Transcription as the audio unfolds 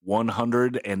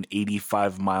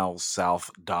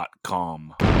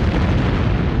185milessouth.com.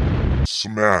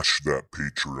 Smash that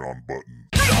Patreon button.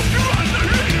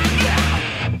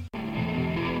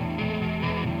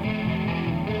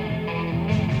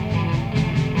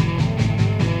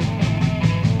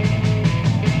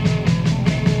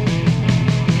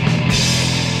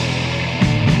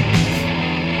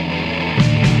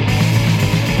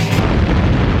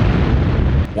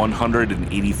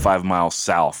 185 Miles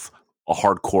South, a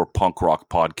hardcore punk rock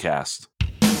podcast.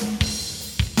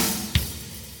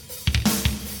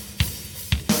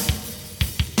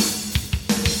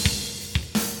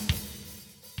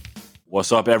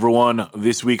 What's up, everyone?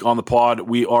 This week on the pod,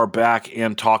 we are back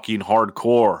and talking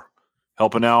hardcore.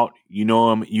 Helping out, you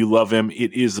know him, you love him.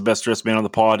 It is the best dressed man on the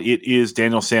pod. It is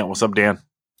Daniel Sant. What's up, Dan?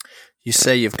 You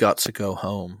say you've got to go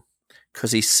home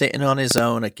because he's sitting on his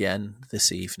own again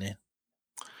this evening.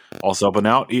 Also up and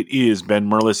out, it is Ben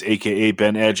Merlis, a.k.a.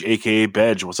 Ben Edge, a.k.a.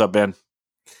 Bedge. What's up, Ben?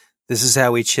 This is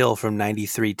how we chill from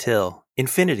 93 till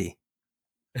infinity.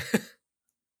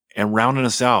 And rounding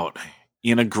us out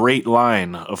in a great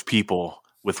line of people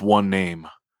with one name,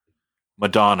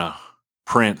 Madonna,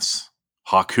 Prince,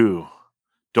 Haku.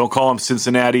 Don't call him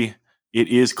Cincinnati. It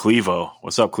is Clevo.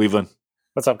 What's up, Cleveland?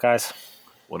 What's up, guys?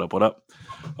 What up, what up?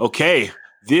 Okay,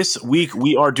 this week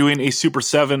we are doing a Super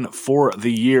 7 for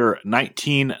the year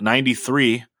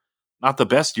 1993. Not the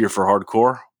best year for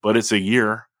hardcore, but it's a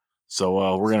year.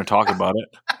 So we're going to talk about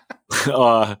it.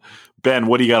 Ben,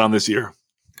 what do you got on this year?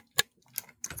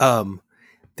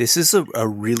 This is a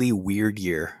really weird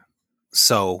year.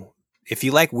 So if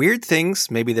you like weird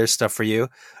things, maybe there's stuff for you.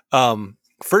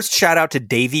 First, shout out to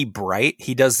Davey Bright.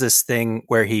 He does this thing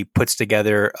where he puts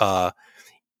together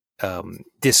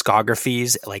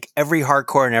discographies, like every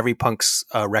hardcore and every punk's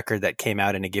record that came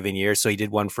out in a given year. So he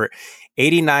did one for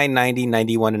 89, 90,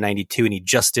 91, and 92, and he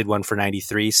just did one for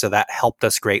 93. So that helped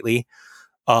us greatly.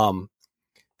 The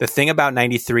thing about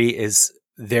 93 is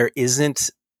there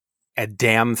isn't a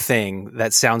damn thing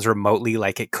that sounds remotely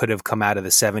like it could have come out of the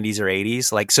 70s or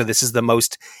 80s. Like, so this is the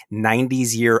most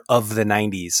 90s year of the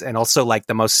 90s, and also like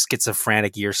the most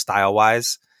schizophrenic year style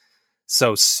wise.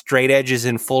 So Straight Edge is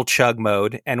in full chug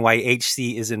mode,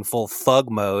 NYHC is in full thug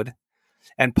mode,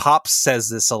 and Pops says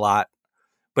this a lot,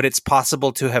 but it's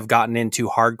possible to have gotten into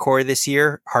hardcore this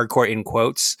year, hardcore in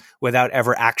quotes, without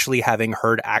ever actually having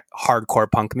heard hardcore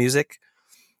punk music.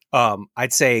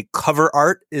 I'd say cover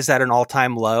art is at an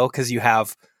all-time low because you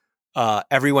have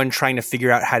everyone trying to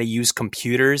figure out how to use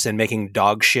computers and making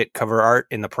dog shit cover art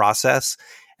in the process.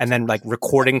 And then like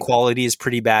recording quality is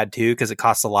pretty bad too because it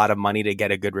costs a lot of money to get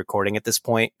a good recording at this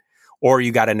point. Or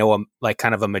you got to know like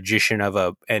kind of a magician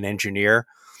of an engineer.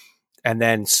 And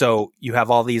then so you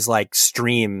have all these like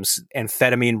streams.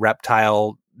 Amphetamine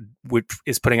Reptile, which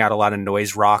is putting out a lot of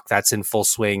noise rock, that's in full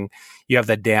swing. You have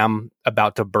the Dam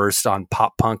about to burst on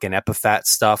pop punk and Epitaph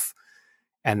stuff,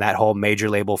 and that whole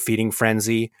major label feeding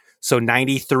frenzy. So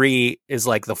 93 is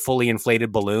like the fully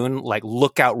inflated balloon. Like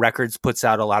Lookout Records puts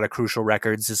out a lot of crucial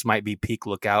records. This might be peak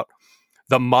Lookout.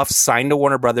 The Muffs signed to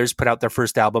Warner Brothers, put out their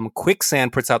first album.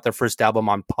 Quicksand puts out their first album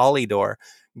on Polydor.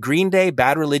 Green Day,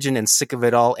 Bad Religion, and Sick of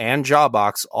It All, and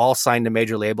Jawbox all signed to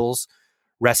major labels.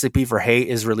 Recipe for Hate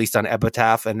is released on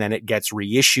Epitaph, and then it gets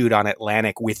reissued on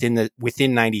Atlantic within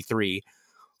 93.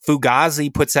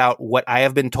 Fugazi puts out what I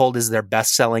have been told is their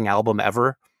best-selling album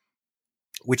ever,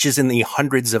 which is in the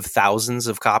hundreds of thousands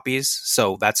of copies.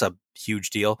 So that's a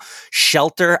huge deal.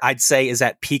 Shelter, I'd say, is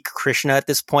at peak Krishna at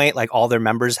this point. Like all their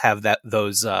members have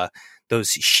those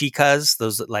shikas,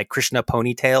 those like Krishna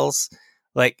ponytails.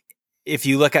 Like if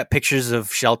you look at pictures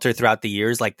of Shelter throughout the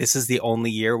years, like this is the only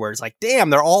year where it's like,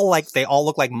 damn, they all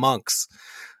look like monks.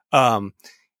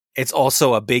 It's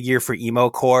also a big year for emo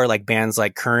core, like bands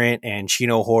like Current and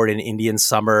Chino Horde and Indian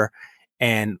Summer.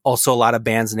 And also a lot of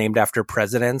bands named after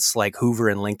presidents like Hoover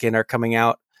and Lincoln are coming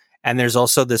out. And there's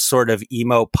also this sort of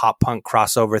emo pop punk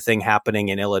crossover thing happening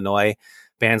in Illinois.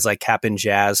 Bands like Cap'n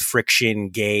Jazz,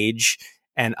 Friction, Gauge.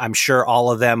 And I'm sure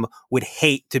all of them would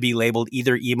hate to be labeled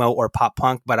either emo or pop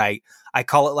punk, but I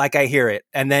call it like I hear it.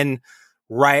 And then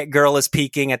Riot Girl is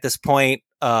peaking at this point.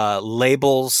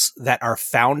 Labels that are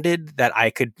founded that I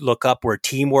could look up were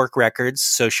Teamwork Records.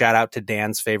 So shout out to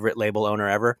Dan's favorite label owner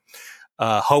ever.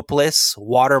 Hopeless,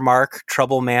 Watermark,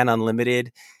 Trouble Man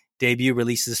Unlimited, debut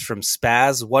releases from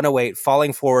Spaz, 108,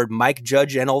 Falling Forward, Mike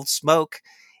Judge and Old Smoke,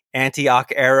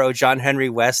 Antioch Arrow, John Henry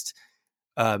West,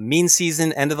 Mean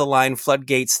Season, End of the Line,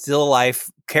 Floodgate, Still Life,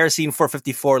 Kerosene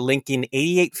 454, Lincoln,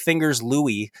 88 Fingers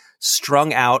Louie,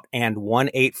 Strung Out, and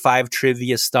 185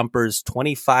 Trivia Stumpers,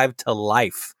 25 to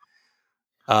Life.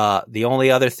 The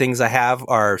only other things I have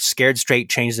are Scared Straight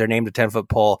changed their name to 10 Foot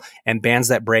Pole, and bands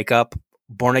that break up,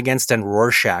 Born Against and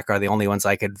Rorschach are the only ones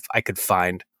I could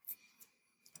find.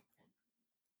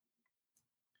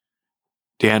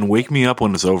 Dan, wake me up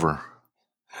when it's over.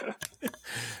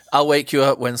 I'll wake you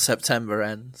up when September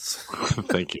ends.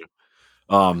 Thank you.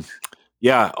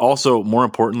 Yeah. Also, more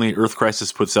importantly, Earth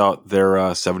Crisis puts out their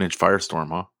 7-inch Firestorm,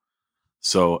 huh?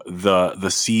 So the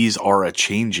seas are a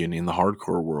changing in the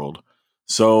hardcore world.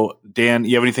 So, Dan,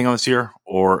 you have anything on this year,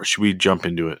 or should we jump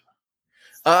into it?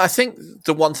 I think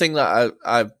the one thing that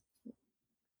I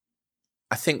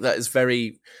think that is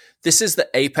this is the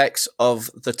apex of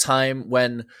the time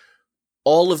when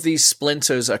all of these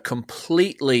splinters are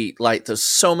completely like, there's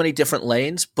so many different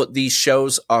lanes, but these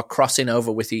shows are crossing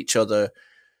over with each other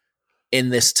in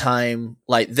this time.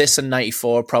 Like this and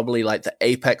 94, probably like the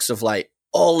apex of like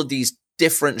all of these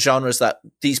different genres that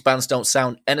these bands don't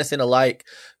sound anything alike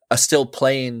are still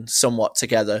playing somewhat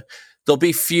together. There'll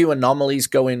be few anomalies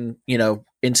going,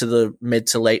 into the mid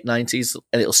to late 90s,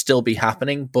 and it'll still be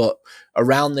happening. But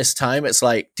around this time, it's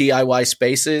like DIY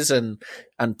spaces and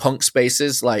punk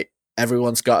spaces, like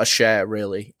everyone's got a share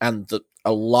really. And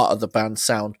a lot of the bands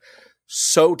sound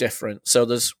so different. So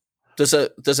there's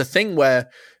a thing where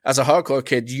as a hardcore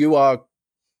kid, you are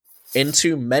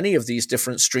into many of these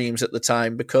different streams at the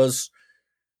time because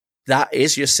that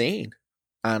is your scene.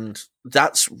 And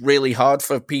that's really hard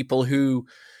for people who,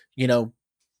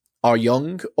 are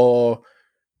young or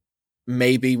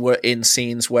maybe were in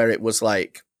scenes where it was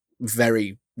like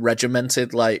very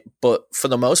regimented, but for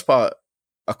the most part,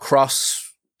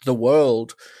 across the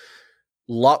world,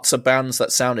 lots of bands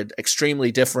that sounded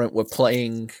extremely different were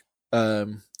playing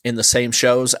in the same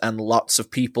shows, and lots of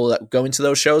people that go into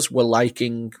those shows were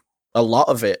liking a lot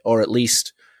of it, or at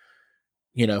least,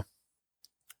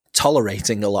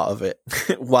 tolerating a lot of it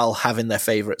while having their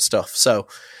favorite stuff. So,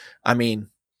 I mean,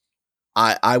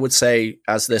 I would say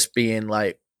as this being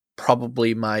like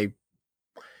probably my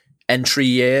entry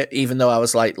year, even though I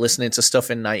was like listening to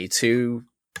stuff in 92,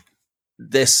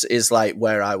 this is like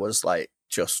where I was like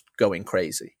just going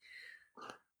crazy.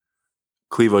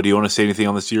 Clevo, do you want to say anything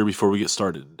on this year before we get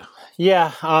started?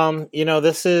 Yeah,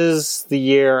 this is the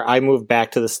year I moved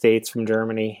back to the States from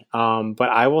Germany. But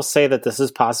I will say that this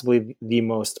is possibly the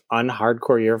most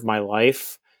unhardcore year of my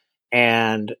life.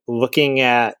 And looking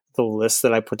at the list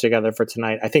that I put together for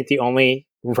tonight, I think the only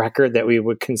record that we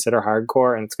would consider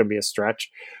hardcore, and it's going to be a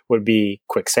stretch, would be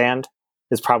Quicksand.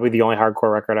 Is probably the only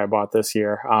hardcore record I bought this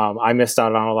year. I missed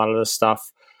out on a lot of this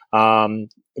stuff,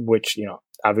 which,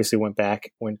 obviously went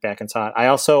back and saw it. I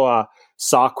also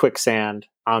saw Quicksand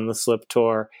on the Slip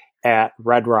tour at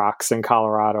Red Rocks in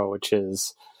Colorado, which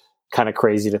is kind of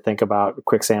crazy to think about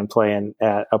Quicksand playing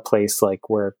at a place like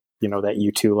where, that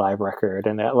U2 live record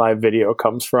and that live video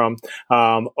comes from.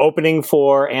 Opening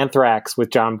for Anthrax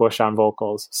with John Bush on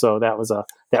vocals. So that was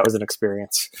an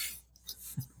experience.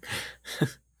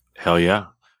 Hell yeah.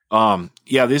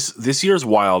 Yeah, this year's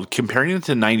wild. Comparing it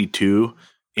to 92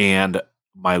 and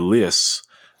my lists,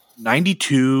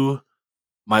 92,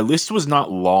 my list was not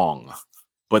long,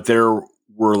 but there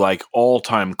were like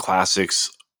all-time classics,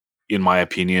 in my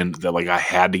opinion, that like I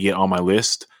had to get on my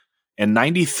list. And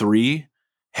 93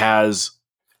 has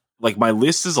like, my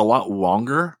list is a lot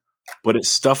longer, but it's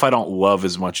stuff I don't love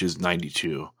as much as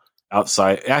 92.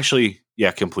 Outside, actually,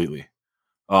 yeah, completely.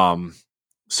 So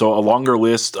a longer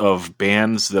list of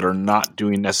bands that are not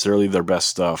doing necessarily their best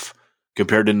stuff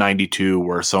compared to 92,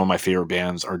 where some of my favorite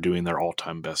bands are doing their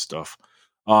all-time best stuff.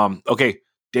 Okay,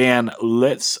 Dan,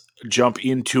 let's jump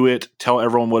into it. Tell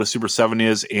everyone what a Super 7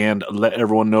 is and let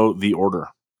everyone know the order.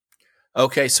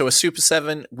 Okay, so a Super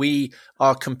 7, we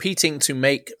are competing to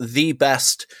make the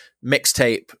best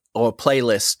mixtape or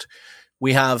playlist.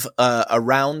 We have a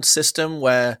round system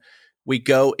where we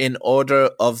go in order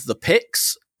of the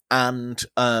picks, and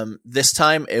this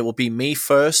time it will be me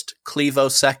first, Clevo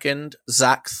second,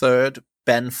 Zach third,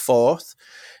 Ben fourth,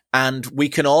 and we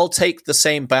can all take the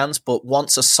same bands, but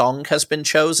once a song has been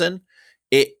chosen,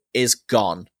 it is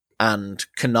gone and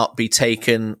cannot be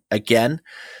taken again.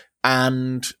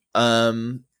 And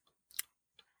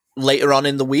later on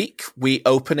in the week, we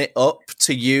open it up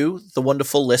to you, the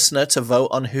wonderful listener, to vote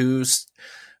on whose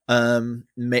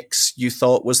mix you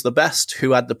thought was the best,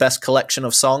 who had the best collection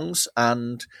of songs,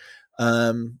 and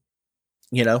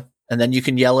and then you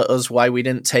can yell at us why we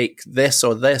didn't take this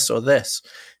or this or this,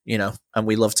 and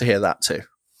we love to hear that too.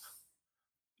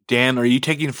 Dan, are you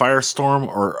taking Firestorm,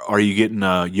 or are you getting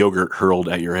yogurt hurled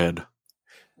at your head?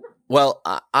 Well,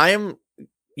 I'm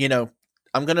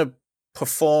going to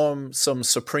perform some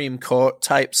Supreme Court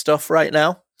type stuff right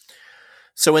now.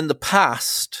 So in the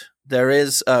past, there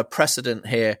is a precedent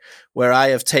here where I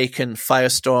have taken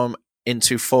Firestorm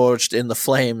into Forged in the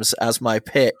Flames as my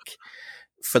pick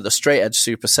for the Straight Edge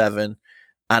Super 7,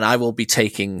 and I will be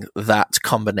taking that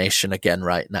combination again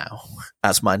right now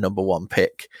as my number one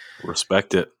pick.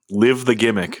 Respect it. Live the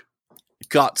gimmick.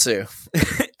 Got to.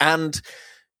 And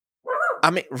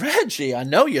I mean, Reggie, I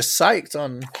know you're psyched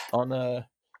on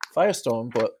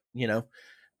Firestorm, but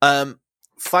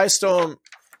Firestorm,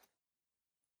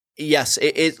 yes,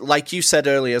 it is, like you said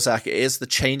earlier, Zach, it is the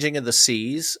changing of the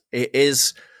seas. It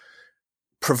is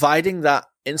providing that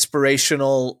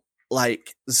inspirational,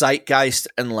 like, zeitgeist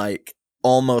and, like,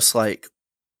 almost like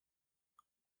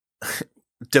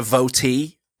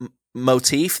devotee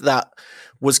motif that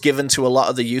was given to a lot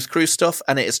of the Youth Crew stuff,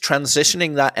 and it is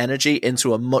transitioning that energy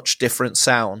into a much different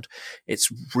sound.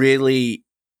 It's really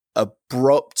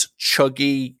abrupt,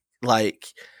 chuggy, like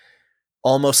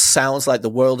almost sounds like the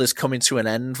world is coming to an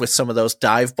end with some of those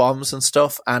dive bombs and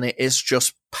stuff, and it is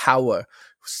just power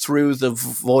through the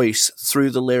voice, through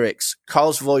the lyrics.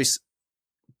 Carl's voice,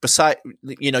 beside,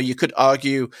 you could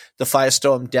argue the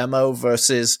Firestorm demo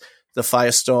versus the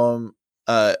Firestorm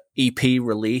EP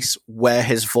release where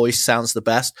his voice sounds the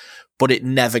best, but it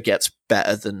never gets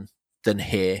better than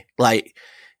here. Like,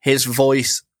 his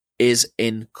voice is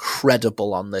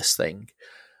incredible on this thing.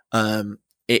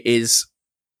 It is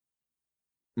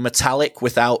metallic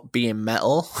without being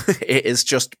metal. It is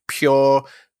just pure,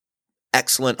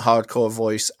 excellent hardcore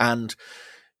voice. And,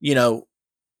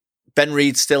 Ben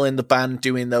Reed's still in the band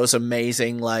doing those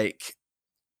amazing, like,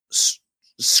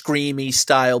 screamy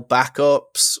style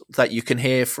backups that you can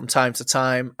hear from time to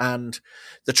time. And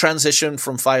the transition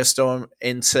from Firestorm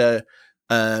into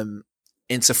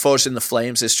Forged in the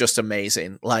Flames is just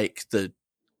amazing. Like,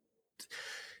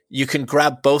 you can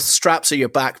grab both straps of your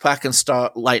backpack and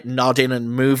start, like, nodding and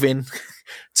moving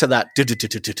to that.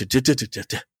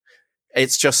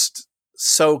 It's just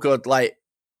so good. Like,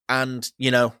 and,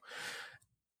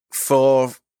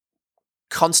 for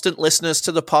constant listeners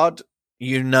to the pod,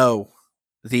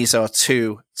 these are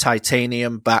two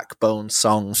titanium backbone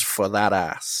songs for that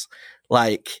ass.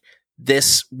 Like,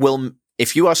 this will,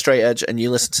 if you are straight edge and you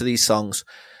listen to these songs,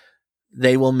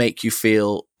 they will make you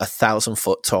feel 1,000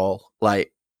 foot tall.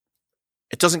 Like,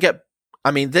 it doesn't get,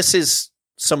 this is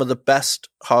some of the best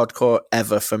hardcore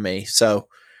ever for me. So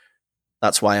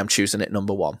that's why I'm choosing it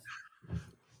number one.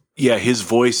 Yeah, his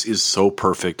voice is so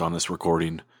perfect on this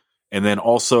recording. And then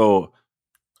also,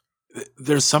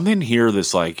 there's something here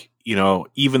that's like,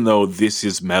 even though this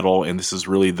is metal and this is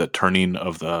really the turning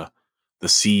of the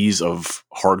seas of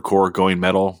hardcore going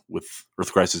metal, with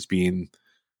Earth Crisis being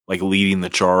like leading the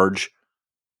charge,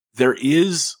 there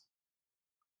is,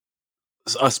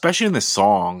 especially in this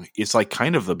song, it's like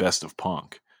kind of the best of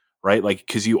punk, right? Like,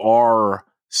 because you are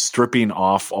stripping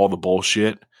off all the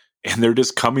bullshit and they're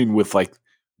just coming with like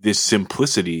this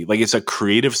simplicity. Like, it's a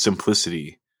creative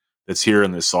simplicity that's here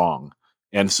in this song.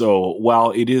 And so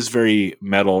while it is very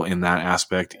metal in that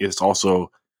aspect, it's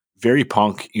also very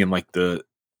punk in like the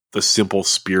simple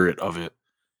spirit of it.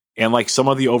 And like some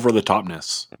of the over the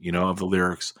topness, of the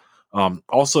lyrics.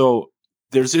 Also,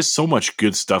 there's just so much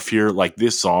good stuff here. Like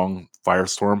this song,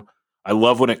 Firestorm. I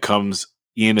love when it comes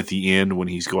in at the end when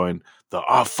he's going, the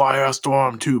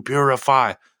firestorm to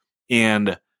purify.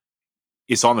 And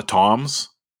it's on the toms.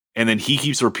 And then he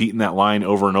keeps repeating that line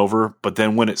over and over. But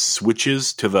then when it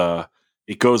switches to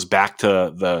it goes back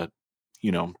to the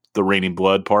Raining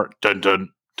Blood part, dun, dun,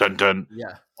 dun, dun,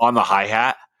 yeah, on the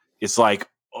hi-hat. It's like,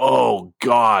 oh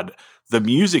God, the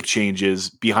music changes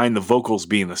behind the vocals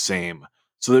being the same.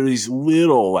 So there are these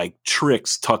little like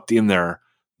tricks tucked in there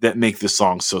that make this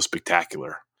song so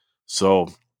spectacular. So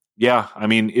yeah,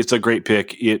 it's a great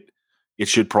pick. It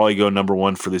should probably go number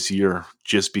one for this year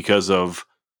just because of,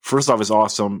 first off, it's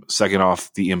awesome. Second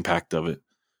off, the impact of it.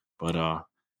 But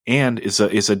and it's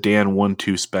a Dan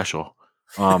 1-2 special.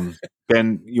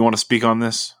 Ben, you want to speak on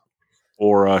this,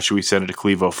 or should we send it to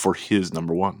Clevo for his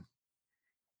number one?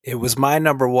 It was my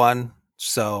number one,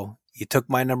 so you took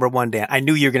my number one, Dan. I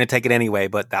knew you were going to take it anyway,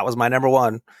 but that was my number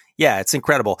one. Yeah, it's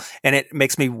incredible, and it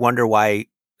makes me wonder why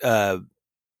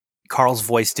Carl's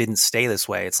voice didn't stay this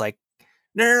way. It's like,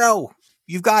 no,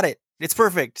 you've got it. It's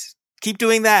perfect. Keep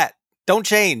doing that. Don't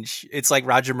change. It's like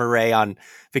Roger Murray on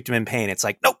Victim in Pain. It's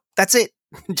like, nope, that's it.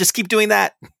 Just keep doing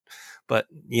that. But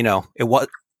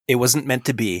it wasn't meant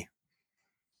to be.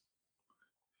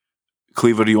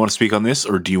 Clevo, do you want to speak on this,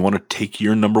 or do you want to take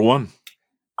your number one?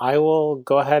 I will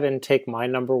go ahead and take my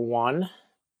number one.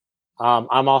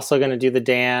 I'm also going to do the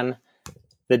Dan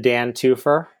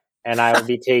twofer, and I will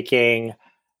be taking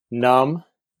Numb,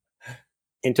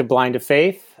 Into Blind of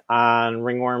Faith. on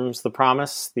Ringworm's The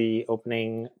Promise, the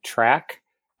opening track.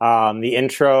 The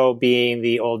intro being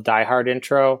the old Die Hard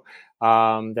intro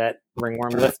that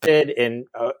Ringworm lifted, and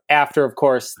after, of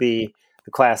course, the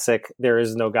classic "There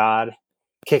Is No God"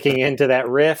 kicking into that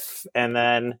riff, and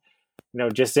then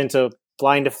just into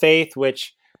 "Blind to Faith,"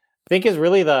 which I think is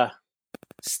really the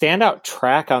standout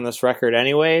track on this record.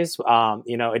 Anyways,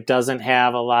 it doesn't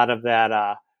have a lot of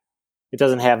that. It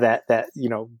doesn't have that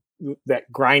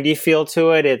that grindy feel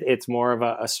to it. It's more of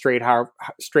a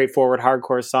straightforward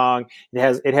hardcore song.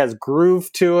 It has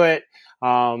groove to it.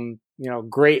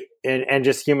 Great and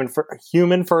just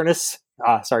human furnace.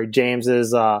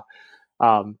 James's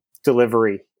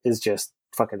delivery is just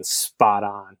fucking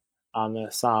spot on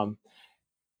this.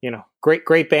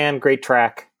 Great band, great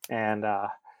track, and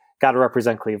got to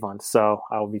represent Cleveland. So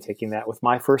I will be taking that with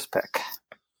my first pick.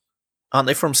 Aren't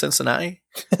they from Cincinnati?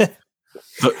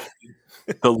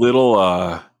 The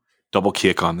little double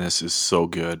kick on this is so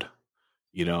good.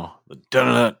 The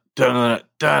dun dun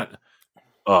dun.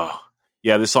 Oh,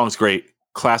 yeah, this song's great.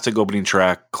 Classic opening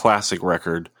track, classic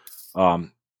record.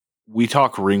 We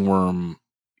talk Ringworm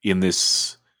in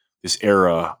this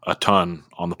era a ton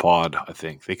on the pod. I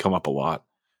think they come up a lot,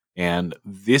 and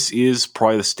this is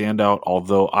probably the standout.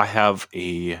 Although I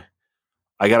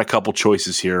got a couple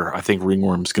choices here. I think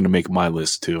Ringworm's going to make my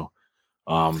list too.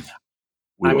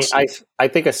 I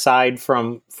think aside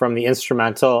from the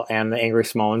instrumental and the Angry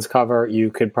Samoans cover, you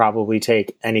could probably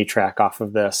take any track off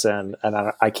of this, and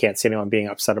I can't see anyone being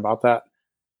upset about that.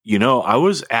 I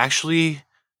was actually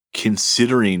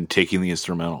considering taking the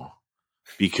instrumental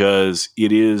because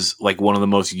it is like one of the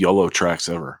most YOLO tracks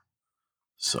ever.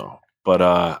 So, but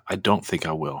I don't think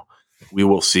I will. We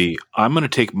will see. I'm going to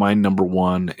take my number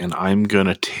one, and I'm going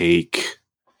to take...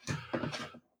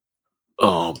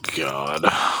 Oh God.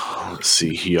 Let's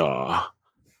see here.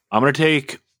 I'm going to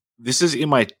take, this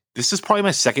is probably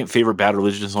my second favorite Bad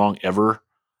Religion song ever.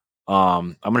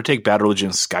 I'm going to take Bad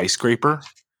Religion's Skyscraper.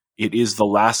 It is the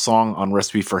last song on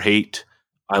Recipe for Hate.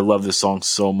 I love this song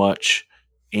so much.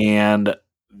 And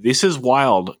this is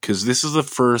wild because this is the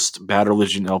first Bad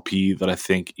Religion LP that I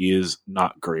think is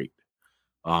not great.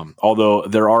 Although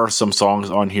there are some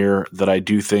songs on here that I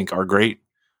do think are great,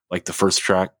 like the first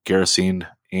track, Kerosene,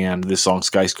 and this song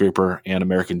Skyscraper and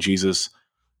American Jesus.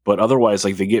 But otherwise,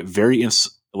 like, they get very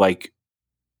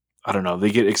they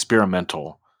get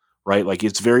experimental, right? Like,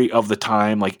 it's very of the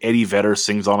time. Like, Eddie Vedder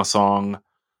sings on a song.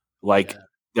 Like,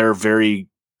 they're very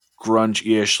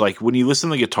grunge-ish. Like, when you listen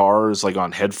to the guitars, like,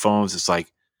 on headphones, it's like,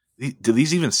 do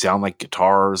these even sound like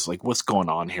guitars? Like, what's going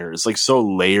on here? It's like so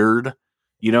layered,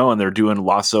 and they're doing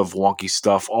lots of wonky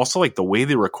stuff. Also, like, the way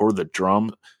they record the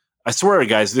drum. I swear to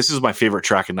guys, this is my favorite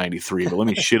track in 93, but let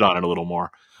me shit on it a little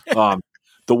more.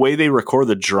 The way they record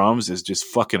the drums is just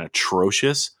fucking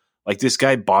atrocious. Like, this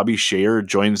guy, Bobby Shayer,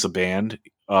 joins the band.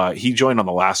 He joined on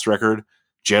the last record,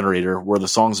 Generator, where the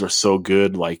songs are so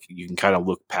good, like, you can kind of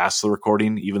look past the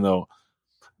recording, even though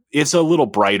it's a little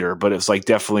brighter, but it's like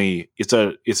definitely, it's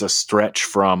a stretch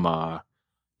from,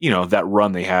 that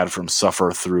run they had from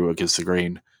Suffer through Against the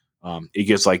Grain. It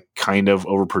gets like kind of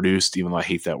overproduced, even though I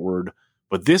hate that word.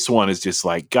 But this one is just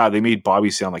like, God, they made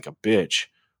Bobby sound like a bitch.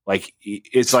 Like,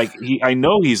 it's like, I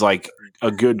know he's like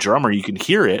a good drummer. You can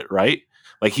hear it, right?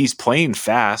 Like, he's playing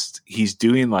fast. He's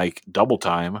doing like double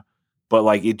time, but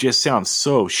like, it just sounds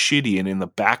so shitty. And in the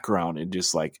background, it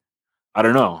just like, I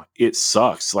don't know. It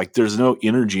sucks. Like, there's no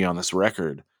energy on this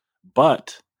record,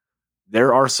 but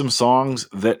there are some songs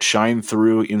that shine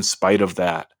through in spite of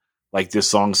that. Like this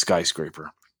song,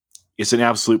 Skyscraper. It's an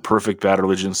absolute perfect Bad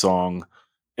Religion song.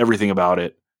 Everything about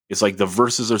it. It's like the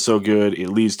verses are so good. It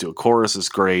leads to a chorus. It's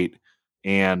great.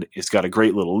 And it's got a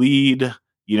great little lead, a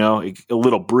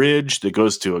little bridge that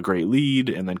goes to a great lead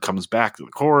and then comes back to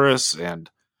the chorus, and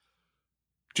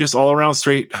just all around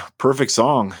straight perfect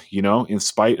song, in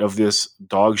spite of this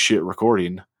dog shit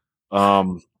recording.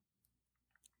 Yeah,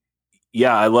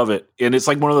 I love it. And it's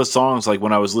like one of those songs, like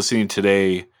when I was listening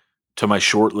today to my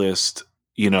short list,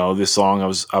 this song, I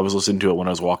was listening to it when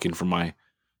I was walking from my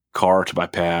car to my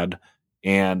pad,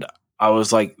 and I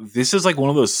was like, this is like one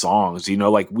of those songs,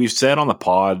 like we've said on the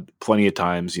pod plenty of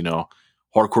times,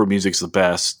 hardcore music's the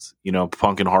best,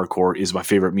 punk and hardcore is my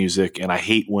favorite music. And I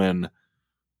hate when,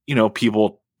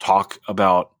 people talk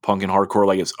about punk and hardcore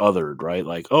like it's othered, right?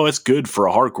 Like, oh, it's good for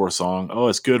a hardcore song. Oh,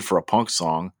 it's good for a punk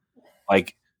song.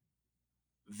 Like,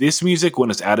 this music,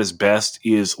 when it's at its best,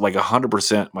 is like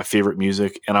 100% my favorite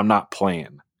music, and I'm not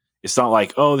playing. It's not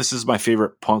like, oh, this is my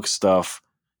favorite punk stuff,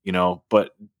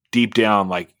 but deep down,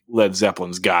 like, Led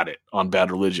Zeppelin's got it on Bad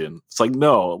Religion. It's like,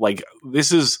 no, like,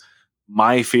 this is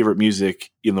my favorite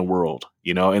music in the world,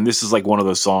 you know, and this is like one of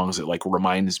those songs that like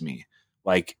reminds me,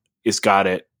 like it's got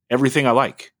everything I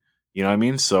like, you know what I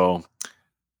mean? So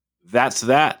that's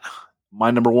that.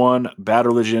 My number one, Bad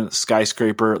Religion,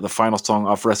 Skyscraper, the final song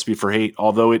off Recipe for Hate.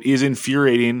 Although it is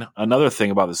infuriating, another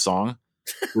thing about this song,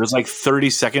 there's like 30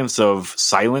 seconds of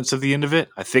silence at the end of it.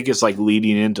 I think it's like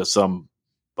leading into some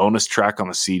bonus track on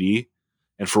the CD.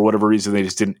 And for whatever reason, they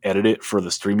just didn't edit it for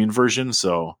the streaming version.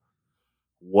 So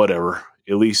whatever.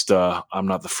 At least I'm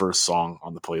not the first song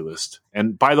on the playlist.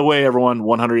 And by the way, everyone,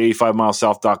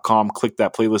 185milessouth.com. Click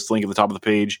that playlist link at the top of the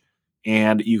page,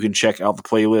 and you can check out the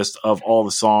playlist of all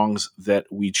the songs that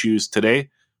we choose today.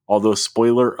 Although,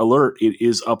 spoiler alert, it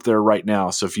is up there right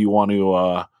now. So if you want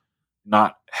to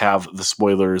not have the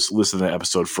spoilers, listen to the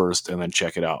episode first and then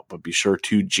check it out. But be sure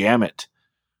to jam it.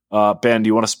 Ben, do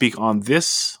you want to speak on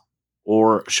this,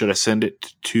 or should I send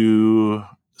it to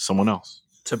someone else?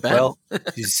 To Ben. Well,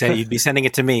 you'd be sending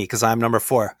it to me because I'm number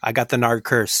 4. I got the Nard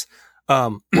curse.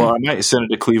 Well, I might send it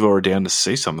to Clevo or Dan to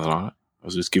say something on it. I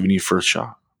was just giving you first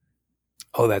shot.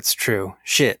 Oh, that's true.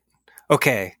 Shit.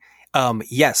 Okay.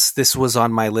 Yes, this was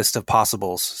on my list of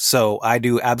possibles. So I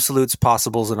do absolutes,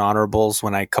 possibles, and honorables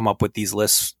when I come up with these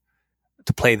lists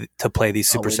to play these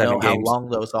Super 7 games. How long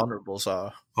those honorables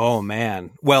are. Oh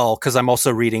man. Well, because I'm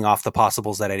also reading off the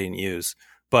possibles that I didn't use.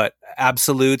 But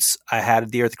absolutes, I had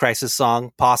the Earth Crisis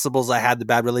song. Possibles, I had the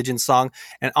Bad Religion song.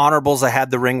 And honorables, I had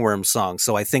the Ringworm song.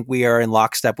 So I think we are in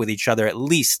lockstep with each other, at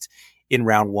least in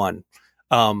round 1.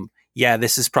 Yeah,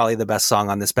 this is probably the best song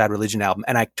on this Bad Religion album.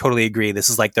 And I totally agree. This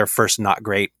is like their first not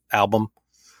great album.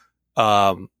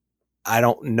 I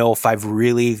don't know if I've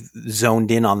really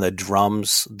zoned in on the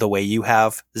drums the way you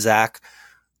have, Zach.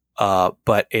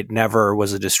 But it never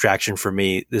was a distraction for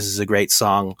me. This is a great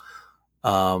song.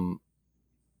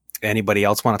 Anybody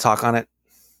else want to talk on it?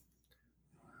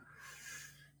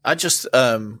 I just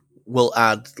will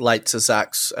add, like to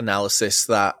Zach's analysis,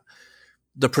 that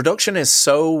the production is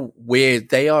so weird.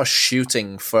 They are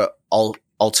shooting for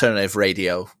alternative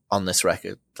radio on this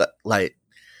record. That like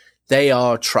they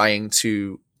are trying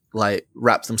to like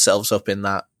wrap themselves up in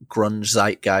that grunge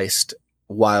zeitgeist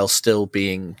while still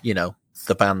being, you know,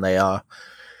 the band they are.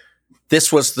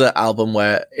 This was the album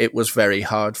where it was very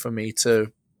hard for me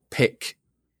to pick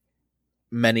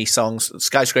many songs.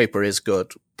 Skyscraper is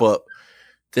good, but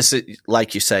this is,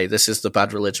 like you say, this is the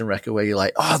Bad Religion record where you're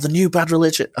like, oh, the new Bad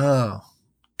Religion. Oh,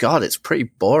 God, it's pretty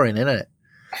boring, isn't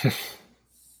it?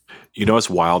 You know what's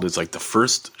wild? It's like the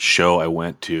first show I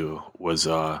went to was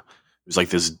it was like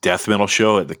this death metal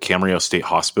show at the Camarillo State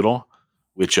Hospital,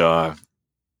 which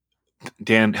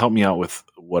Dan, help me out with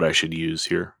what I should use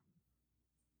here.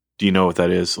 Do you know what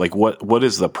that is? Like what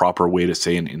is the proper way to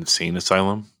say an insane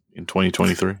asylum in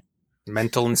 2023?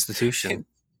 Mental institution.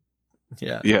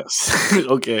 Yeah. Yes.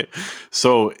 Okay.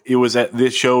 So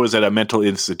this show was at a mental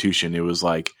institution. It was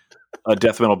like a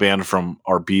death metal band from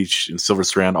our beach in Silver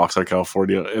Strand, Oxnard,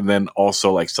 California, and then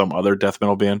also like some other death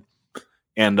metal band.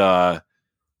 And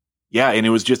yeah, and it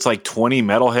was just like 20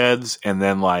 metalheads and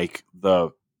then like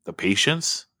the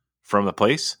patients from the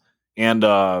place. And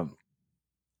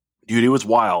dude, it was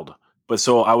wild. But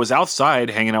so I was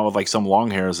outside hanging out with like some long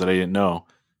hairs that I didn't know.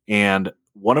 And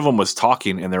one of them was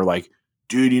talking and they're like,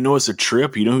 dude, you know, it's a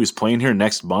trip. You know who's playing here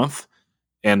next month?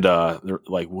 And they're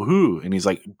like, woohoo. And he's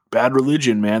like, Bad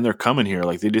Religion, man. They're coming here.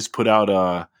 Like they just put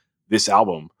out this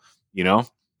album, you know?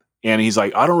 And he's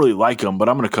like, I don't really like them, but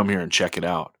I'm going to come here and check it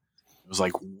out. I was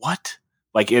like, what?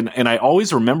 Like, and I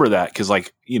always remember that because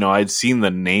like, you know, I'd seen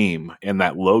the name and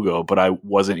that logo, but I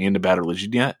wasn't into Bad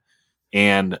Religion yet.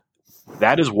 And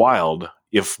that is wild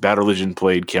if Bad Religion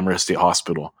played Camarillo State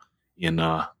Hospital in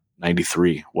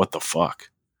 93. What the fuck?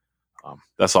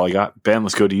 That's all I got. Ben,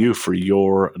 let's go to you for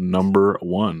your number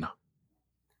 1.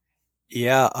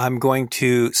 Yeah, I'm going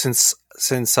to, since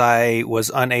I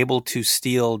was unable to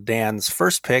steal Dan's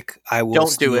first pick, I will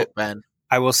do it, Ben.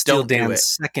 I will steal Don't do Dan's it.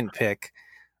 second pick.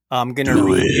 I'm going to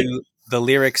read you the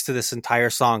lyrics to this entire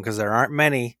song because there aren't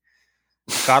many.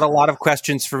 Got a lot of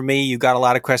questions for me. You got a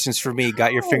lot of questions for me.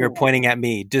 Got your finger pointing at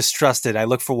me. Distrusted. I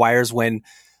look for wires when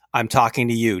I'm talking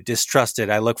to you. Distrusted.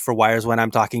 I look for wires when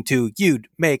I'm talking to you'd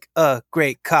make a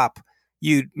great cop.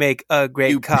 You'd make a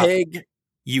great cop. Pig.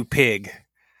 You pig.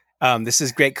 This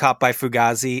is Great Cop by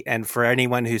Fugazi. And for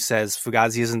anyone who says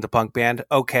Fugazi isn't a punk band,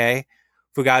 okay.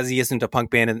 Fugazi isn't a punk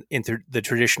band in the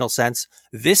traditional sense.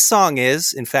 This song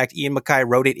is. In fact, Ian MacKaye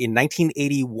wrote it in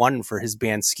 1981 for his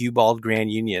band Skewbald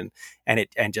Grand Union, and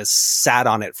just sat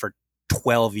on it for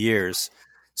 12 years.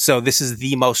 So this is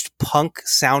the most punk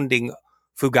sounding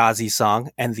Fugazi song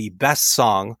and the best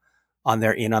song on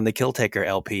their In on the Killtaker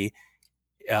LP.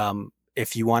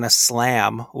 if you want to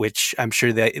slam, which I'm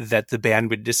sure that the band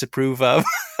would disapprove of,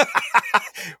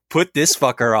 put this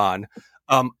fucker on.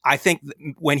 I think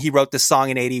when he wrote the song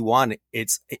in 81,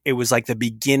 it was like the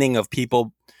beginning of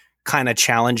people kind of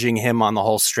challenging him on the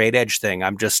whole straight edge thing.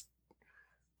 I'm just,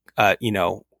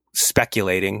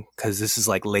 speculating because this is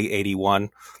like late 81.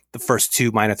 The first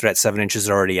 2 Minor Threat 7 inches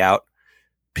are already out.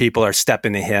 People are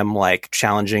stepping to him, like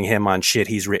challenging him on shit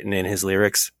he's written in his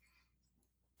lyrics.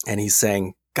 And he's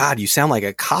saying, God, you sound like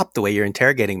a cop the way you're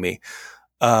interrogating me.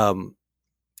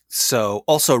 So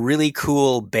also really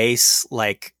cool bass,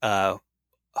 like,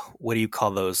 what do you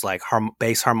call those? Like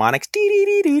bass harmonics.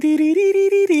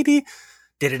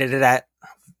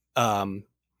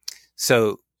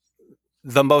 So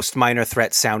the most Minor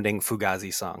Threat sounding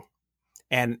Fugazi song.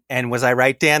 And was I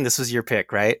right, Dan? This was your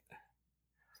pick, right?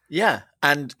 Yeah.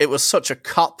 And it was such a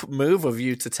cop move of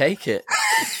you to take it.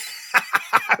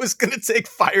 I was going to take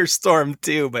Firestorm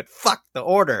too, but fuck the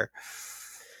order.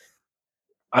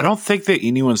 I don't think that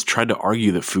anyone's tried to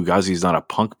argue that Fugazi is not a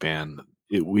punk band.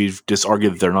 We've just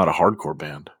argued that they're not a hardcore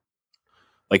band.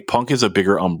 Like, punk is a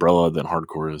bigger umbrella than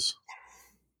hardcore is.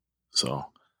 So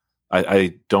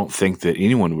I don't think that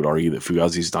anyone would argue that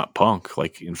Fugazi is not punk.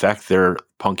 Like, in fact, their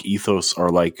punk ethos are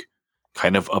like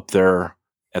kind of up there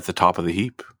at the top of the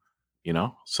heap,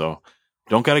 So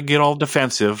don't got to get all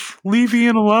defensive. Leave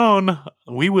Ian alone.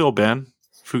 We will, Ben.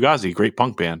 Fugazi, great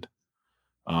punk band.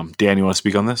 Dan, you want to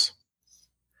speak on this?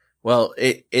 Well,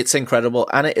 it's incredible,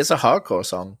 and it is a hardcore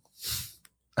song.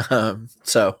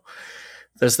 So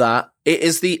there's that. It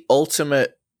is the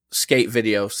ultimate skate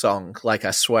video song. Like,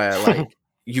 I swear, like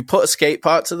you put a skate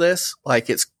part to this, like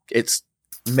it's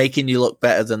making you look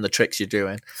better than the tricks you're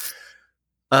doing.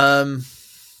 I'm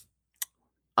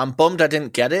bummed I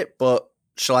didn't get it, but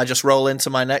shall I just roll into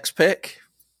my next pick?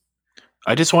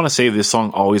 I just want to say this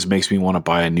song always makes me want to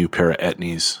buy a new pair of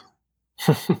Etnies.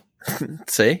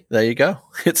 See, there you go.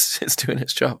 It's doing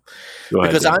its job. Go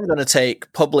ahead, because Dan. I'm going to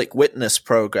take Public Witness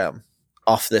Program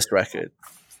off this record.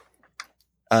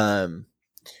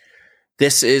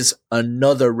 This is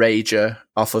another rager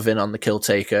off of In on the Kill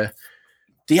Taker.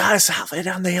 The eyes have it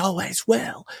and they always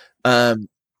will.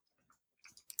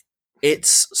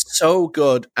 It's so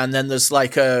good. And then there's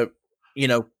like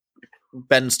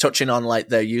Ben's touching on like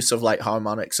their use of like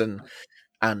harmonics and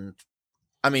I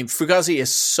mean, Fugazi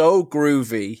is so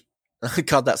groovy.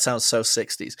 God, that sounds so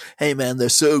 60s. Hey man, they're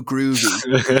so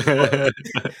groovy.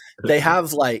 They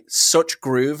have like such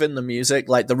groove in the music.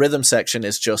 Like, the rhythm section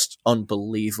is just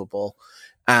unbelievable.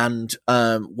 And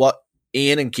what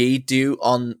Ian and Guy do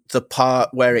on the part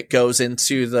where it goes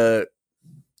into the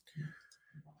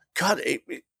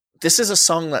this is a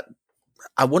song that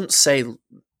I wouldn't say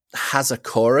has a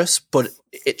chorus, but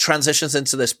it transitions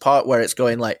into this part where it's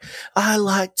going like, I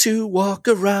like to walk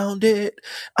around it,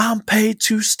 I'm paid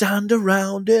to stand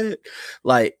around it.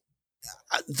 Like,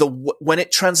 when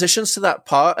it transitions to that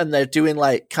part and they're doing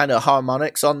like kind of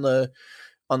harmonics on the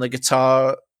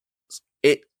guitar,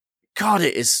 it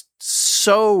is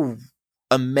so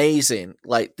amazing.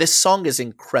 Like, this song is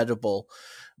incredible.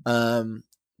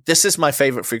 This is my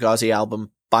favorite Fugazi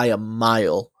album by a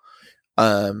mile.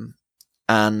 And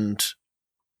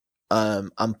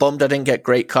I'm bummed I didn't get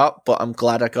Great Cop, but I'm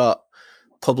glad I got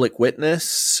Public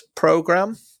Witness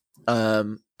Program.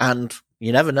 And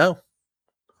you never know.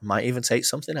 I might even take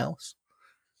something else.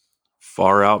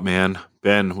 Far out, man.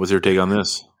 Ben, what's your take on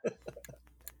this?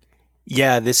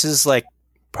 Yeah, this is like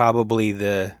probably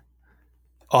the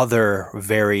other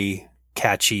very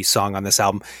catchy song on this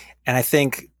album. And I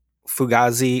think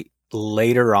Fugazi,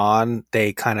 later on,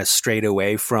 they kind of strayed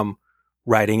away from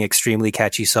writing extremely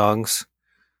catchy songs.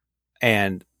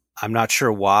 And I'm not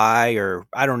sure why, or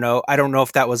I don't know. I don't know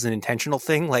if that was an intentional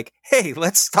thing. Like, hey,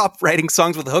 let's stop writing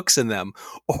songs with hooks in them.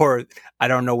 Or I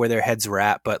don't know where their heads were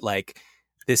at, but like,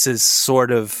 this is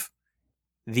sort of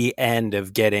the end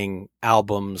of getting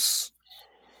albums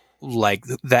like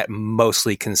that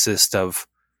mostly consist of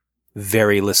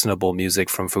very listenable music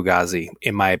from Fugazi,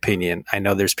 in my opinion. I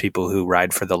know there's people who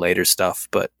ride for the later stuff,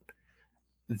 but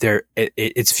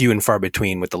it's few and far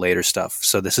between with the later stuff.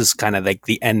 So this is kind of like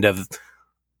the end of,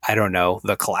 I don't know,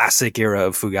 the classic era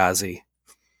of Fugazi.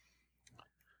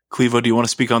 Clevo, do you want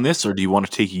to speak on this, or do you want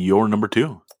to take your number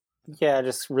 2? Yeah,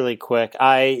 just really quick.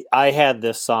 I had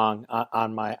this song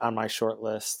on my short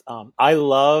list. I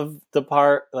love the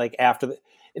part like after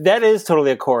that is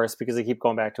totally a chorus, because they keep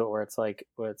going back to it where it's like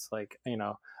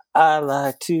I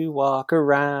like to walk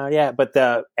around. Yeah, but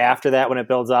after that, when it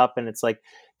builds up and it's like,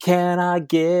 can I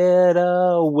get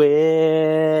a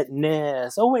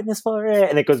witness for it?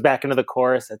 And it goes back into the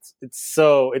chorus. It's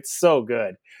so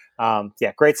good.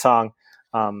 Yeah, great song.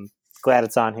 glad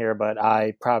it's on here, but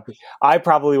I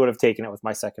probably would have taken it with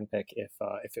my second pick if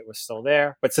it was still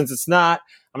there. But since it's not,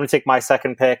 I'm going to take my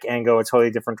second pick and go a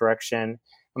totally different direction.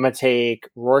 I'm going to take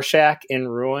Rorschach in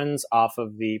Ruins off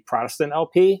of the Protestant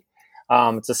LP.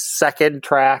 It's a second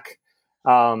track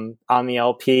on the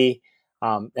LP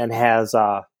and has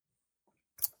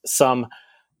some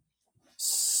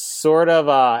sort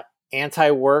of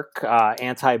anti-work,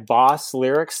 anti-boss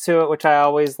lyrics to it, which I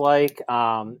always like.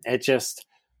 It just,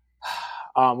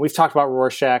 we've talked about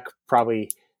Rorschach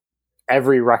probably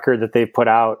every record that they've put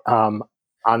out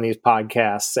on these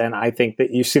podcasts, and I think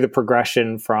that you see the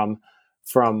progression from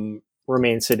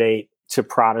Remain Sedate to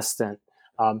Protestant.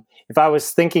 If I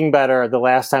was thinking better, the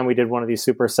last time we did one of these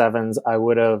Super 7s, I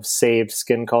would have saved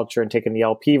Skin Culture and taken the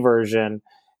LP version,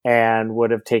 and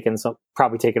would have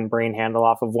probably taken Brain Handle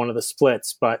off of one of the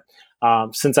splits. But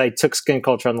since I took Skin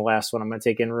Culture on the last one, I'm going to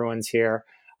take In Ruins here.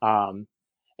 And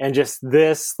just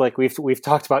this, like we've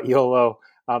talked about YOLO.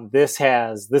 This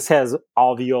has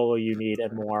all the YOLO you need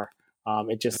and more.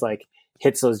 It just like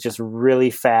hits those just really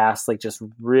fast, like just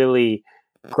really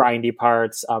grindy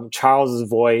parts. Charles's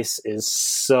voice is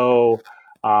so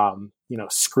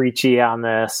screechy on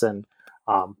this, and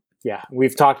yeah,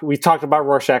 we've talked about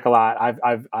Rorschach a lot.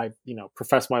 I've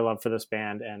professed my love for this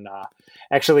band, and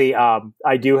actually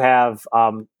I do have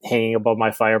hanging above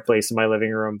my fireplace in my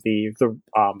living room the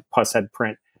Pushead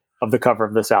print of the cover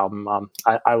of this album.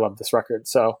 I love this record.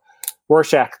 So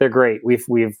Rorschach, they're great. We've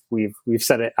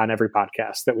said it on every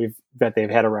podcast that they've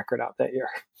had a record out that year.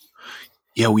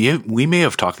 Yeah, we may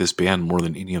have talked this band more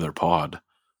than any other pod.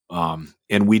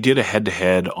 And we did a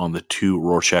head-to-head on the two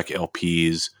Rorschach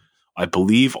LPs, I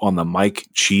believe on the Mike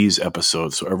Cheese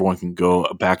episode, so everyone can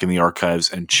go back in the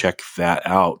archives and check that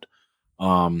out.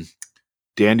 Dan,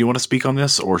 do you want to speak on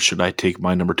this, or should I take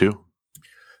my number two?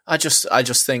 I just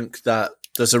think that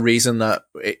there's a reason that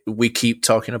we keep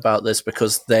talking about this,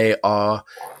 because they are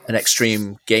an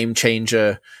extreme game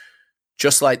changer,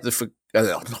 just like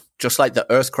the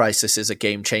Earth Crisis is a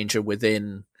game changer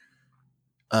within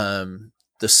the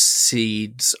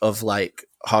seeds of like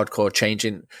hardcore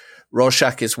changing.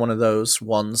 Rorschach is one of those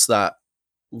ones that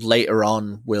later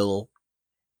on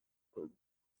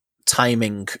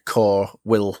timing core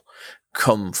will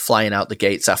come flying out the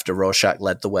gates after Rorschach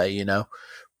led the way,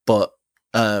 but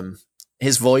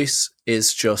his voice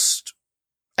is just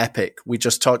epic. We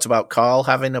just talked about Carl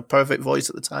having a perfect voice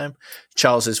at the time.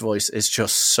 Charles's voice is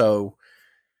just so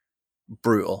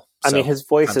brutal. I mean, his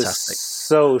voice fantastic. Is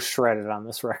so shredded on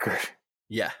this record.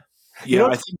 Yeah.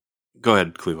 I think. Go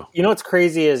ahead, Clevo. What's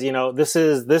crazy is this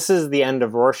is the end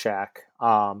of Rorschach.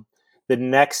 The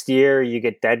next year you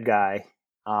get Dead Guy.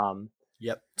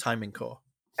 Yep, timing core.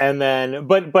 And then,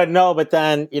 but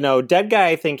then Dead Guy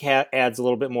I think adds a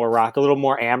little bit more rock, a little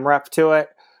more AmRep to it.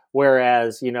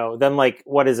 Whereas then like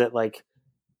what is it like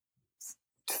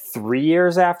 3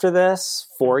 years after this,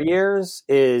 4 years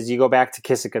is you go back to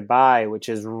Kiss It Goodbye, which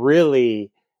is really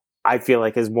I feel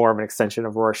like is more of an extension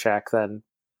of Rorschach than.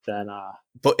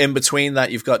 But in between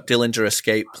that, you've got Dillinger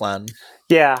Escape Plan.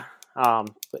 Yeah,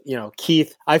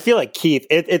 Keith. I feel like Keith.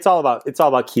 It's all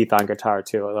about Keith on guitar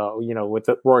too. Though with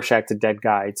the Rorschach to Dead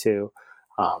Guy to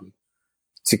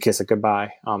Kiss It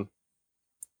Goodbye.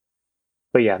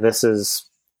 But yeah, this is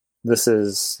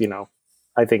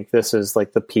I think this is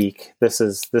like the peak. This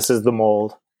is the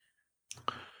mold.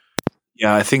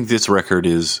 Yeah, I think this record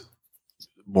is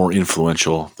more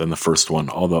influential than the first one,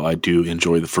 although I do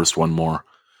enjoy the first one more.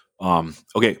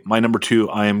 Okay, my number two,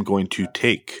 I am going to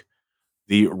take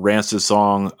the Rancid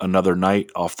song Another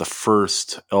Night off the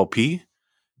first LP.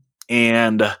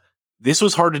 And this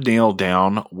was hard to nail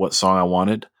down what song I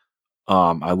wanted.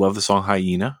 I love the song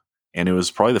Hyena, and it was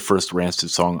probably the first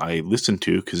Rancid song I listened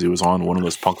to because it was on one of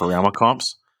those Punkorama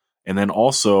comps. And then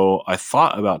also I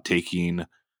thought about taking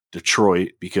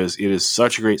Detroit because it is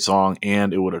such a great song,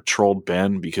 and it would have trolled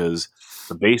Ben because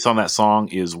the bass on that song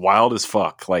is wild as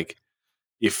fuck. Like,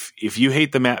 if you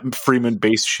hate the Matt Freeman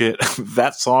bass shit,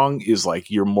 that song is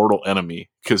like your mortal enemy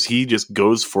because he just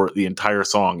goes for it the entire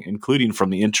song, including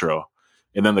from the intro.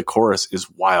 And then the chorus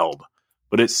is wild,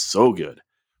 but it's so good.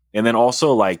 And then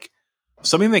also like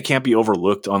something that can't be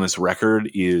overlooked on this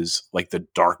record is like the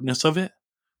darkness of it.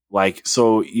 Like,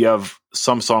 so you have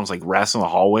some songs like Rats in the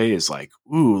Hallway is like,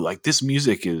 ooh, like this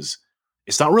music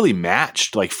it's not really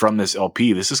matched like from this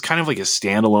LP. This is kind of like a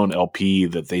standalone LP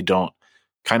that they don't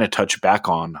kind of touch back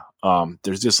on.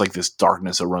 There's just like this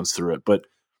darkness that runs through it. But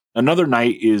Another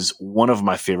Night is one of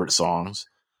my favorite songs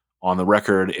on the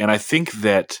record. And I think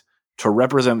that to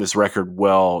represent this record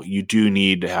well, you do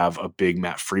need to have a big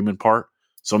Matt Freeman part.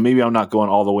 So maybe I'm not going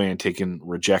all the way and taking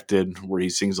Rejected where he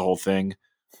sings the whole thing.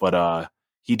 But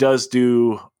he does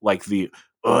do like the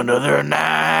another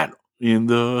night in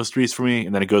the streets for me,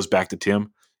 and then it goes back to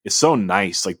Tim. It's so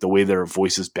nice, like the way their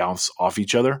voices bounce off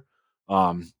each other.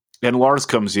 And Lars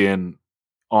comes in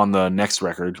on the next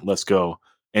record, Let's Go,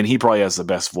 and he probably has the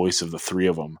best voice of the three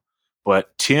of them.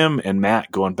 But Tim and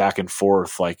Matt going back and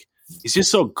forth, like it's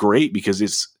just so great because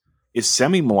it's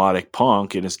semi-melodic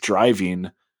punk and it's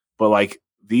driving, but like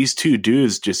these two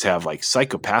dudes just have like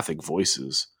psychopathic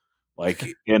voices.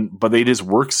 Like, but they just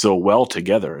work so well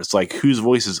together. It's like, whose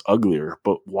voice is uglier,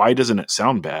 but why doesn't it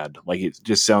sound bad? Like, it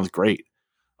just sounds great.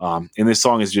 And this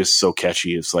song is just so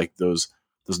catchy. It's like those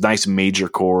nice major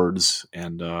chords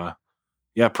and,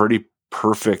 pretty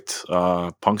perfect,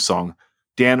 punk song.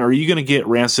 Dan, are you going to get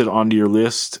Rancid onto your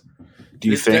list? Do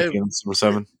you think in Super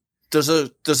 7? There's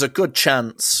a good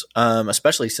chance,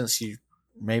 especially since you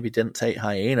maybe didn't take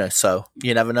Hyena, so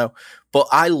you never know. But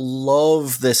I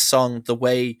love this song, the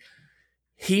way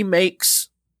he makes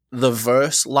the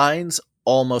verse lines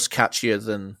almost catchier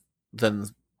than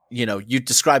you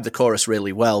describe the chorus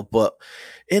really well, but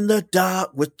in the dark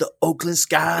with the Oakland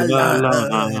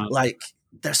skyline, like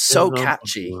they're so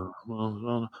catchy.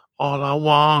 All I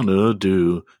want to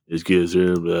do is get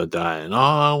her dying.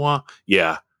 All I want.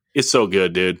 Yeah, it's so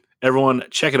good, dude. Everyone,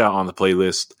 check it out on the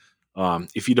playlist.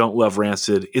 If you don't love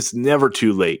Rancid, it's never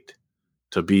too late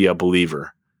to be a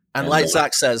believer. And like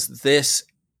Zach says, this,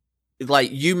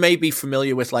 like, you may be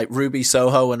familiar with like Ruby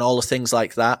Soho and all the things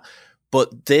like that,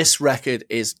 but this record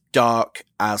is dark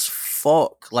as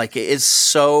fuck. Like, it is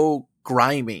so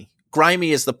grimy.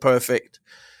 Grimy is the perfect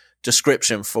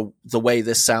description for the way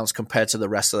this sounds compared to the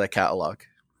rest of their catalog.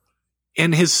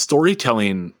 And his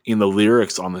storytelling in the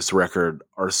lyrics on this record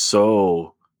are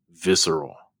so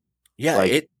visceral. Yeah,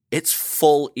 like, it's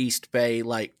full East Bay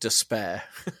like despair.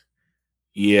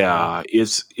 Yeah,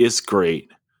 it's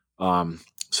great.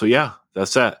 So yeah,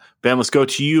 that's that. Ben, let's go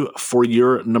to you for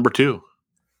your number 2.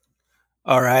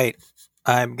 All right.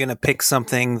 I'm going to pick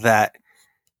something that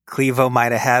Clevo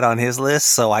might have had on his list,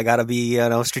 so I got to be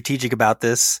strategic about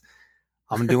this.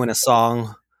 I'm doing a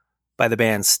song by the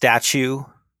band Statue,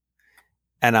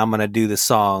 and I'm going to do the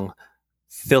song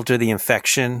Filter the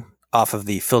Infection off of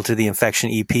the Filter the Infection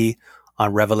EP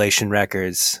on Revelation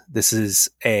Records. This is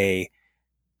a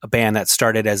band that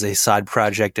started as a side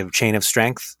project of Chain of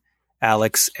Strength,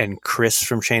 Alex and Chris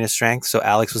from Chain of Strength. So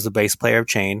Alex was the bass player of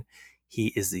Chain.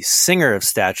 He is the singer of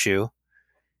Statue,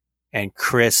 and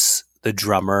Chris, the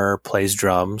drummer, plays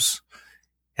drums.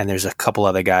 And there's a couple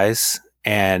other guys,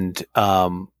 and a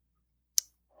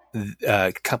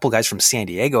couple guys from San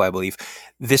Diego, I believe.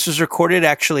 This was recorded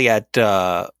actually at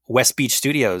West Beach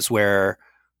Studios, where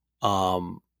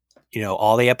all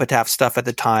the Epitaph stuff at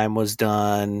the time was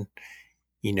done.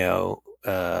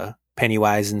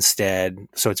 Pennywise instead.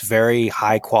 So it's very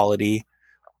high quality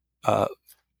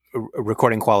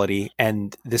recording quality.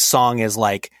 And this song is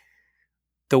like,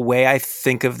 the way I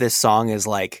think of this song is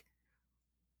like,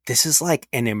 this is like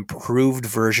an improved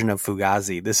version of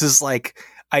Fugazi. This is like,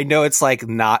 I know it's like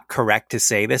not correct to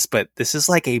say this, but this is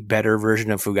like a better version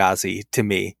of Fugazi to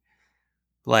me.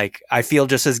 Like, I feel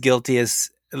just as guilty as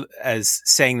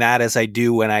saying that as I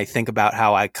do when I think about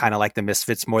how I kind of like the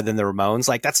Misfits more than the Ramones.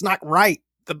 Like, that's not right.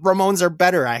 The Ramones are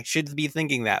better. I should be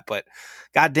thinking that, but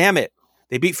God damn it.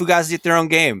 They beat Fugazi at their own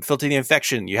game. Filter the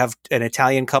Infection. You have an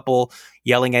Italian couple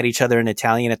yelling at each other in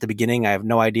Italian at the beginning. I have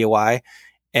no idea why.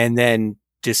 And then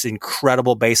this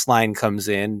incredible bass line comes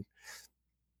in,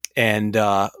 and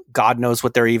God knows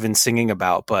what they're even singing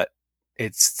about, but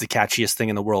it's the catchiest thing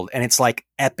in the world. And it's like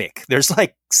epic. There's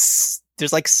like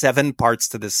 7 parts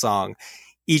to this song.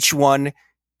 Each one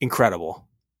incredible.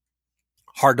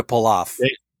 Hard to pull off.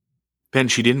 Ben,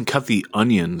 she didn't cut the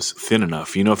onions thin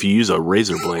enough. If you use a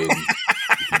razor blade.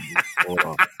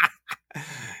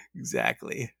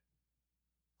 Exactly.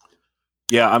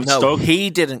 Yeah, I'm stoked. He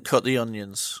didn't cut the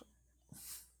onions.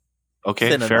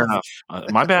 Okay, fair enough.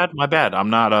 My bad. I'm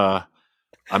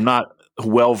not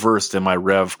well versed in my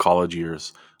Rev college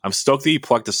years. I'm stoked that you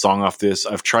plucked a song off this.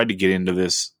 I've tried to get into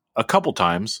this a couple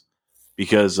times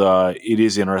because it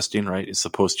is interesting, right? It's the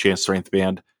post Chance Strength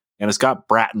band, and it's got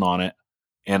Bratton on it,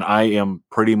 and I am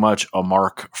pretty much a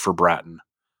mark for Bratton.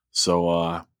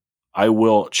 So I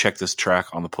will check this track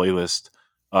on the playlist.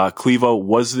 Clevo,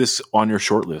 was this on your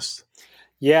short list?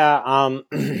 Yeah,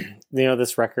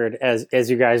 this record, as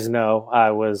you guys know,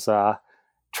 I was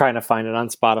trying to find it on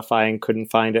Spotify and couldn't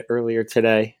find it earlier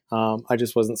today. I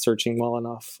just wasn't searching well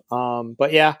enough.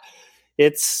 But yeah,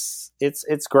 it's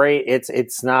great.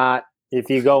 It's not, if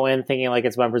you go in thinking like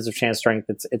it's members of Chance Strength,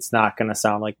 it's not going to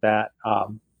sound like that.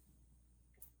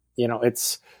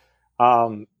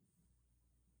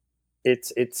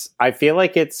 I feel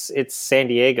like it's San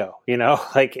Diego, you know,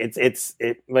 like it's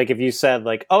like if you said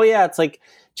like, oh yeah, it's like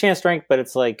Chance Strength, but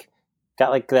it's like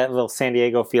got like that little San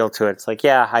Diego feel to it. It's like,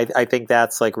 yeah, I think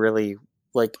that's like really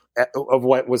like of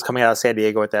what was coming out of San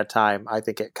Diego at that time. I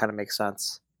think it kind of makes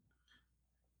sense.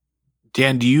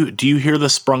 Dan, do you hear the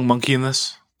sprung monkey in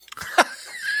this?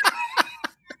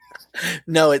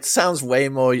 No, it sounds way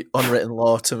more unwritten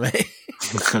law to me.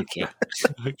 Okay.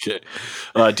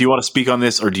 Do you want to speak on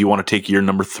this, or do you want to take your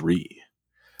number 3?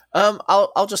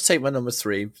 I'll just take my number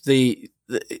 3.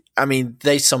 I mean,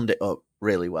 they summed it up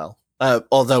really well.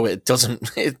 Although it doesn't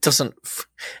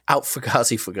out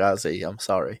Fugazi. I'm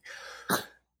sorry.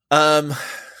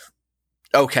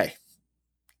 Okay.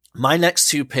 My next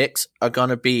 2 picks are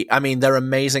gonna be. I mean, they're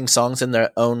amazing songs in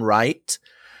their own right,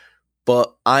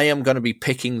 but I am gonna be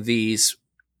picking these,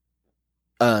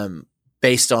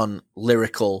 based on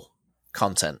lyrical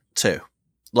content too,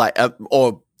 like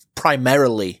or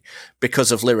primarily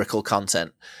because of lyrical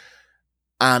content,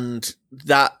 and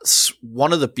that's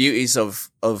one of the beauties of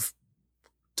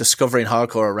discovering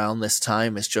hardcore around this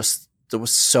time. Is just there were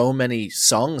so many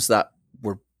songs that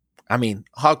were, I mean,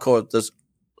 hardcore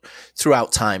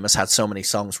throughout time has had so many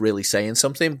songs really saying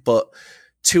something, but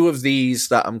 2 of these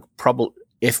that I'm probably,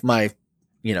 if my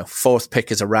 4th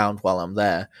pick is around while I'm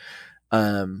there,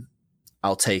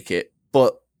 I'll take it.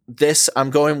 But this,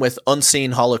 I'm going with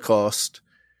Unseen Holocaust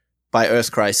by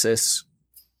Earth Crisis.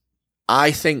 I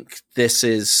think this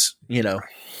is,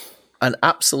 an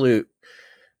absolute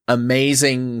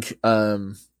amazing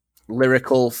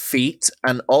lyrical feat,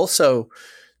 and also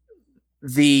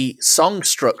the song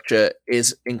structure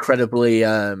is incredibly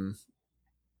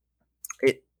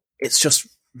it's just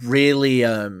really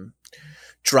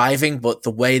driving, but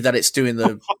the way that it's doing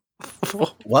the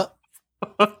what?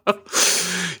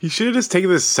 You should have just taken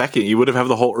this second. You would have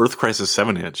the whole Earth Crisis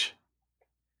 7-inch.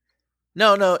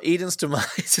 No, Eden's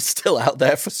Demise is still out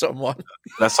there for someone.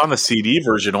 That's on the CD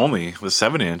version only, the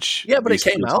 7-inch. Yeah, but it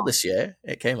came out this year.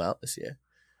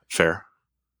 Fair.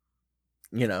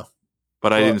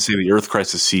 But I didn't see the Earth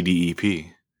Crisis CD EP.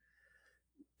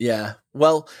 Yeah.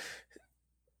 Well,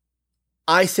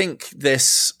 I think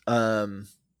this, the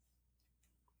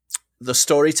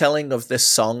storytelling of this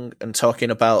song and talking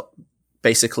about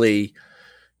basically,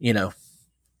 the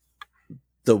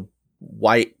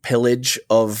white pillage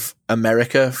of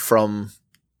America from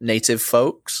native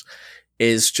folks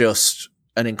is just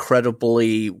an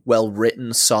incredibly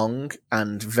well-written song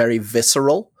and very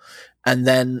visceral. And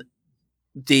then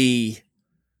the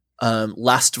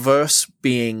last verse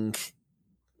being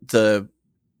the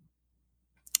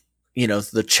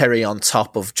cherry on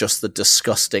top of just the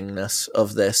disgustingness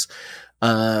of this,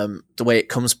 the way it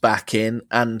comes back in,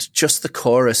 and just the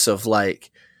chorus of like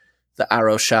the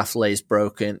arrow shaft lays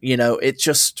broken,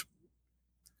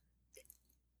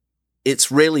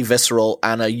 it's really visceral.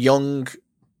 And a young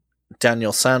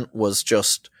Daniel Sant was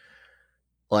just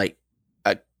like,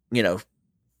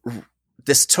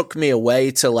 this took me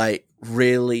away to like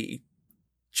really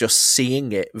just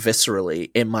seeing it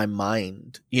viscerally in my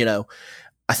mind.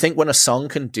 I think when a song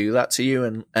can do that to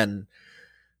you and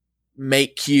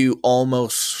make you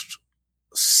almost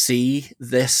see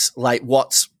this, like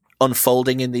what's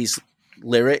unfolding in these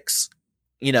lyrics,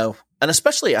 and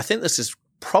especially I think this is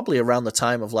probably around the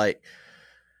time of like,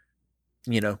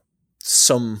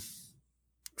 some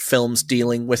films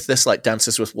dealing with this, like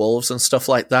Dances with Wolves and stuff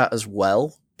like that as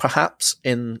well, perhaps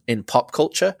in pop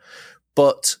culture.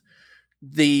 But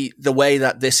the way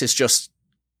that this is just,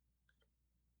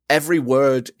 every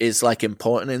word is like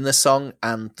important in this song,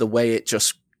 and the way it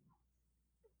just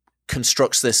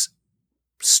constructs this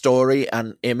story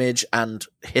and image and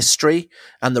history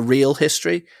and the real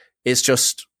history is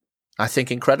just, I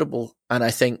think, incredible. And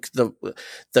I think the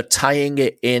tying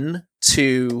it in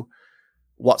to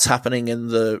what's happening in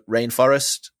the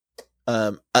rainforest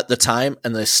at the time,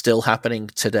 and they're still happening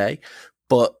today,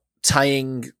 but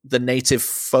tying the native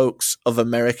folks of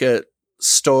America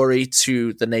story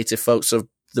to the native folks of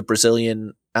the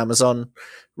Brazilian Amazon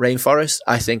rainforest,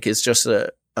 I think is just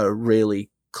a really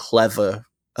clever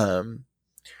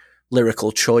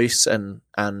lyrical choice, and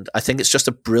I think it's just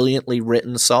a brilliantly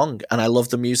written song, and I love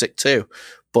the music too.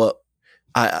 But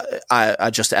I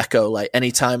just echo, like,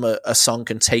 anytime a song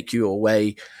can take you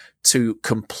away to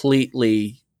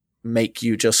completely make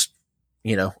you just,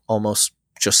 almost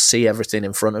just see everything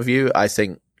in front of you, I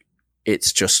think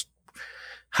it's just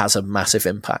has a massive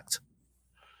impact.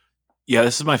 Yeah,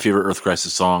 this is my favorite Earth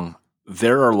Crisis song.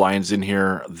 There are lines in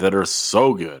here that are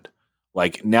so good.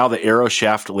 Like, now the arrow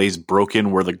shaft lays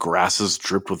broken where the grasses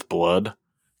dripped with blood.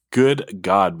 Good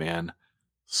God, man.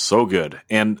 So good.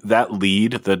 And that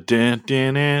lead, the din,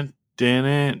 din, din,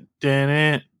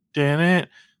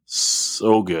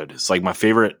 So good. It's like my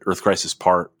favorite Earth Crisis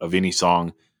part of any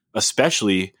song,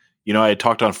 especially, I had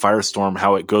talked on Firestorm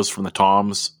how it goes from the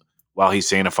toms while he's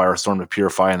saying a firestorm to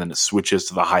purify, and then it switches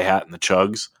to the hi-hat and the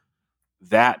chugs.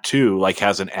 That too, like,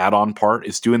 has an add-on part.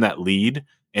 It's doing that lead,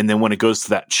 and then when it goes to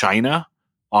that China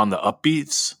on the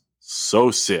upbeats,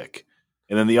 so sick.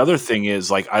 And then the other thing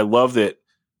is, like, I love that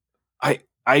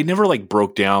I never like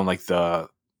broke down like the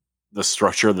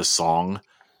structure of the song,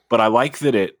 but I like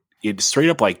that it straight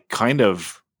up, like, kind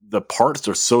of, the parts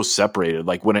are so separated.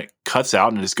 Like when it cuts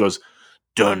out and it just goes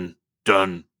dun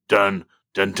dun dun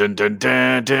dun dun dun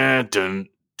dun dun dun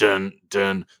dun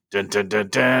dun dun dun dun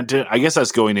dun dun. I guess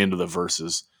that's going into the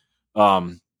verses.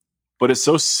 But it's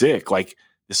so sick. Like,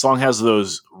 the song has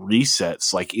those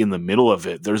resets like in the middle of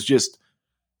it. There's just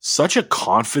such a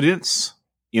confidence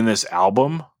in this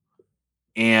album,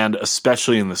 and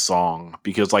especially in the song,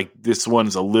 because like this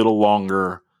one's a little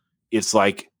longer. It's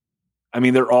like, I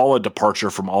mean, they're all a departure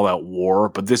from All Out War,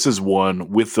 but this is one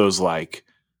with those like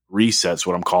resets,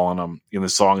 what I'm calling them in the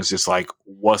song. Is just like,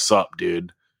 what's up,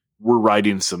 dude? We're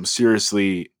writing some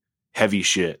seriously heavy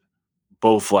shit,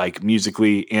 both like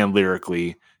musically and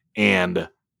lyrically, and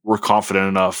we're confident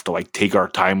enough to like take our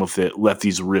time with it, let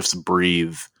these riffs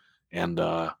breathe, and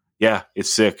yeah,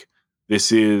 it's sick.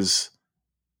 This is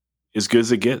as good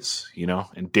as it gets,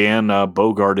 And Dan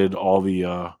bogarted all the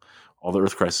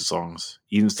Earth Crisis songs.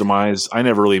 Eden's Demise, I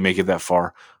never really make it that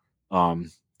far.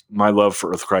 My love for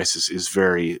Earth Crisis is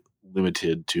very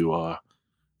limited to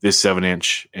this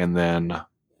 7-inch and then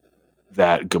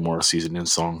that Gomorrah Season End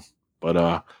song.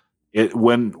 But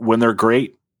when they're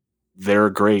great,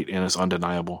 and it's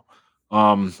undeniable.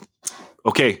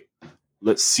 Okay,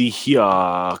 let's see here.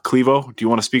 Clevo, do you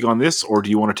want to speak on this, or do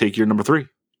you want to take your number 3?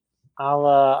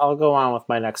 I'll go on with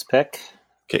my next pick.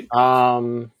 Okay.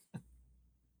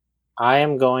 I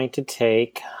am going to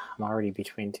take. I'm already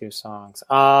between two songs.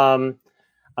 I'm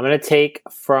going to take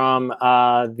from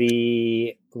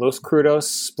the Los Crudos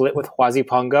split with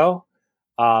Huasipongo,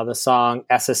 the song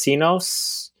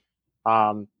Asesinos.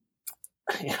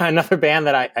 Another band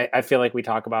that I feel like we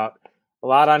talk about a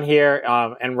lot on here,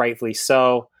 and rightfully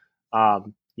so.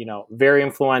 Very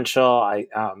influential.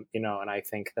 And I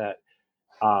think that,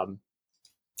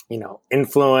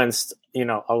 influenced,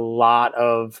 a lot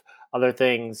of other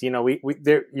things. We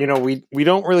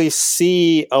don't really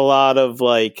see a lot of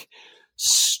like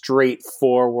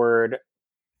straightforward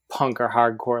punk or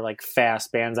hardcore, like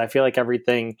fast bands. I feel like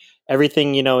everything,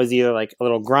 is either like a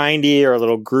little grindy or a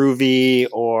little groovy,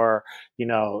 or,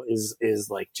 is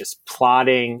like just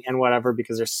plotting and whatever,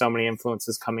 because there's so many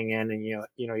influences coming in, and, you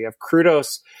have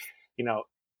Crudos,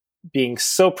 being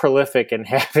so prolific and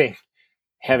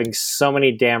having so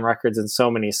many damn records and so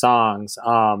many songs,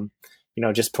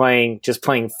 just playing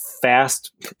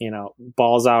fast,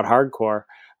 balls out hardcore,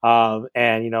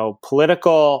 and,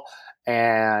 political,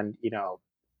 and,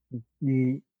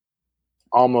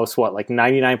 almost like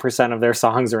 99% of their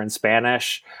songs are in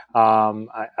Spanish.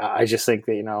 I just think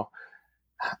that,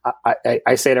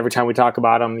 I say it every time we talk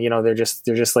about them, they're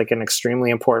just like an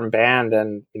extremely important band,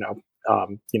 and,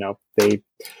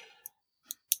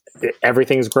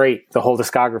 everything's great, the whole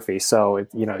discography. So,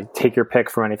 take your pick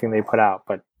from anything they put out,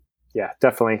 but yeah,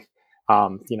 definitely.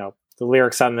 The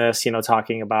lyrics on this,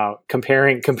 talking about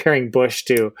comparing Bush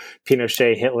to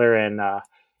Pinochet, Hitler, and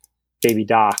Baby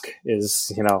Doc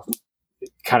is,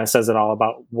 kind of says it all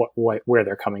about where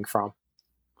they're coming from.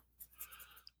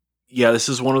 Yeah, this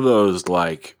is one of those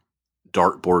like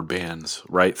dartboard bands,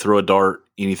 right? Throw a dart,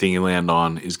 anything you land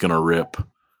on is gonna rip.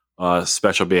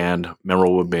 Special band,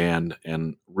 memorable band,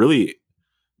 and really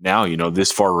now,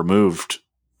 this far removed,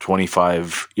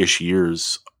 25-ish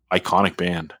years, iconic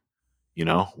band.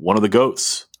 One of the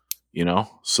GOATs.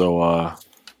 So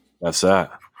that's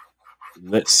that.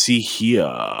 Let's see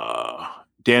here.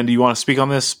 Dan, do you want to speak on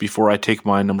this before I take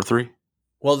my number 3?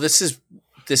 Well, this is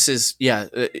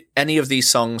any of these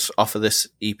songs off of this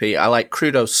EP. I like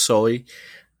Crudo Soy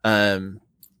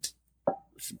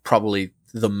probably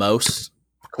the most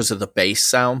because of the bass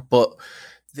sound, but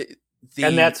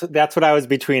and that's what I was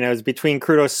between. I was between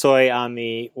Crudo Soy on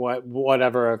the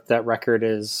whatever that record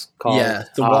is called. Yeah,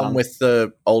 the one with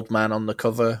the old man on the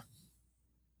cover.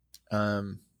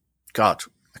 God,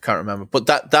 I can't remember, but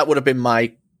that would have been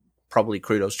my probably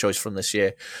Crudo's choice from this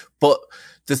year. But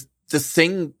the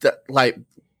thing that like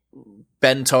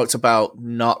Ben talked about,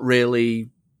 not really,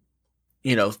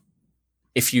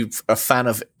 if you're a fan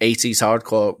of 80s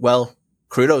hardcore, well,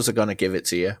 Crudos are going to give it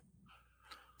to you.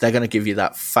 They're going to give you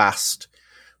that fast,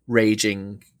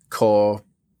 raging core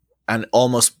and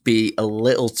almost be a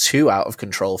little too out of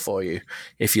control for you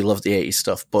if you love the 80s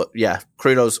stuff. But yeah,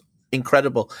 Crudo's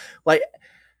incredible. Like,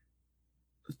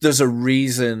 there's a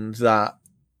reason that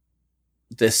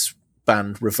this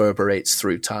band reverberates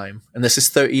through time. And this is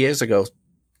 30 years ago.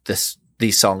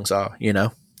 These songs are,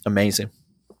 amazing.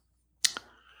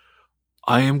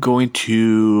 I am going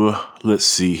to, let's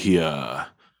see here.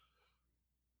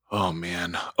 Oh,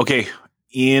 man. Okay.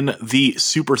 In the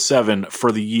Super 7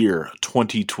 for the year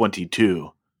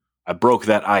 2022, I broke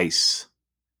that ice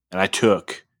and I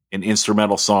took an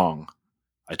instrumental song.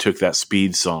 I took that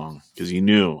Speed song because it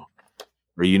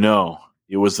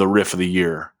was the riff of the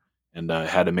year, and I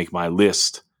had to make my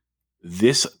list.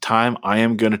 This time I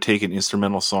am going to take an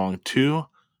instrumental song too,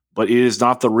 but it is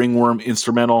not the Ringworm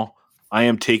instrumental. I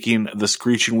am taking the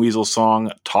Screeching Weasel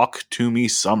song, Talk to Me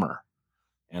Summer.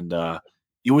 And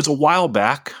it was a while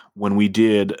back when we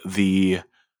did the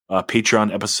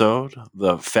Patreon episode,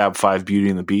 the Fab Five Beauty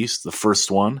and the Beast, the first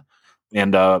one.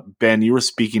 And Ben, you were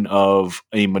speaking of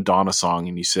a Madonna song,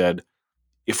 and you said,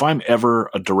 if I'm ever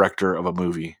a director of a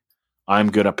movie, I'm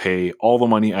going to pay all the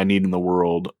money I need in the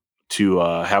world to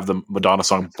have the Madonna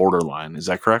song Borderline. Is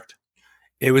that correct?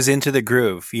 It was Into the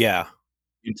Groove, yeah.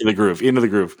 Into the Groove.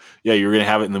 Yeah, you're going to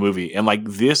have it in the movie. And like,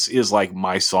 this is like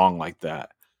my song like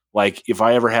that. Like, if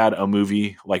I ever had a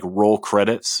movie like roll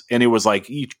credits and it was like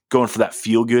going for that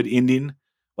feel good ending,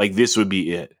 like this would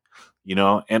be it,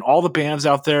 And all the bands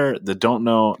out there that don't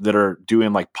know, that are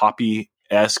doing like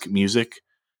poppy-esque music,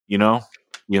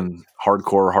 in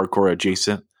hardcore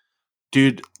adjacent,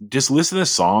 dude, just listen to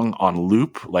this song on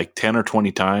loop like 10 or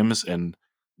 20 times, and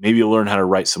maybe you'll learn how to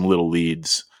write some little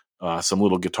leads, some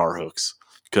little guitar hooks,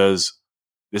 because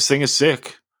this thing is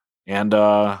sick. And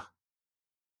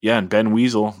and Ben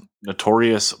Weasel,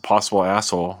 notorious possible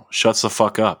asshole, shuts the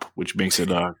fuck up, which makes it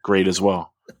great as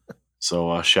well.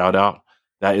 So shout out.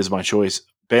 That is my choice.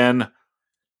 Ben,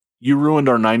 you ruined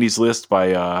our 90s list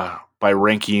by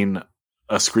ranking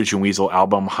a Screeching Weasel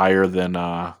album higher than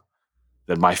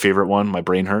my favorite one, My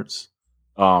Brain Hurts.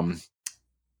 How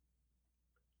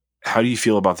do you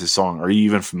feel about this song? Are you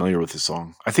even familiar with this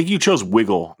song? I think you chose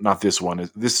Wiggle, not this one.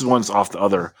 This one's off the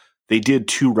other. They did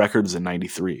 2 records in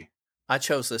 93. I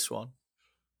chose this one.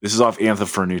 This is off Anthem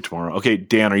for a New Tomorrow. Okay,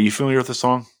 Dan, are you familiar with the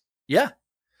song? Yeah.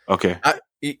 Okay.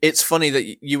 It's funny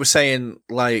that you were saying,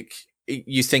 like,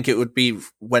 you think it would be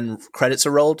when credits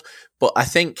are rolled, but I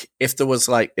think if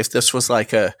this was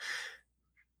like a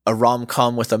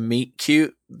rom-com with a meet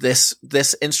cute, this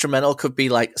instrumental could be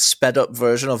like sped up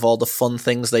version of all the fun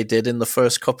things they did in the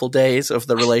first couple days of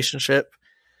the relationship.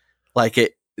 Like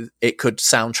it could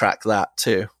soundtrack that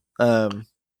too.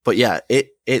 But yeah,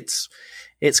 it's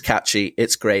catchy.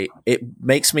 It's great. It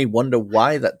makes me wonder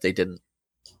why that they didn't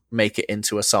make it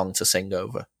into a song to sing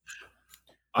over.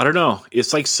 I don't know.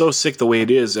 It's like so sick the way it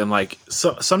is. And like,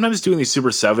 so sometimes doing these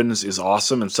Super 7s is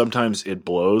awesome. And sometimes it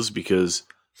blows because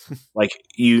like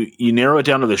you narrow it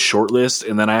down to the short list,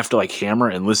 and then I have to like hammer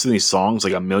and listen to these songs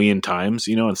like a million times,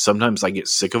 and sometimes I get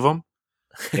sick of them.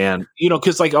 And,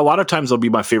 cause like a lot of times they'll be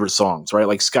my favorite songs, right?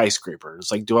 Like Skyscraper.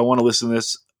 It's like, do I want to listen to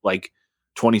this like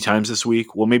 20 times this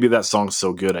week? Well, maybe that song's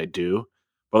so good I do.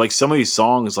 But like some of these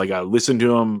songs, like I listen to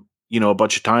them, a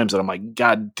bunch of times and I'm like,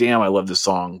 God damn, I love this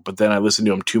song. But then I listen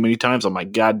to them too many times. I'm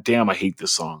like, God damn, I hate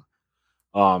this song.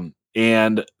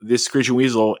 And this Screeching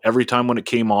Weasel, every time when it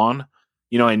came on,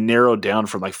 I narrowed down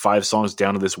from like 5 songs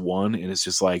down to this one. And it's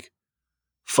just like,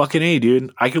 fucking A,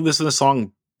 dude. I could listen to the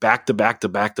song back to back to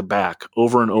back to back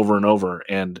over and over and over.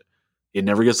 And it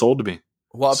never gets old to me.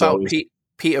 What about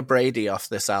Peter Brady off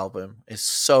this album is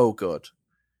so good.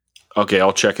 Okay,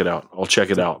 I'll check it out.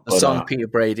 The song Peter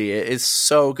Brady is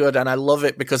so good, and I love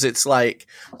it because it's like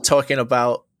talking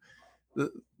about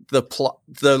the plot.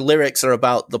 The lyrics are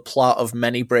about the plot of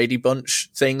many Brady Bunch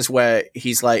things, where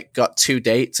he's like got 2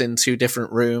 dates in 2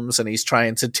 different rooms, and he's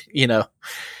trying to,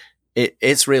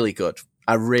 it's really good.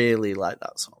 I really like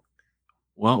that song.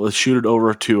 Well, let's shoot it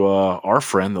over to our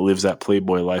friend that lives that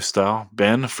Playboy lifestyle,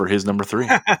 Ben, for his number 3.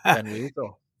 Ben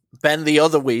Weasel. Ben the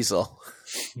other Weasel.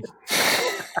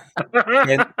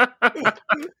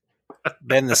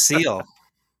 Ben the Seal.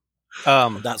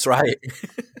 That's right.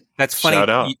 That's funny. Shout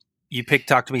out. You picked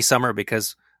Talk to Me Summer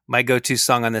because my go-to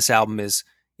song on this album is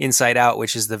Inside Out,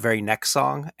 which is the very next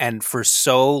song. And for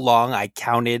so long, I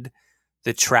counted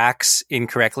the tracks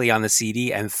incorrectly on the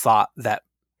CD and thought that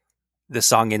the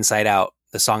song Inside Out,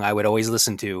 the song I would always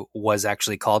listen to, was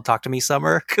actually called Talk to Me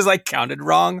Summer because I counted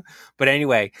wrong. But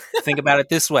anyway, think about it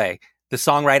this way. The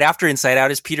song right after Inside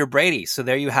Out is Peter Brady. So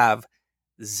there you have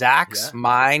Zach's,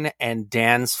 mine, and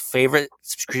Dan's favorite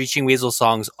Screeching Weasel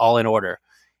songs all in order.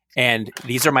 And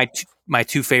these are my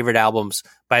two favorite albums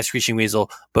by Screeching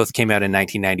Weasel. Both came out in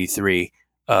 1993,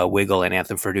 Wiggle and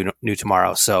Anthem for New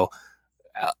Tomorrow. So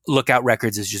Lookout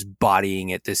Records is just bodying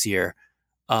it this year.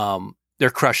 They're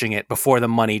crushing it before the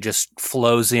money just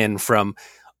flows in from,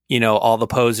 all the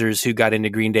posers who got into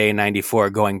Green Day in 94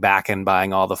 going back and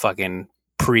buying all the fucking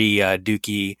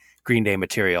pre-Dookie Green Day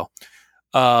material.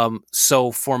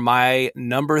 So for my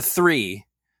number 3,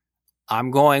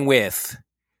 I'm going with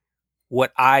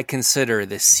what I consider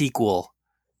the sequel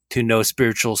to No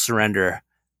Spiritual Surrender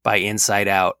by Inside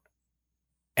Out.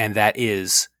 And that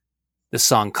is the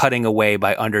song Cutting Away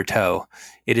by Undertow.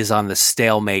 It is on the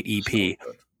Stalemate EP.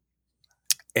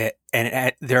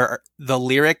 The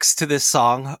lyrics to this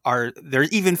song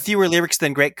there's even fewer lyrics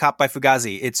than Great Cop by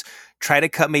Fugazi. It's try to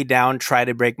cut me down, try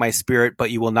to break my spirit,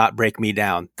 but you will not break me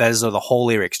down. Those are the whole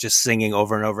lyrics, just singing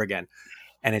over and over again.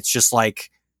 And it's just like,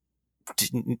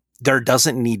 there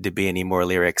doesn't need to be any more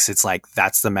lyrics. It's like,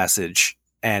 that's the message.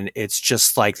 And it's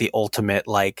just like the ultimate,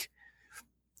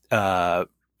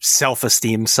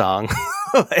 self-esteem song.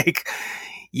 Like,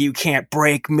 you can't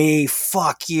break me.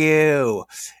 Fuck you.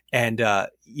 And,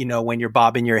 when you're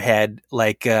bobbing your head,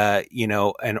 like,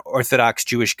 an Orthodox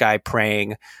Jewish guy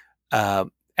praying,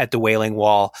 at the Wailing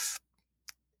Wall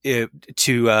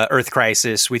to, Earth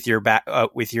Crisis with your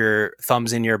with your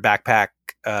thumbs in your backpack,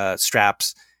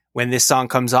 straps. When this song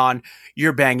comes on,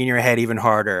 you're banging your head even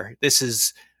harder. This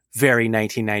is very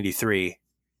 1993.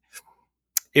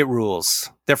 It rules.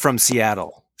 They're from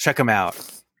Seattle. Check them out.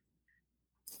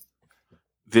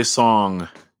 This song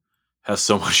has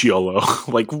so much YOLO.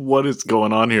 Like, what is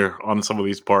going on here on some of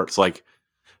these parts? Like,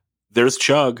 there's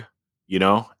Chug,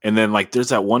 and then there's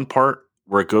that one part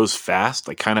where it goes fast,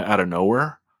 like kind of out of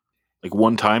nowhere. Like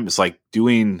one time it's like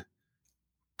doing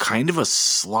kind of a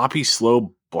sloppy,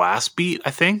 slow blast beat,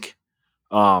 I think.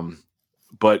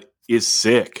 But it's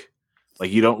sick.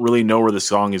 Like, you don't really know where the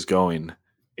song is going.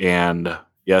 And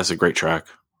yeah, it's a great track.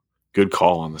 Good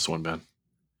call on this one, Ben.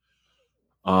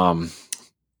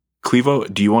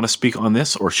 Clevo, do you want to speak on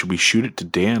this, or should we shoot it to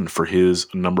Dan for his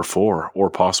number 4 or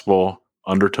possible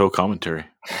Undertow commentary?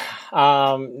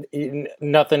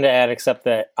 Nothing to add except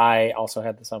that I also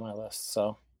had this on my list.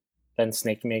 So Ben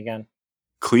snaked me again.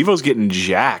 Clevo's getting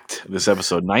jacked this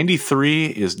episode. 93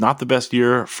 is not the best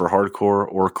year for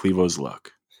hardcore or Clevo's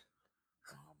luck.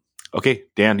 Okay,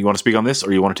 Dan, you want to speak on this,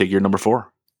 or you want to take your number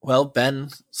 4? Well, Ben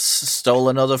stole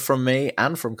another from me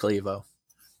and from Clevo.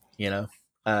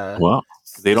 Well,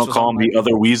 they don't call him the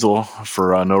other weasel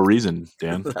for no reason,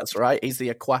 Dan. That's right. He's the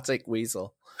aquatic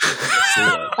weasel.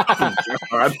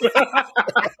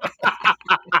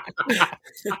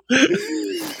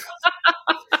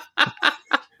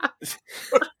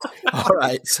 All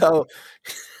right, so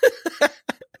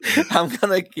I'm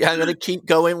gonna keep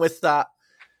going with that,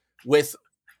 with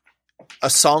a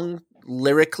song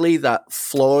lyrically that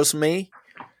floors me,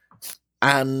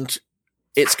 and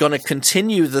it's going to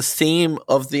continue the theme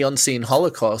of the Unseen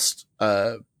Holocaust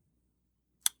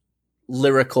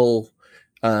lyrical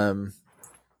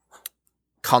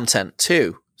content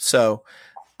too. So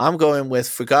I'm going with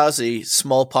Fugazi,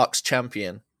 Smallpox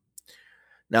Champion.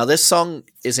 Now, this song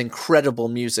is incredible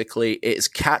musically. It is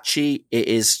catchy. It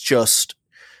is just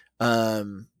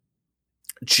jazzy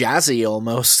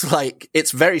almost. Like,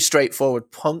 it's very straightforward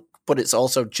punk, but it's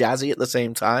also jazzy at the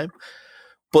same time.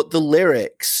 But the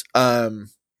lyrics are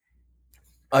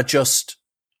just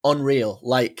unreal.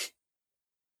 Like,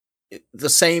 the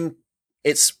same,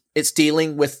 it's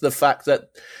dealing with the fact that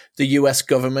the US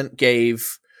government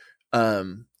gave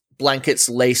blankets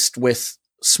laced with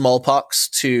smallpox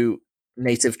to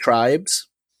native tribes.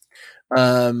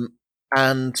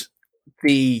 And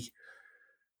the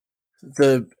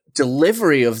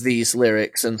delivery of these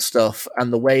lyrics and stuff,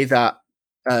 and the way that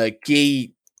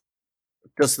Guy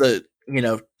does the,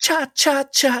 cha cha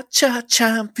cha cha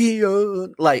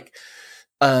champion, like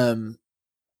on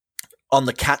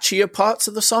the catchier parts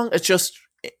of the song,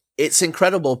 it's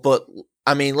incredible. But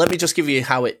I mean, let me just give you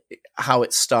how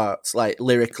it starts, like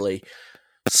lyrically.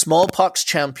 Smallpox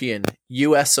champion,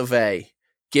 US of A,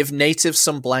 give natives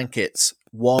some blankets,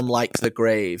 warm like the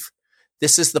grave.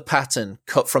 This is the pattern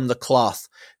cut from the cloth.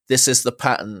 This is the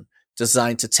pattern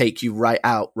designed to take you right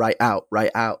out, right out, right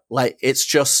out. Like, it's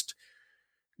just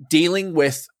dealing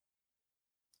with,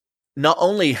 not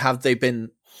only have they been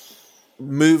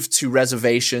moved to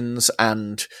reservations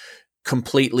and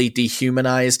completely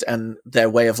dehumanized and their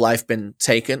way of life been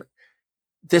taken,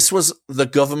 this was the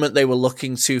government they were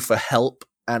looking to for help.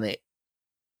 And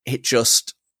it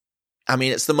just, I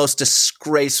mean, it's the most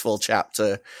disgraceful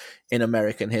chapter in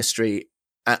American history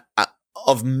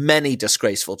of many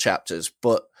disgraceful chapters.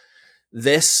 But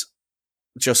this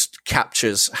just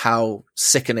captures how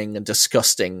sickening and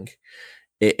disgusting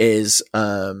it is.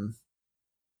 You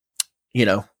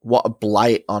know, what a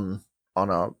blight on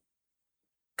our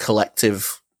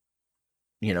collective,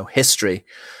 you know, history.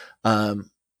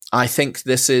 I think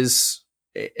this is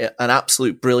an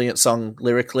absolute brilliant song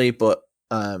lyrically, but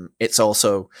it's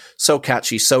also so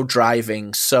catchy, so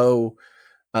driving, so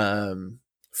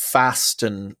fast,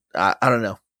 and I don't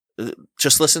know.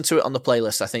 Just listen to it on the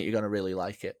playlist. I think you're going to really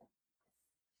like it.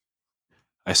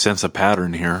 I sense a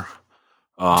pattern here.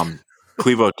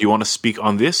 Clevo, do you want to speak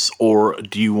on this, or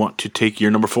do you want to take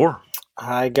your number 4?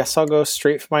 I guess I'll go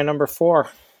straight for my number 4.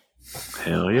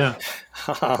 Hell yeah.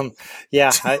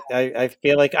 Yeah, I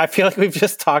feel like we've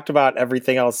just talked about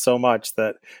everything else so much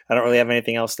that I don't really have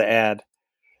anything else to add.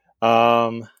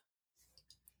 You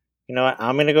know what?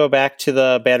 I'm going to go back to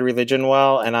the Bad Religion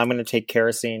well, and I'm going to take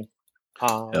Kerosene.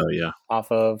 Hell yeah.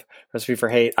 Off of Recipe for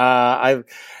Hate.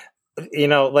 You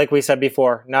know, like we said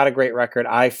before, not a great record.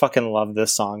 I fucking love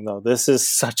this song though. This is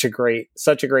such a great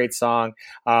song.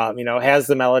 You know, it has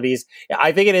the melodies.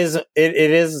 I think it is,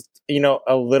 you know,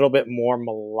 a little bit more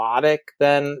melodic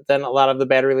than a lot of the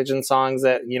Bad Religion songs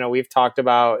that, you know, we've talked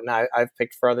about and I've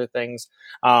picked for other things.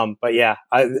 But yeah,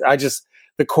 I just,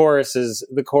 the chorus is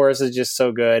just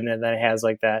so good. And then it has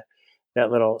like that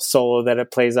little solo that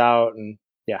it plays out, and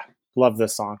yeah, love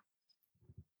this song.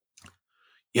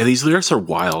 Yeah, these lyrics are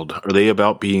wild. Are they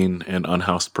about being an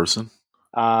unhoused person?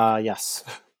 Yes.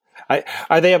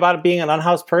 Are they about being an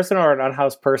unhoused person, or an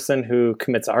unhoused person who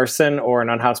commits arson, or an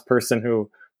unhoused person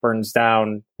who burns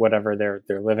down whatever they're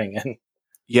living in?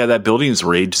 Yeah, that Buildings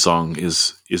Rage song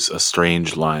is a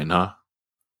strange line, huh?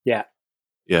 Yeah.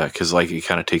 Yeah, because like it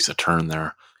kind of takes a turn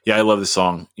there. Yeah, I love this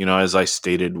song. You know, as I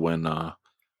stated when I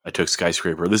took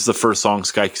Skyscraper, this is the first song.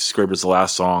 Skyscraper is the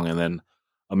last song, and then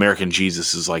American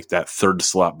Jesus is like that third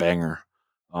slot banger.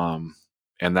 And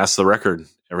that's the record.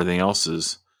 Everything else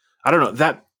is, I don't know,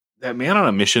 that Man on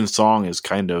a Mission song is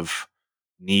kind of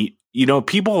neat. You know,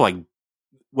 people like,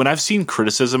 when I've seen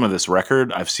criticism of this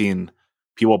record, I've seen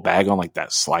people bag on like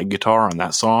that slide guitar on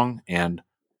that song, and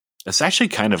it's actually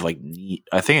kind of like neat.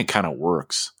 I think it kind of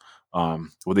works.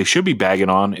 What they should be bagging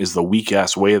on is the weak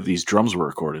ass way that these drums were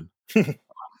recorded.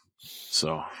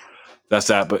 So that's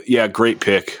that. But yeah, great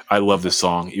pick. I love this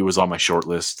song. It was on my short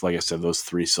list. Like I said, those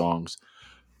 3 songs.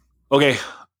 Okay.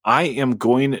 I am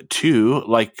going to,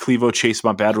 like Clevo chase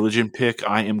my Bad Religion pick,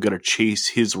 I am going to chase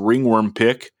his Ringworm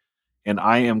pick, and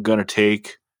I am going to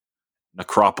take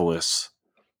Necropolis.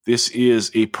 This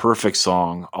is a perfect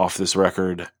song off this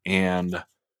record, and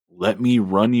let me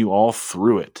run you all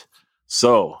through it.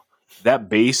 So that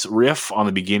bass riff on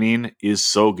the beginning is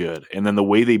so good. And then the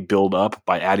way they build up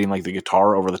by adding like the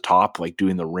guitar over the top, like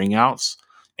doing the ring outs,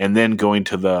 and then going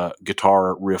to the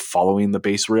guitar riff following the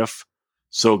bass riff.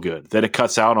 So good. Then it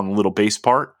cuts out on the little bass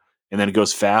part, and then it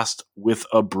goes fast with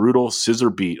a brutal scissor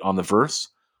beat on the verse.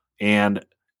 And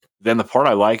then the part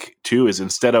I like too is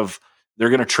instead of, they're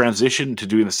going to transition to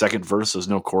doing the second verse. There's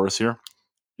no chorus here.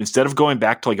 Instead of going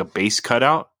back to like a bass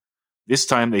cutout, this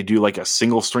time they do like a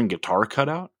single string guitar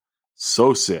cutout.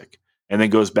 So sick. And then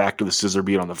goes back to the scissor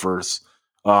beat on the verse.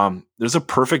 There's a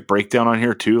perfect breakdown on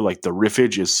here too. Like the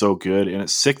riffage is so good, and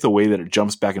it's sick the way that it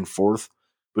jumps back and forth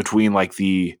between like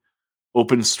the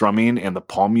open strumming and the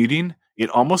palm muting. It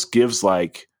almost gives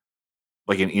like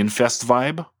an Infest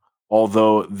vibe,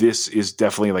 although this is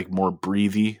definitely like more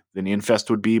breathy than Infest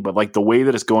would be. But like the way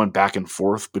that it's going back and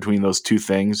forth between those two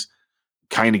things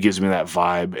kind of gives me that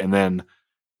vibe. And then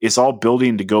it's all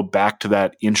building to go back to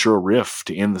that intro riff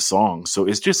to end the song. So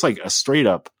it's just like a straight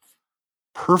up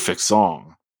perfect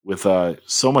song with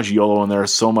so much YOLO in there,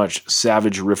 so much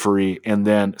Savage riffery. And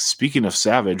then speaking of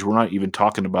Savage, we're not even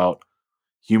talking about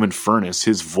Human Furnace,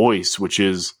 his voice, which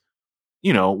is,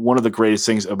 you know, one of the greatest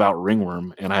things about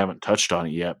Ringworm, and I haven't touched on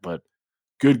it yet, but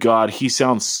good God, he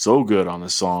sounds so good on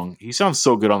this song. He sounds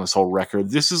so good on this whole record.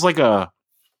 This is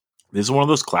one of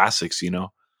those classics, you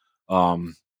know.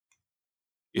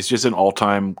 It's just an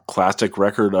all-time classic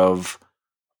record of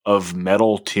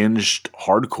metal tinged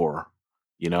hardcore.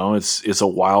 You know, it's a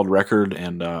wild record,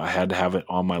 and I had to have it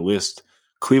on my list.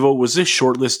 Clevo, was this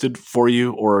shortlisted for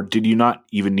you, or did you not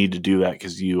even need to do that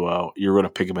because you're going to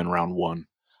pick him in round 1?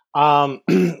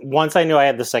 Once I knew I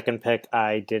had the second pick,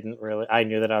 I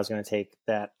knew that I was going to take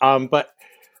that. But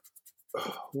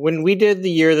when we did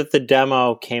the year that the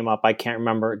demo came up, I can't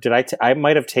remember. I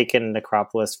might have taken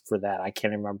Necropolis for that. I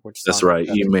can't remember which song. That's right.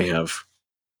 You may have.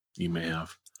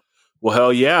 Well,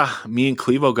 hell yeah. Me and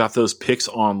Clevo got those picks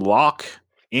on lock,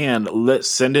 and let's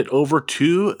send it over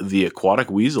to the Aquatic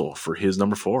Weasel for his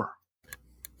number 4.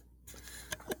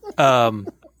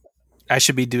 I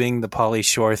should be doing the Pauly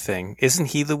Shore thing. Isn't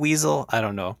he the weasel? I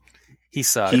don't know. He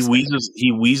sucks.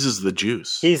 He wheezes the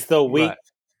juice. He's the weak. But-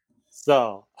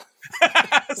 So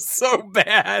so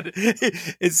bad.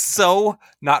 It's so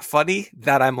not funny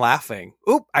that I'm laughing.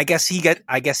 Oop, I guess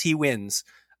he wins.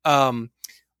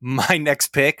 My next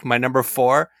pick, my number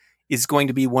 4, is going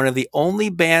to be one of the only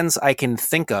bands I can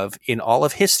think of in all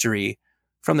of history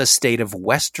from the state of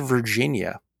West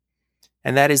Virginia.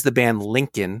 And that is the band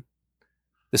Lincoln.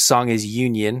 The song is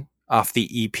Union off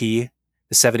the EP,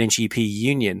 the 7-inch EP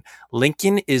Union.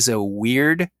 Lincoln is a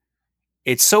weird,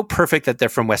 it's so perfect that they're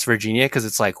from West Virginia because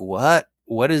it's like, what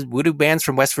do bands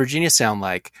from West Virginia sound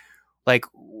like? Like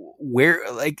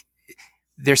where, like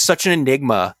they're such an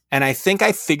enigma. And I think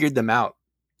I figured them out.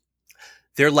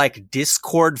 They're like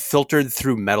Discord filtered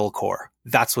through metalcore.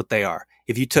 That's what they are.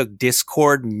 If you took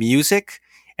Discord music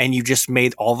and you just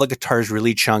made all the guitars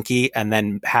really chunky and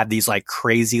then had these like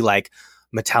crazy, like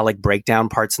metallic breakdown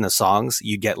parts in the songs,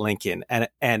 you get Lincoln.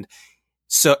 And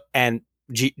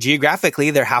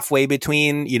geographically, they're halfway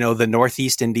between, the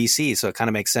Northeast and DC. So it kind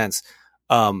of makes sense.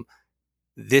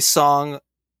 This song,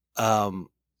 and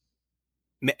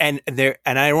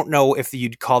I don't know if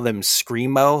you'd call them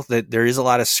screamo, that there is a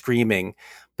lot of screaming,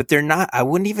 but they're not, I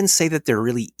wouldn't even say that they're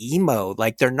really emo.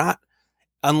 Like they're not,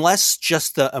 unless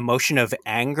just the emotion of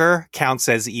anger counts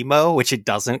as emo, which it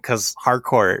doesn't because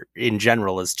hardcore in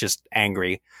general is just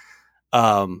angry.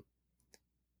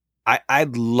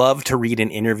 I'd love to read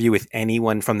an interview with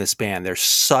anyone from this band. They're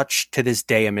such, to this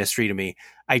day, a mystery to me.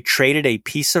 I traded a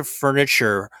piece of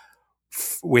furniture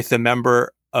with a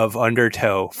member of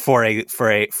Undertow for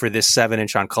this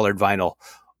 7-inch on colored vinyl.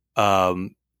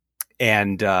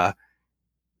 And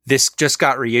this just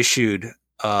got reissued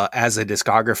as a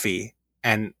discography,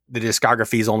 and the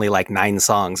discography is only like 9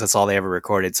 songs. That's all they ever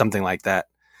recorded, something like that.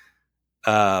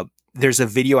 There's a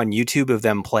video on YouTube of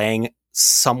them playing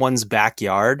someone's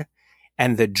backyard,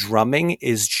 and the drumming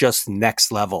is just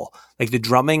next level. Like the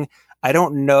drumming, I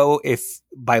don't know if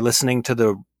by listening to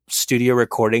the studio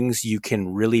recordings you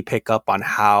can really pick up on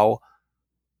how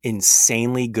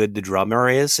insanely good the drummer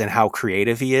is and how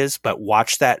creative he is, but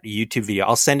watch that YouTube video.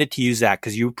 I'll send it to you, Zach,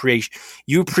 because you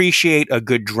appreciate a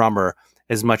good drummer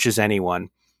as much as anyone.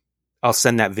 I'll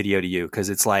send that video to you because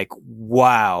it's like,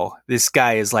 wow, this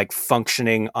guy is like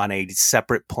functioning on a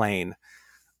separate plane.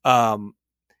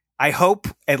 I hope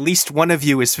at least one of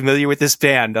you is familiar with this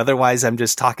band. Otherwise, I'm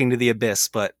just talking to the abyss.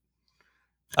 But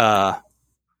does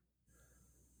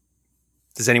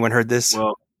anyone heard this?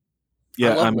 Well,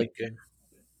 yeah, I love Lincoln.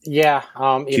 yeah,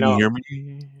 Can you hear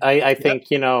me? I think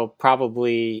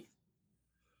probably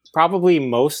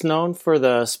most known for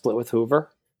the split with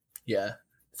Hoover. Yeah,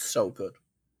 so good.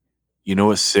 You know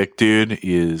what's sick, dude,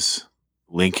 is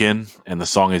Lincoln, and the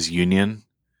song is Union.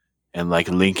 And like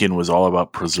Lincoln was all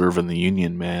about preserving the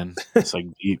Union, man. It's like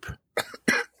deep.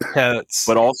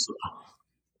 But also,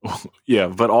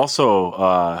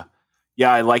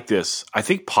 I like this. I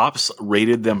think Pops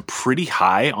rated them pretty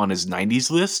high on his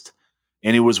 90s list.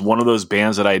 And it was one of those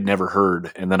bands that I had never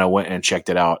heard. And then I went and checked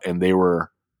it out. And they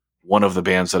were one of the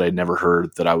bands that I'd never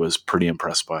heard that I was pretty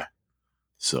impressed by.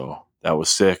 So that was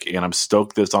sick. And I'm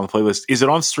stoked that it's on the playlist. Is it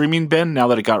on streaming, Ben, now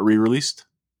that it got re-released?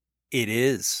 It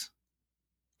is.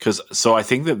 So I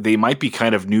think that they might be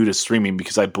kind of new to streaming,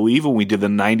 because I believe when we did the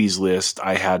 90s list,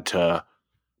 I had to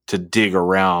dig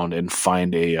around and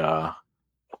find an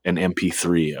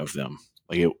MP3 of them.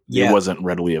 Like it wasn't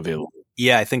readily available.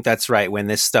 Yeah, I think that's right. When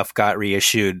this stuff got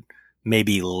reissued,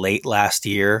 maybe late last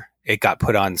year, it got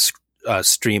put on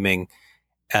streaming,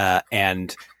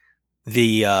 and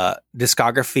the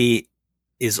discography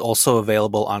is also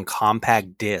available on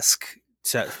compact disc.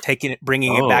 So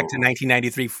bringing it back to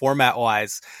 1993 format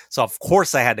wise. So of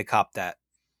course I had to cop that.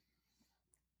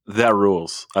 That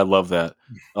rules. I love that.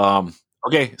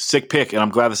 Okay, sick pick, and I'm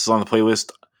glad this is on the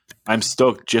playlist. I'm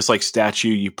stoked. Just like Statue,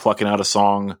 you plucking out a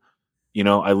song.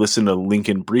 I listened to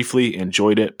Lincoln briefly,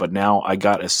 enjoyed it, but now I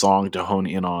got a song to hone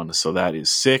in on. So that is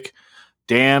sick.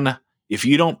 Dan, if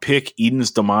you don't pick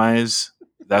Eden's Demise,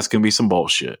 that's gonna be some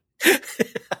bullshit.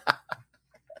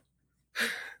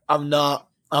 I'm not.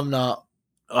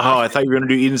 Oh, I thought you were going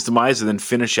to do Eden's Demise and then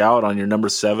finish out on your number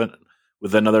 7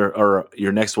 with another, or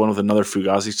your next one with another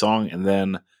Fugazi song, and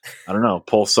then, I don't know,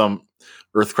 pull some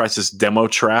Earth Crisis demo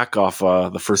track off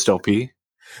the first LP.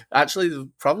 Actually,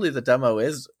 probably the demo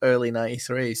is early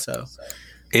 93, so.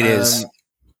 It is.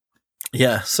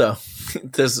 Yeah, so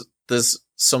there's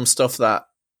some stuff that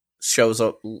shows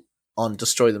up on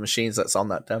Destroy the Machines that's on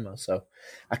that demo, so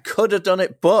I could have done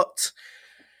it, but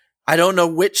I don't know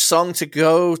which song to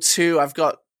go to. I've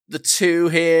got the 2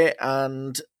 here,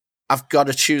 and I've got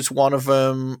to choose one of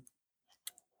them.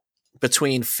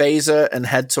 between Phaser and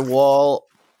Head to Wall.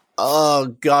 Oh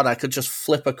God, I could just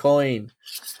flip a coin.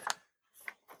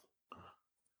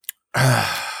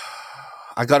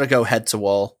 I gotta go Head to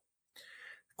Wall.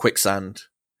 Quicksand.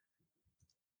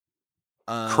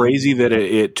 Crazy that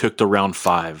it took to round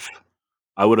 5.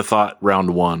 I would have thought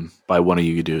round 1 by one of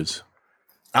you dudes.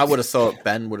 I would have thought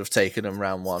Ben would have taken him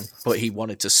round 1, but he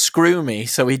wanted to screw me,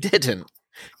 so he didn't,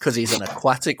 because he's an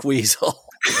aquatic weasel.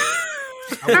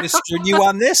 I would have screwed you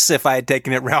on this if I had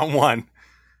taken it round 1.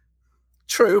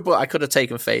 True, but I could have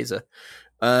taken Phaser.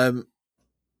 The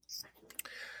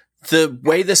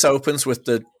way this opens with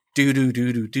the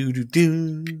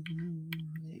do-do-do-do-do-do-do,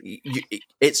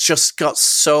 it's just got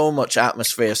so much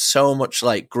atmosphere, so much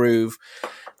like groove,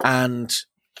 and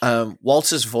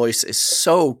Walter's voice is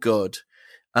so good.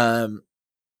 And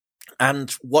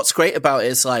what's great about it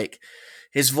is like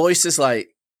his voice is like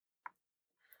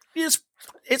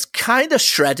it's kind of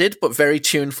shredded but very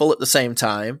tuneful at the same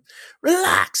time.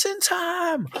 Relaxing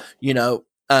time, you know.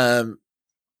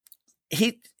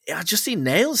 He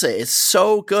nails it. It's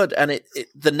so good, and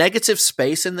the negative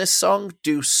space in this song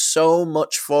do so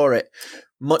much for it.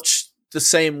 Much the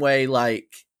same way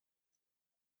like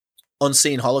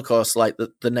Unseen Holocaust, like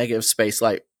the negative space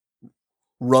like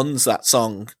runs that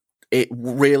song. It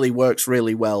really works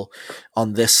really well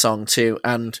on this song too,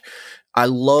 and I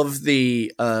love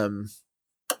the.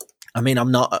 I mean,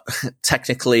 I'm not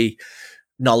technically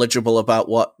knowledgeable about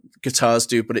what guitars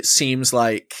do, but it seems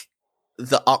like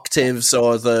the octaves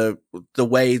or the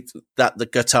way that the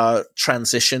guitar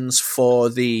transitions for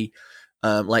the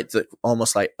like the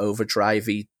almost like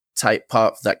overdrivey type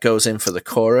part that goes in for the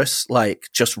chorus, like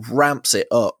just ramps it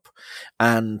up.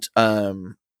 And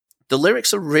the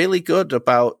lyrics are really good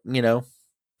about, you know,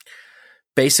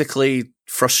 basically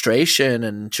frustration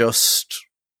and just,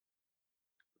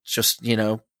 you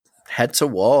know, head to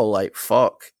wall, like,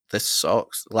 fuck, this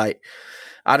sucks. Like,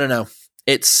 I don't know.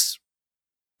 It's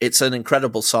an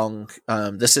incredible song.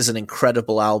 This is an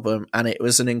incredible album, and it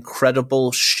was an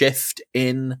incredible shift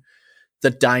in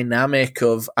the dynamic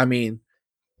of, I mean,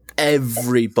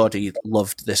 everybody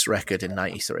loved this record in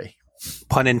 93.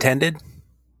 Pun intended.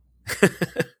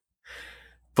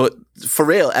 But for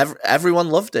real, everyone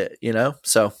loved it, you know?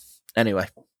 So, anyway.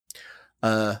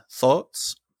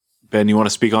 Thoughts? Ben, you want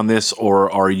to speak on this, or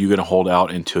are you going to hold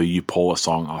out until you pull a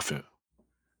song off it?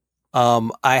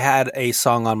 I had a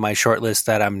song on my short list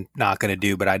that I'm not going to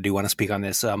do, but I do want to speak on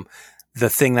this. The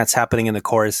thing that's happening in the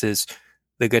chorus is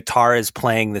the guitar is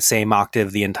playing the same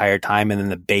octave the entire time, and then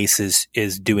the bass is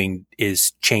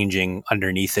changing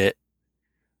underneath it,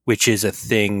 which is a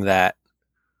thing that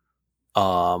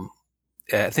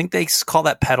I think they call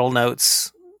that pedal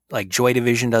notes. Like Joy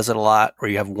Division does it a lot, where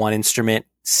you have one instrument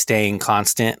staying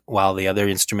constant while the other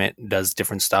instrument does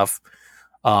different stuff.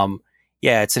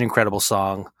 Yeah, it's an incredible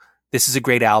song. This is a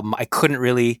great album.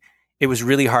 It was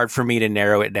really hard for me to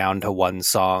narrow it down to one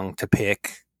song to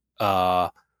pick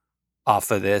off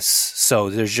of this. So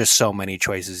there's just so many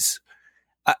choices.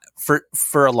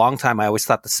 For a long time, I always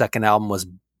thought the second album was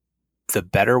the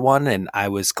better one, and I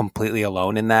was completely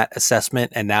alone in that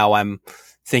assessment. And now I'm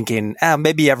thinking,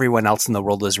 maybe everyone else in the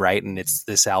world is right, and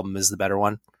this album is the better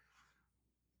one.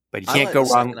 But you can't go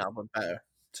wrong. Second album better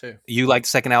too. You like the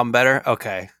second album better?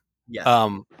 Okay.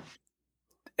 Yeah.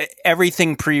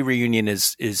 Everything pre-reunion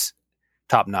is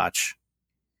top notch,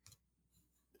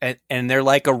 and they're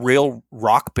like a real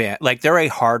rock band. Like they're a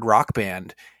hard rock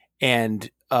band, and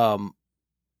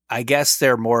I guess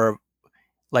they're more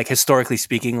like historically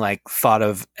speaking, like thought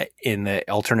of in the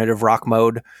alternative rock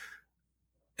mode,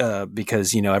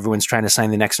 because you know everyone's trying to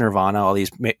sign the next Nirvana.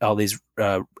 All these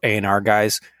A&R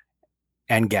guys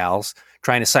and gals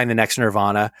trying to sign the next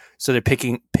Nirvana. So they're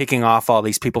picking off all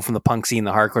these people from the punk scene,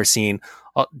 the hardcore scene,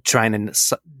 trying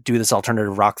to do this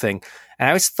alternative rock thing. And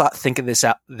I always think of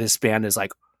this band as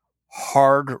like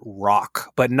hard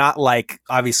rock, but not like,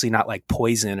 obviously not like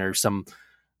Poison or some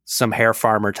Hair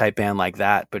Farmer type band like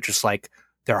that, but just like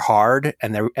they're hard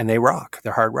and they rock.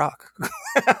 They're hard rock.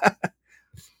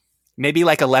 Maybe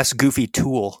like a less goofy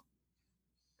Tool.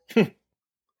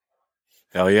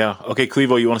 Hell yeah. Okay,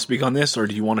 Clevo, you want to speak on this, or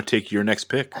do you want to take your next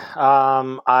pick?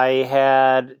 I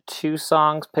had 2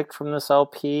 songs picked from this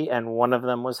LP, and one of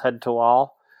them was Head to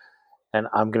Wall. And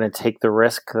I'm going to take the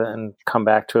risk and come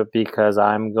back to it because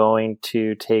I'm going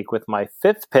to take with my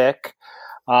 5th pick,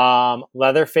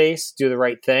 Leatherface, Do the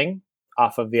Right Thing,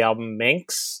 off of the album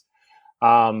Minx.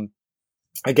 Again,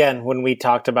 when we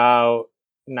talked about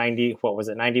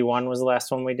 91 was the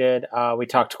last one we did. We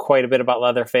talked quite a bit about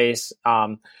Leatherface.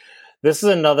 This is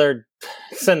another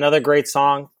great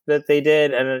song that they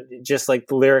did, and just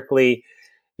like lyrically,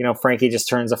 Frankie just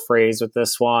turns a phrase with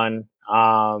this one.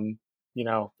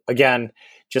 Again,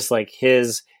 just like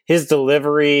his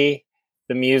delivery,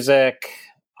 the music.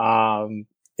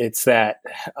 It's that,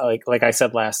 like I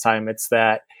said last time, it's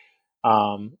that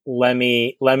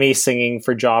Lemmy singing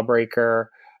for Jawbreaker,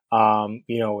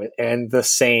 and the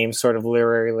same sort of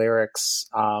literary lyrics.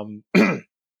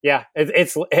 Yeah,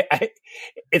 it's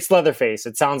Leatherface.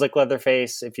 It sounds like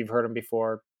Leatherface. If you've heard him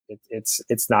before,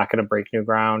 it's not going to break new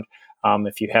ground.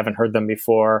 If you haven't heard them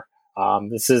before,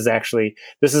 this is actually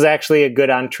a good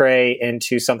entree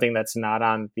into something that's not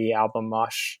on the album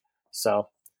Mush. So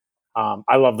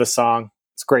I love this song.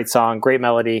 It's a great song, great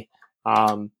melody,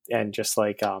 and just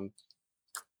like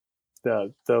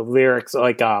the lyrics,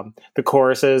 like the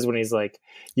choruses when he's like,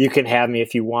 "You can have me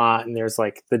if you want," and there's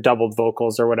like the doubled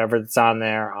vocals or whatever that's on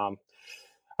there.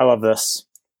 I love this.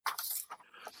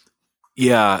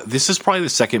 Yeah, this is probably the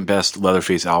second best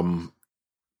Leatherface album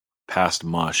past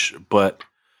Mush, but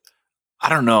I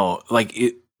don't know. Like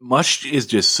Mush is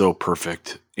just so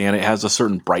perfect, and it has a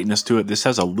certain brightness to it. This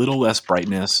has a little less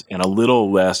brightness and a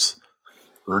little less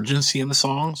urgency in the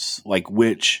songs,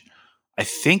 which I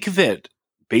think that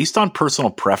based on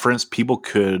personal preference, people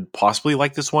could possibly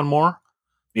like this one more.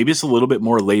 Maybe it's a little bit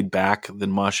more laid back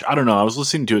than Mush. I don't know. I was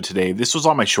listening to it today. This was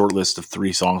on my short list of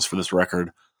 3 songs for this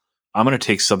record. I'm going to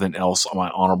take something else on my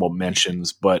honorable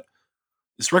mentions, but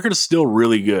this record is still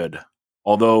really good.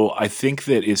 Although I think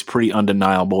that it's pretty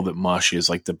undeniable that Mush is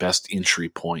like the best entry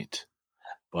point.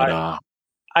 But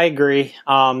I agree.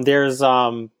 There's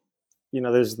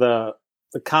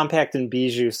the Compact and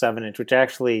Bijou 7-inch, which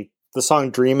actually the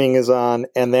song Dreaming is on,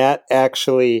 and that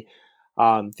actually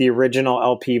the original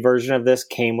LP version of this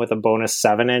came with a bonus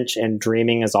 7-inch, and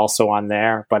Dreaming is also on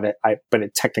there, but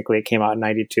it technically came out in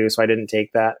 92, so I didn't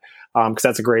take that because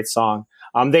that's a great song.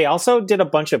 They also did a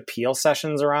bunch of Peel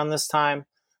sessions around this time.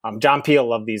 John Peel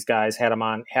loved these guys, had him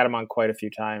on quite a few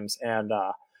times, and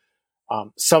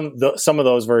some of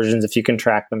those versions, if you can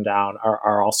track them down,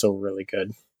 are also really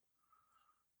good.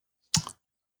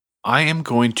 I am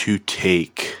going to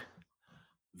take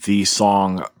the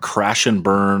song Crash and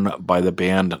Burn by the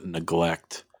band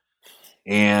Neglect.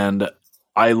 And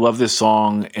I love this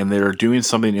song, and they're doing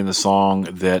something in the song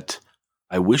that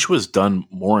I wish was done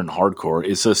more in hardcore.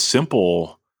 It's a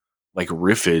simple,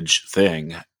 riffage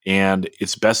thing, and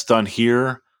it's best done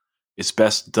here. It's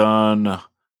best done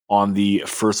on the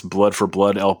first Blood for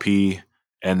Blood LP,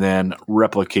 and then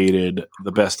replicated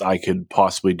the best I could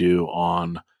possibly do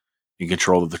on In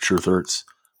Control of the Truth Hurts.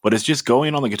 But it's just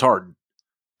going on the guitar.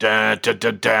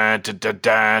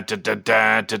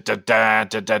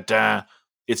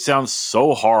 It sounds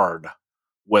so hard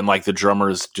when the drummer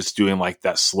is just doing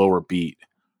that slower beat,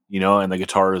 and the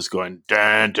guitar is going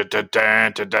over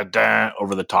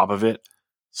the top of it.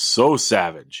 So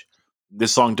savage.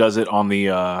 This song does it on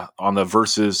the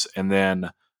verses, and then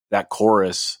that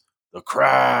chorus, the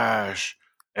crash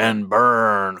and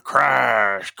burn,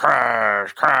 crash,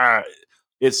 crash, crash.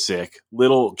 It's sick.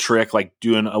 Little trick,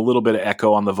 doing a little bit of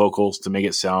echo on the vocals to make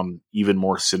it sound even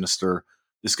more sinister.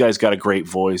 This guy's got a great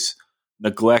voice.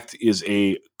 Neglect is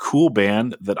a cool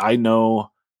band that I know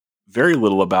very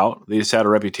little about. They just had a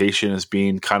reputation as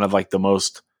being kind of the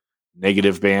most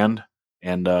negative band.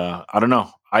 And I don't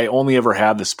know. I only ever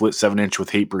had the split 7-inch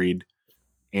with Hatebreed,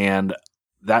 and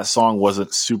that song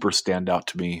wasn't super standout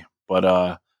to me.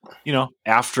 But,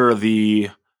 after the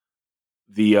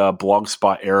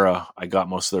Blogspot era, I got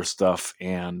most of their stuff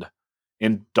and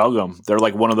dug them. They're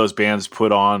one of those bands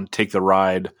put on Take the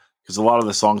Ride, because a lot of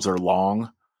the songs are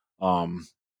long,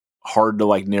 hard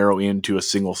to narrow into a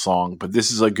single song. But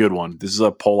this is a good one. This is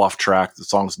a pull-off track. The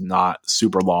song's not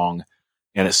super long,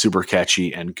 and it's super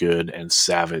catchy and good and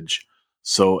savage.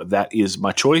 So that is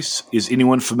my choice. Is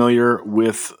anyone familiar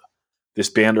with this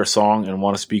band or song and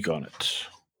want to speak on it?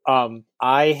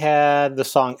 I had the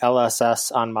song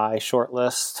LSS on my short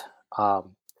list.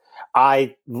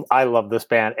 I love this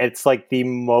band. It's the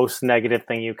most negative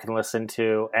thing you can listen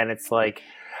to, and it's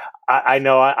I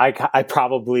know I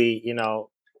probably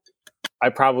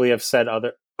have said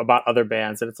about other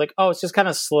bands, and it's it's just kind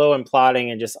of slow and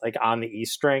plodding and just on the E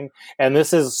string, and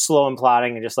this is slow and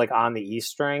plodding and just on the E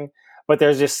string. But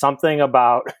there's just something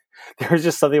about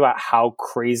how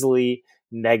crazily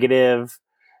negative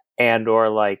and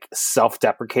or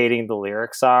self-deprecating the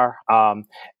lyrics are.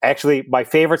 Actually, my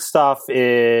favorite stuff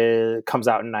comes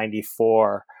out in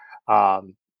 94.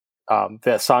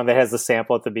 The song that has the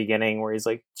sample at the beginning where he's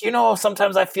like, "Do you know,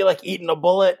 sometimes I feel like eating a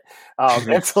bullet."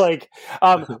 It's but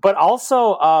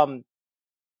also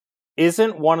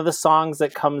isn't one of the songs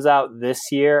that comes out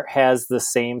this year has the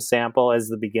same sample as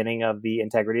the beginning of the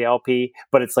Integrity LP,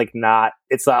 but it's not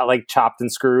like chopped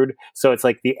and screwed, so it's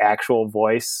like the actual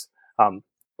voice.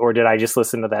 Or did I just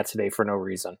listen to that today for no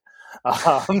reason?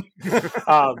 But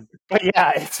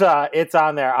yeah, it's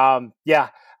on there. Yeah,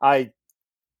 I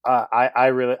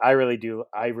really do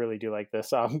like this.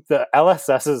 The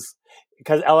LSS's,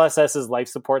 because LSS's life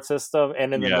support system,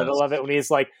 and in the middle of it when he's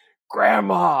like,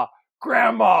 Grandma,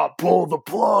 pull the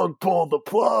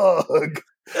plug.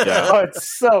 Yeah.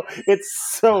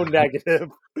 It's so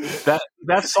negative.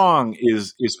 That song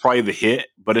is probably the hit,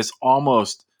 but it's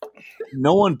almost,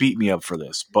 no one beat me up for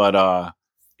this, but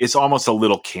it's almost a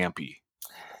little campy,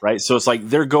 right? So it's like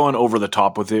they're going over the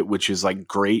top with it, which is like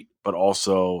great, but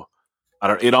also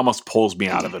it almost pulls me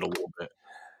out of it a little bit.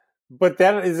 But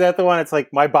is that the one? It's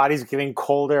like my body's getting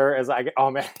colder as I get. Oh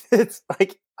man, it's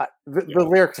like the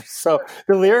lyrics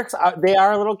are they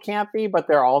are a little campy, but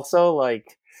they're also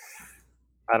like,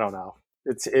 I don't know.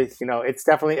 It's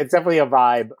definitely a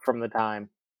vibe from the time.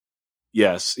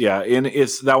 Yes, yeah, and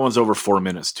that one's over 4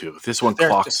 minutes too. This one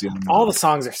clocks in. All the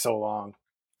songs are so long.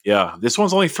 Yeah, this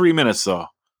one's only 3 minutes though,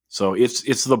 so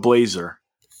it's the Blazer.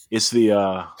 It's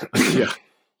the yeah,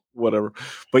 whatever.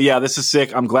 But yeah, this is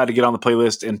sick. I'm glad to get on the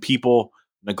playlist, and people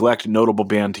neglect notable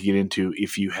band to get into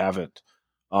if you haven't.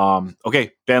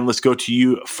 Okay, Ben, let's go to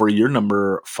you for your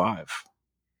number 5.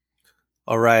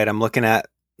 All right, I'm looking at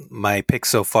my pick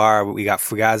so far. We got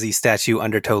Fugazi, Statue,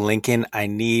 Undertow, Lincoln. I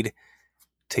need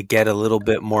to get a little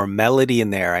bit more melody in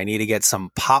there. I need to get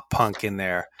some pop punk in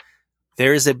there.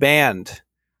 There's a band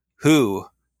who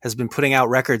has been putting out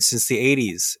records since the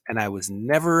 80s, and I was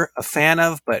never a fan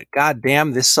of, but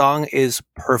goddamn, this song is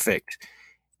perfect.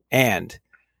 And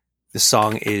the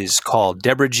song is called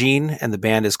Deborah Jean, and the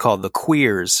band is called The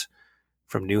Queers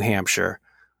from New Hampshire.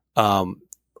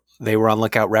 They were on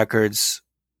Lookout Records.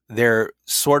 They're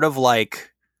sort of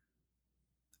like,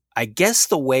 I guess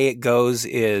the way it goes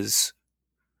is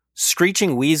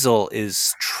Screeching Weasel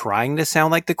is trying to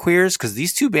sound like The Queers, because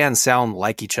these two bands sound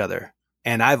like each other.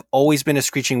 And I've always been a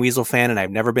Screeching Weasel fan, and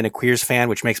I've never been a Queers fan,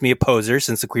 which makes me a poser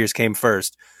since the Queers came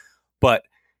first. But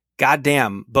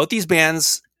goddamn, both these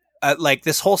bands, like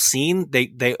this whole scene,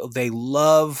 they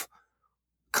love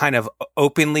kind of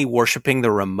openly worshiping the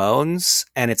Ramones.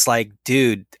 And it's like,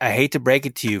 dude, I hate to break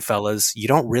it to you fellas, you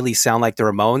don't really sound like the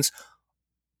Ramones.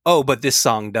 Oh, but this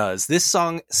song does. This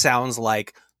song sounds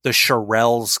like the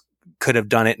Shirelles could have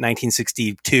done it in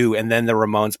 1962, and then the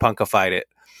Ramones punkified it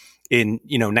in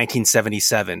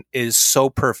 1977. It is so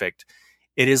perfect.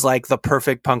 It is like the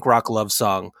perfect punk rock love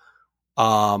song.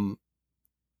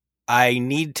 I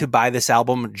need to buy this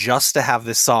album just to have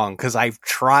this song, because I've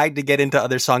tried to get into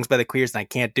other songs by the Queers and I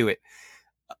can't do it.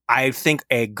 I think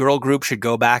a girl group should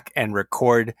go back and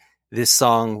record this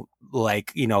song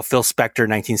like, Phil Spector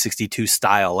 1962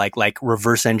 style, like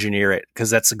reverse engineer it, because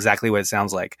that's exactly what it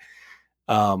sounds like.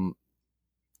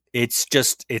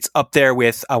 It's up there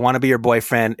with I Want to Be Your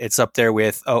Boyfriend. It's up there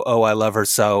with Oh, I Love Her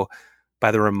So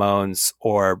by the Ramones,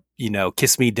 or,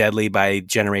 Kiss Me Deadly by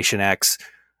Generation X.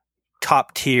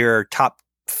 Top tier, top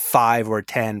 5 or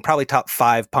 10, probably top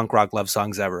 5 punk rock love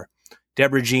songs ever.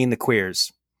 Deborah Jean, The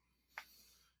Queers.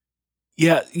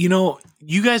 Yeah,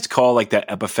 you guys call like that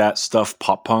Epitaph stuff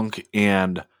pop punk,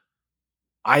 and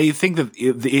I think that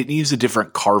it needs a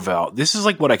different carve out. This is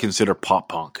like what I consider pop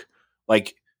punk.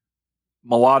 Like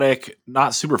melodic,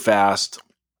 not super fast.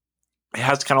 It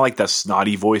has kind of like that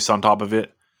snotty voice on top of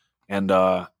it. And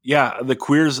yeah, the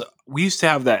Queers, we used to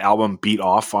have that album Beat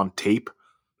Off on tape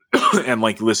and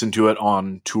like listen to it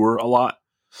on tour a lot.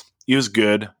 It was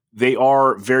good. They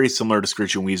are very similar to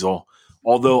Screeching Weasel.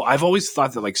 Although I've always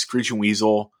thought that like Screeching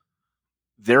Weasel,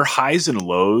 their highs and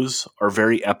lows are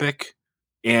very epic.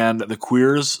 And the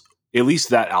Queers, at least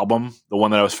that album, the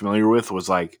one that I was familiar with, was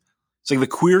like, it's like the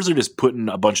Queers are just putting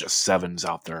a bunch of 7s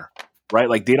out there, right?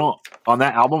 Like on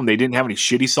that album, they didn't have any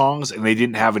shitty songs, and they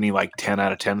didn't have any like 10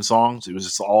 out of 10 songs. It was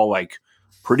just all like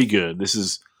pretty good. This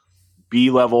is B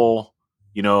level,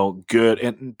 good,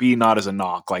 and B not as a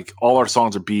knock. Like all our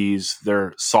songs are Bs.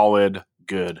 They're solid,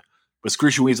 good. But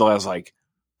Screeching Weasel has like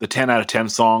the 10 out of 10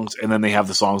 songs, and then they have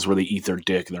the songs where they eat their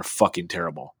dick and they're fucking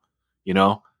terrible,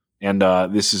 And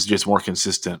this is just more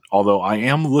consistent. Although I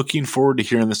am looking forward to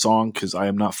hearing the song, because I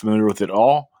am not familiar with it at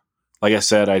all. Like I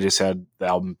said, I just had the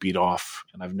album Beat Off,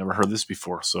 and I've never heard this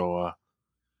before. So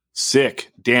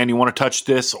sick. Dan, you want to touch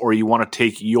this, or you want to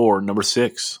take your number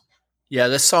 6? Yeah,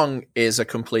 this song is a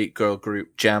complete girl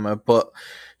group jammer, but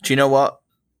do you know what?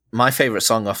 My favorite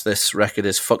song off this record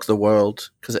is Fuck the World,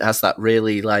 because it has that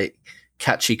really like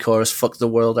catchy chorus, fuck the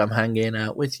world, I'm hanging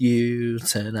out with you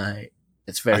tonight.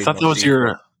 It's very I thought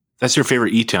That's your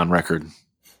favorite E-Town record.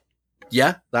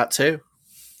 Yeah, that too.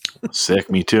 Sick,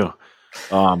 me too.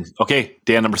 Okay,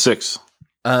 Dan, number 6.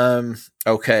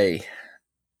 Okay.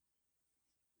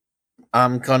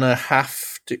 I'm gonna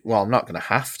have to. Well, I'm not gonna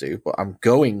have to, but I'm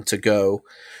going to go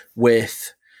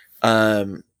with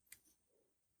Unbroken,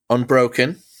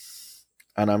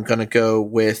 and I'm gonna go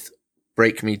with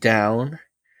Break Me Down.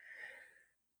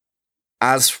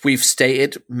 As we've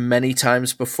stated many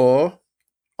times before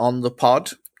on the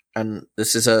pod, and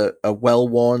this is a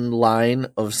well-worn line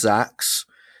of Zach's,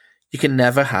 you can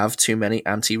never have too many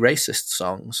anti-racist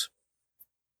songs.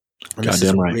 And this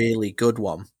is a really good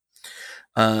one.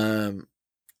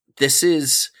 This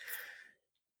is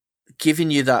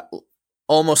giving you that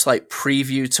almost like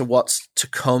preview to what's to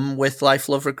come with Life,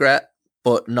 Love, Regret,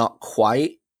 but not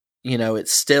quite. You know,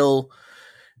 it's still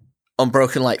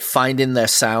Unbroken, like finding their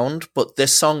sound, but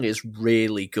this song is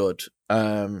really good.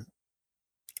 And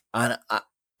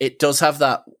it does have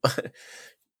that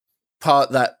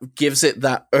part that gives it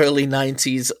that early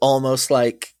 90s, almost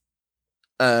like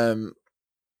kind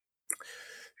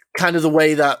of the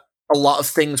way that a lot of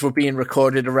things were being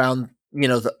recorded around, you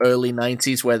know, the early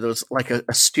 90s, where there was like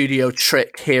a studio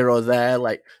trick here or there,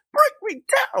 like break me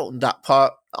down. That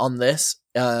part on this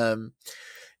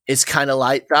is kind of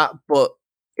like that, but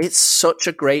it's such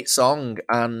a great song,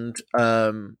 and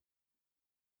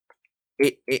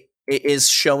it is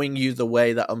showing you the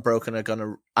way that Unbroken are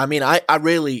gonna. I mean, I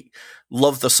really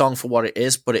love the song for what it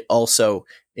is, but it also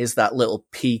is that little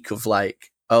peak of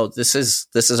like, oh, this is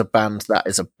a band that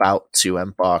is about to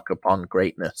embark upon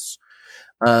greatness.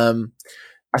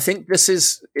 I think this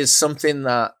is something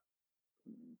that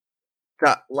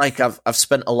like I've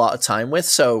spent a lot of time with,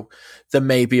 so there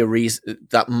may be a reason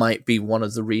that might be one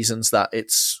of the reasons that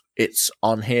it's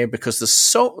on here, because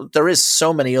there is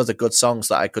so many other good songs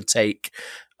that I could take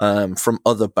from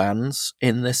other bands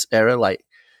in this era, like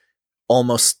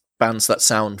almost bands that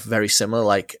sound very similar,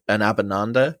 like an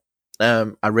Abananda.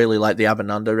 I really like the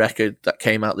Abananda record that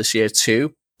came out this year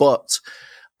too, but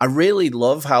I really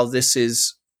love how this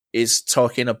is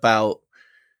talking about,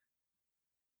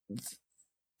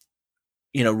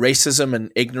 you know, racism and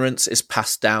ignorance is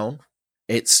passed down.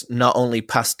 It's not only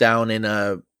passed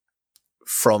down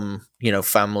from, you know,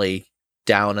 family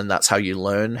down, and that's how you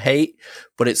learn hate,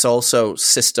 but it's also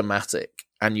systematic,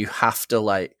 and you have to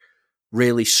like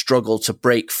really struggle to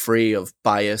break free of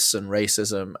bias and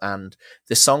racism. And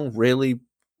this song really,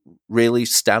 really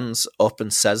stands up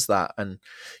and says that. And,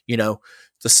 you know,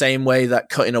 the same way that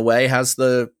Cutting Away has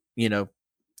the, you know,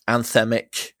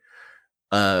 anthemic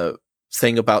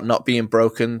thing about not being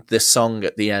broken, this song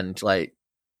at the end like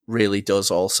really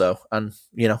does also. And,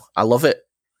 you know, I love it.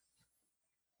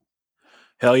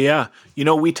 Hell yeah. You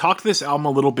know, we talked this album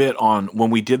a little bit on when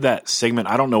we did that segment.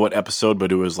 I don't know what episode,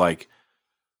 but it was like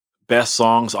best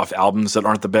songs off albums that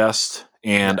aren't the best.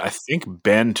 And I think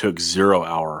Ben took 0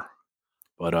 Hour,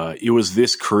 but it was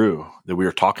this crew that we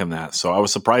were talking that. So I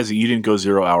was surprised that you didn't go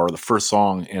 0 Hour, the first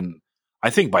song, and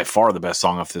I think by far the best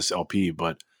song off this LP.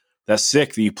 But that's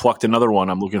sick that you plucked another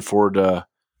one. I'm looking forward to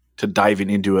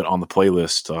diving into it on the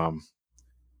playlist.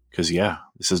 Because yeah,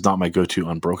 this is not my go-to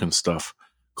Unbroken stuff.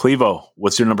 Clevo,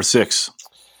 what's your number 6?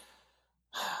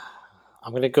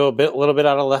 I'm going to go a little bit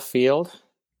out of left field.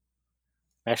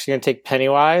 I'm actually going to take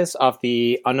Pennywise off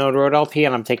the Unknown Road LP,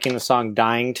 and I'm taking the song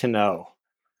Dying to Know.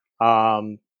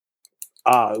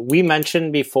 We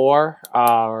mentioned before,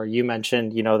 or you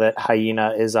mentioned, you know, that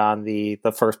Hyena is on the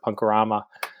first Punkorama.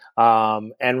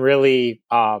 And really,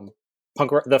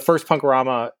 the first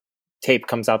Punkorama tape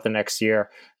comes out the next year.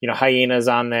 You know, Hyena's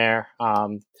on there.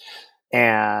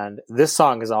 And this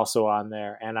song is also on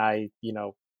there. And I, you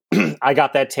know, I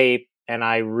got that tape, and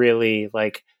I really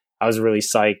I was really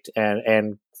psyched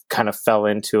and kind of fell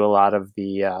into a lot of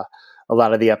the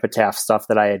Epitaph stuff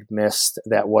that I had missed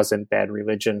that wasn't Bad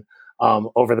Religion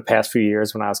over the past few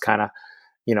years when I was kind of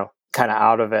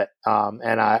out of it.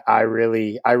 And I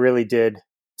really did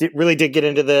get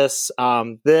into this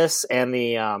and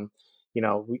the you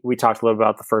know, we talked a little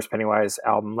about the first Pennywise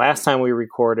album last time we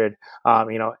recorded.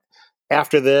 You know,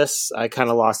 after this, I kind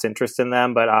of lost interest in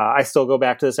them, but I still go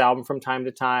back to this album from time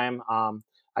to time.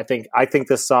 I think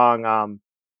this song,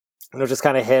 you know, just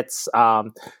kind of hits.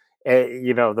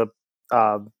 You know, the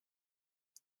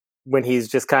when he's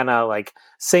just kind of like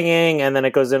singing, and then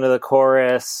it goes into the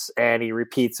chorus, and he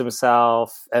repeats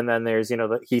himself, and then there's, you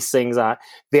know, he sings on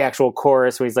the actual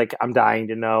chorus where he's like, "I'm dying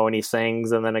to know," and he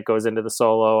sings, and then it goes into the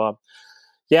solo.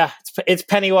 Yeah, it's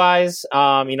Pennywise.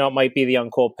 You know, it might be the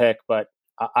uncool pick, but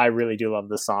I really do love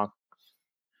this song.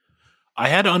 I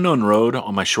had Unknown Road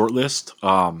on my short list.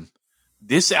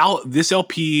 This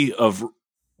LP of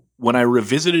when I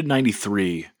revisited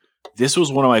 93, this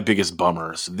was one of my biggest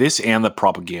bummers. This and the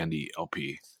Propaganda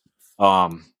LP.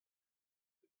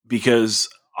 Because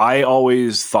I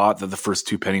always thought that the first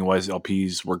two Pennywise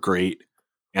LPs were great,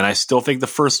 and I still think the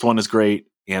first one is great,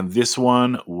 and this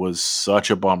one was such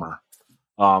a bummer.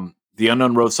 The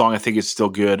Unknown Road song, I think it's still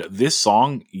good. This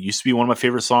song used to be one of my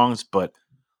favorite songs, but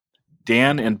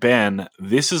Dan and Ben,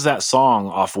 this is that song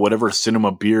off whatever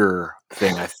Cinema Beer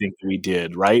thing I think we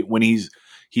did, right? When he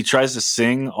tries to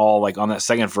sing all like on that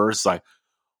second verse, like,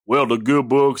 well, the good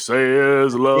book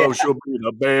says love should be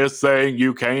the best thing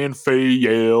you can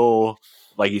feel.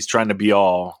 Like he's trying to be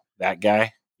all that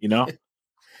guy, you know?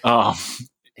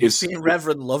 He's being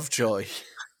Reverend Lovejoy.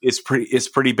 It's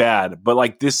pretty bad. But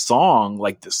like this song,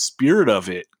 like the spirit of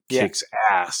it kicks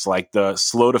ass. Like the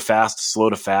slow to fast.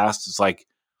 It's like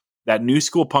that new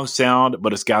school punk sound,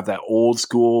 but it's got that old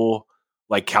school,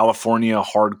 like California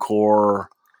hardcore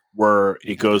where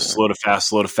it goes slow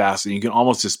to fast. And you can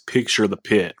almost just picture the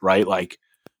pit, right? Like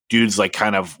dudes like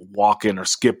kind of walking or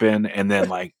skipping and then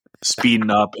like speeding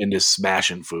up and just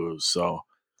smashing foos. So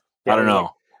I don't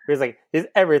know. He's like, is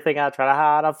everything I try to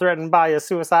hide, I'm threatened by a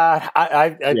suicide. I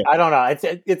don't know.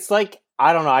 It's like,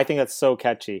 I don't know. I think that's so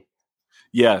catchy.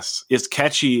 Yes. It's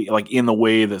catchy, like in the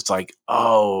way that's like,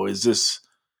 oh, is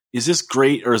this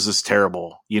great or is this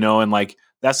terrible? You know, and like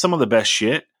that's some of the best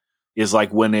shit is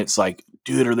like when it's like,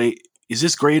 dude, is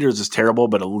this great or is this terrible?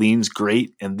 But it leans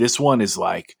great. And this one is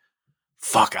like,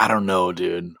 fuck, I don't know,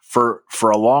 dude. For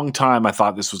a long time, I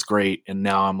thought this was great. And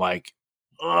now I'm like,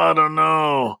 oh, I don't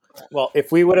know. Well,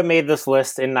 if we would have made this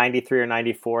list in 93 or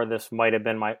 94, this might have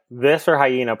been this or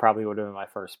Hyena probably would have been my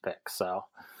first pick. So,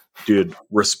 dude,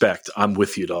 respect. I'm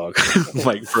with you, dog.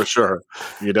 Like for sure.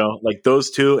 You know, like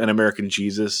those two and American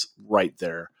Jesus right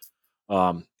there.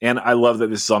 And I love that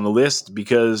this is on the list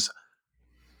because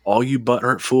all you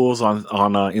butthurt fools on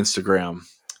Instagram,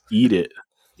 eat it.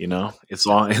 You know, it's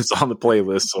on the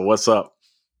playlist. So what's up?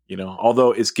 You know,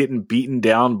 although it's getting beaten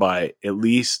down by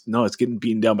it's getting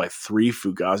beaten down by 3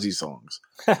 Fugazi songs.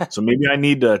 So maybe I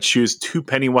need to choose 2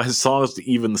 Pennywise songs to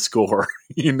even the score,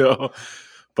 you know,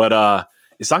 but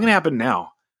it's not going to happen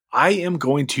now. I am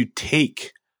going to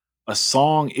take a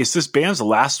song. It's this band's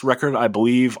last record, I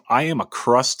believe. I am a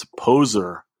crust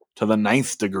poser to the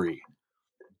 9th degree.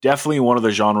 Definitely one of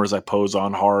the genres I pose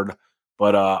on hard,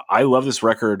 but I love this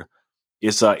record.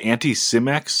 It's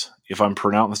Anti-Cimex, if I'm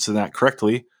pronouncing that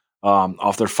correctly,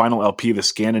 off their final LP, The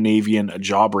Scandinavian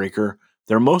Jawbreaker.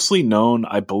 They're mostly known,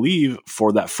 I believe,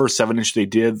 for that first 7-inch they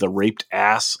did, the Raped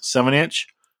Ass 7-inch.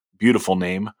 Beautiful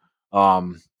name.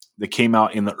 That came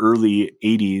out in the early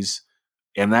 80s,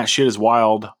 and that shit is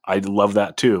wild. I love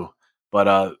that too.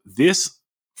 But this,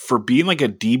 for being like a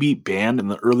D-beat band in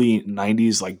the early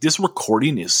 90s, like this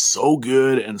recording is so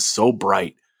good and so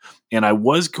bright. And I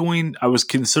was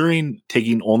considering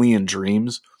taking Only in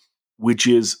Dreams, which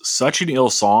is such an ill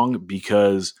song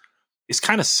because it's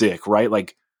kind of sick, right?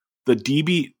 Like the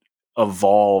D-beat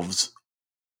evolves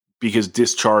because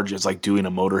Discharge is like doing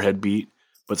a Motorhead beat,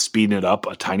 but speeding it up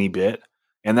a tiny bit.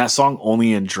 And that song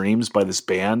Only in Dreams by this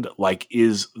band like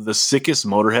is the sickest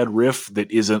Motorhead riff that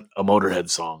isn't a Motorhead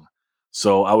song.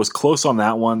 So I was close on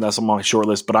that one. That's on my short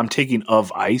list, but I'm taking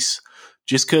Of Ice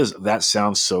just because that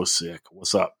sounds so sick.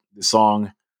 What's up? The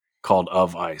song called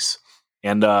Of Ice.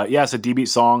 And it's a D-beat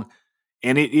song.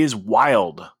 And it is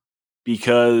wild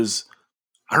because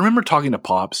I remember talking to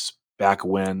Pops back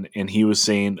when, and he was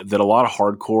saying that a lot of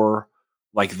hardcore,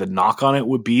 like the knock on it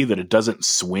would be that it doesn't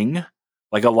swing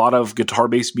like a lot of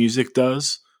guitar-based music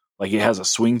does. Like it has a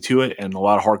swing to it, and a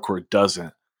lot of hardcore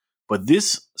doesn't. But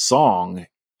this song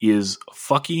is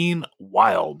fucking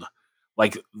wild.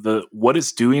 Like what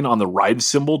it's doing on the ride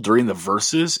cymbal during the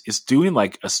verses is doing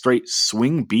like a straight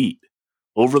swing beat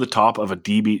over the top of a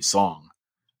D-beat song.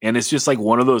 And it's just like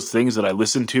one of those things that I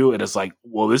listen to and it's like,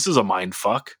 well, this is a mind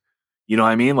fuck. You know what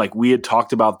I mean? Like we had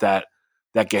talked about that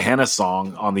Gehenna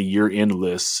song on the year end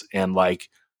lists, and like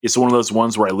it's one of those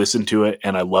ones where I listen to it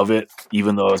and I love it,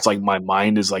 even though it's like my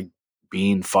mind is like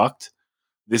being fucked.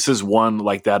 This is one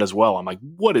like that as well. I'm like,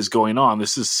 what is going on?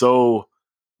 This is so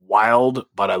wild,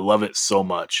 but I love it so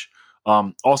much.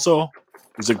 Also,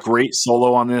 there's a great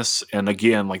solo on this, and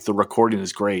again, like the recording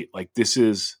is great. Like this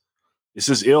is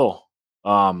ill.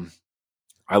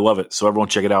 I love it. So everyone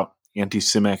check it out.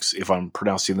 Anti-Cimex, if I'm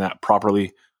pronouncing that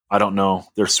properly. I don't know.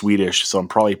 They're Swedish, so I'm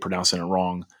probably pronouncing it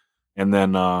wrong. And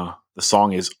then the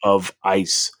song is Of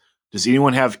Ice. Does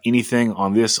anyone have anything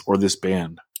on this or this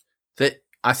band?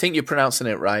 I think you're pronouncing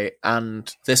it right.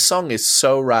 And this song is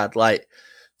so rad. Like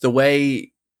the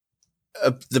way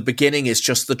the beginning is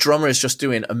just, the drummer is just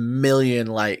doing a million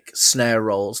like snare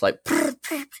rolls, like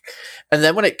and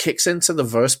then when it kicks into the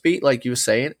verse beat, like you were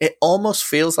saying, it almost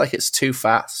feels like it's too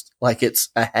fast, like it's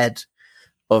ahead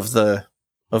of the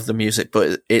music,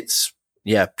 but it's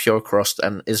pure crust,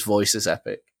 and his voice is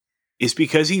epic. It's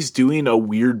because he's doing a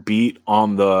weird beat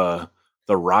on the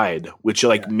ride, which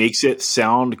makes it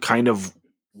sound kind of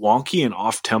wonky and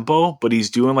off tempo, but he's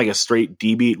doing like a straight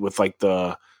D beat with like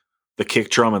the kick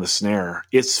drum and the snare.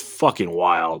 It's fucking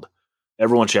wild.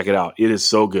 Everyone check it out. It is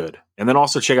so good. And then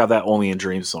also check out that Only in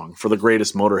Dreams song for the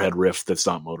greatest Motorhead riff that's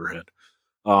not Motorhead.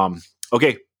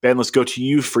 Okay, Ben, let's go to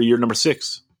you for your number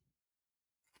 6.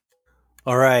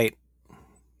 All right.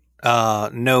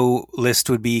 No list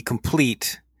would be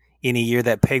complete in a year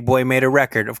that Pegboy made a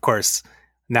record. Of course,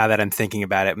 now that I'm thinking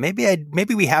about it,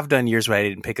 maybe we have done years where I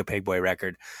didn't pick a Pegboy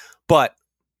record, but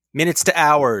Minutes to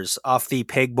Hours off the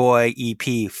Pegboy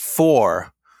EP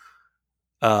 4.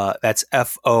 That's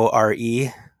FORE.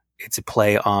 It's a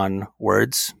play on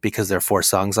words because there are 4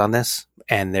 songs on this,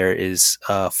 and there is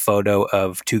a photo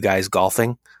of 2 guys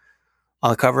golfing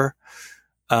on the cover.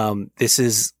 This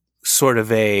is sort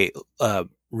of a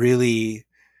really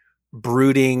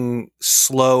brooding,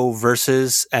 slow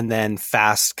verses and then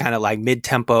fast, kind of like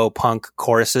mid-tempo punk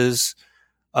choruses.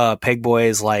 Pegboy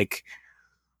is like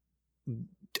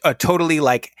a totally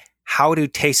like how to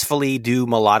tastefully do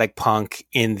melodic punk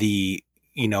in the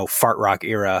fart rock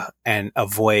era and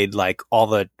avoid like all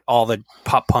the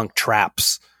pop punk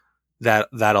traps that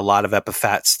a lot of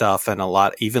Epitaph stuff and a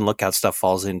lot even Lookout stuff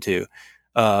falls into.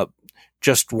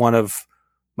 Just one of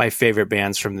my favorite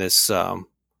bands from this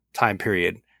time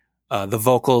period. The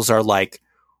vocals are like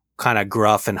kind of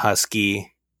gruff and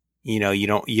husky. You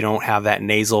don't have that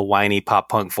nasal, whiny pop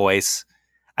punk voice.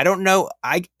 I don't know.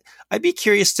 I'd be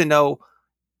curious to know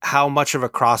how much of a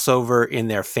crossover in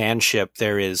their fanship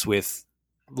there is with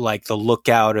like the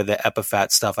Lookout or the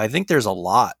Epitaph stuff. I think there's a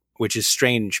lot, which is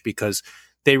strange because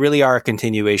they really are a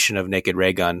continuation of Naked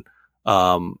Raygun.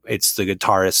 It's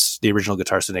the original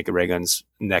guitarist of Naked Raygun's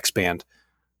next band.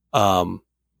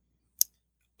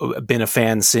 Been a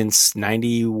fan since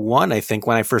 91, I think,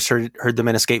 when I first heard the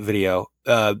Men Escape video.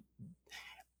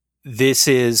 This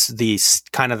is the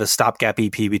kind of the stopgap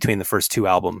EP between the first 2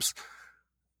 albums.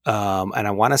 And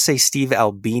I want to say Steve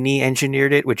Albini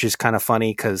engineered it, which is kind of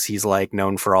funny because he's like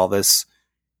known for all this,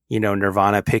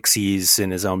 Nirvana, Pixies,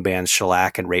 and his own bands,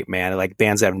 Shellac and Rape Man, like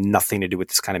bands that have nothing to do with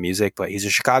this kind of music, but he's a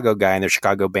Chicago guy and they're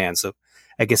Chicago bands. So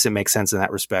I guess it makes sense in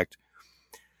that respect.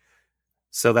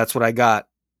 So that's what I got.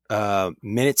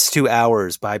 Minutes to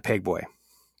Hours by Pegboy.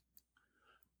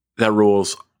 That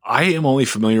rules. I am only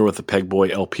familiar with the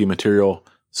Pegboy LP material,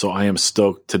 so I am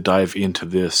stoked to dive into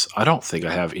this. I don't think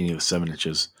I have any of the 7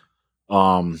 inches.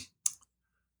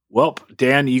 Well,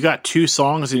 Dan, you got 2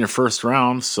 songs in your first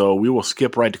round, so we will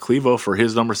skip right to Clevo for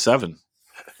his number 7.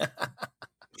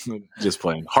 Just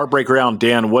playing. Heartbreak round,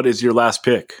 Dan, what is your last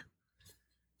pick?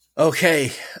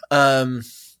 Okay.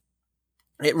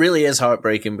 It really is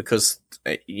heartbreaking because,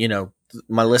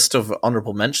 my list of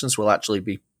honorable mentions will actually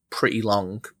be pretty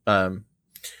long.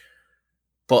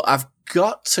 But I've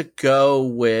got to go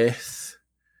with,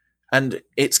 and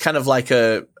it's kind of like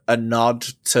a nod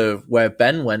to where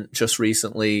Ben went just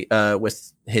recently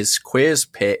with his Queers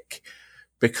pick,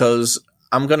 because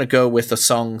I'm going to go with a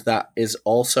song that is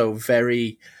also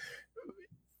very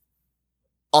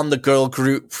on the girl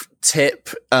group tip,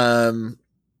 and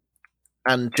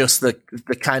just the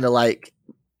kind of like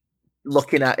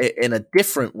looking at it in a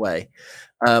different way.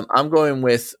 I'm going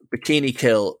with Bikini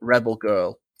Kill, Rebel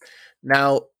Girl.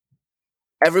 Now,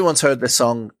 everyone's heard this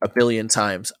song a billion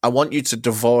times. I want you to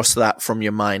divorce that from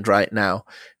your mind right now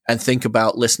and think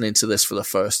about listening to this for the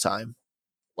first time.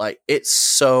 Like, it's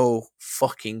so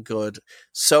fucking good,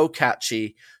 so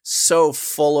catchy, so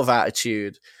full of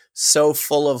attitude, so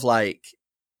full of like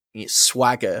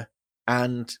swagger,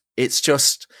 and it's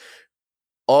just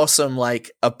awesome.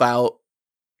 Like, about,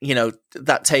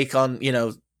 that take on,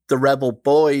 the rebel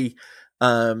boy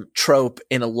trope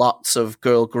in lots of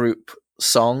girl group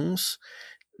songs,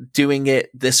 doing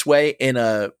it this way in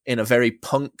a very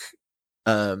punk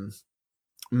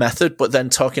method, but then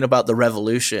talking about the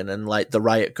revolution and like the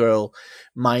Riot Girl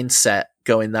mindset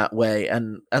going that way.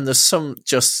 And there's some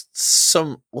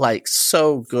like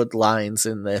so good lines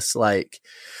in this, like,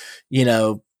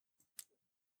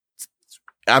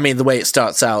 I mean, the way it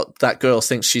starts out, that girl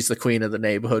thinks she's the queen of the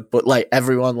neighborhood, but like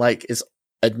everyone like is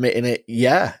admitting it.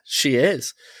 Yeah, she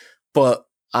is. But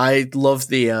I love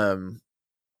the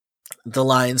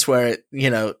lines where it,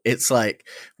 it's like,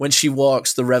 when she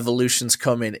walks, the revolution's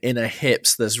coming. In her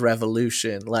hips, there's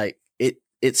revolution. Like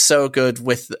it's so good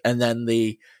with, and then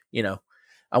the,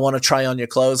 I want to try on your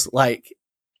clothes. Like,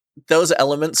 those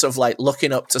elements of like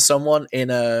looking up to someone in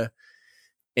the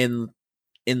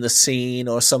scene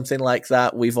or something like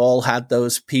that. We've all had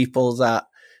those people that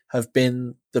have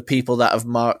been the people that have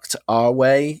marked our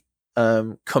way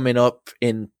coming up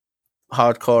in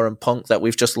hardcore and punk, that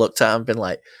we've just looked at and been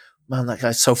like, man, that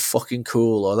guy's so fucking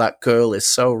cool, or that girl is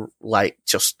so like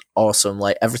just awesome,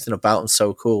 like everything about him's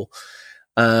so cool.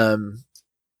 And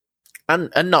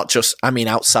not just, I mean,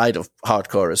 outside of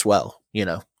hardcore as well, you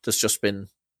know, there's just been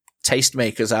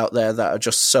tastemakers out there that are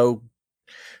just so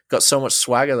got so much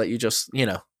swagger that you just, you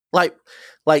know, like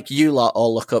you lot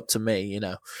all look up to me, you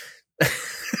know.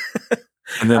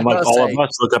 And then like all of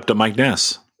us look up to Mike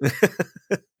Ness.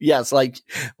 Yes, like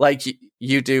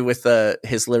you do with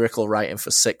his lyrical writing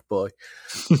for Sick Boy.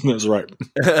 That's right.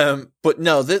 But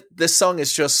no, this song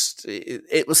is just,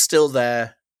 it was still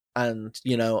there, and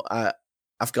you know,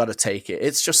 I've got to take it.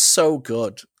 It's just so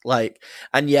good. Like,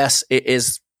 and yes, it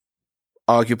is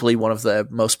arguably one of the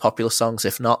most popular songs,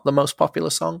 if not the most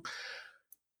popular song.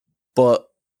 But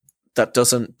that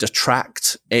doesn't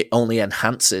detract. It only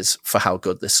enhances for how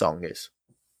good this song is.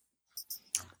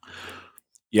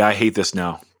 Yeah, I hate this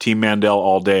now. Team Mandel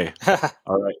all day.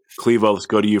 All right, Clevo, let's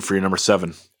go to you for your number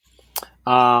 7.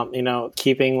 You know,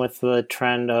 keeping with the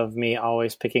trend of me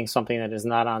always picking something that is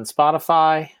not on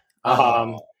Spotify.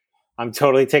 I'm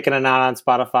totally taking a not on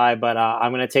Spotify, but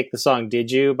I'm going to take the song "Did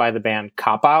You" by the band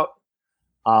Cop Out,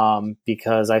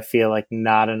 because I feel like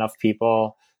not enough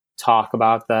people talk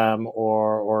about them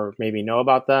or maybe know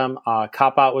about them.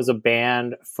 Cop Out was a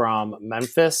band from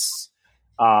Memphis.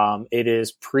 It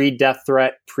is pre-Death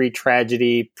Threat,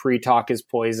 pre-Tragedy, pre-Talk Is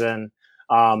Poison.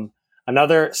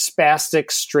 Another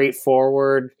spastic,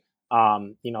 straightforward,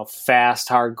 you know, fast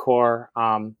hardcore,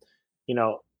 you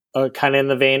know, kind of in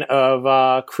the vein of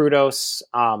Krudos.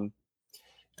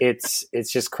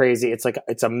 It's just crazy. It's like,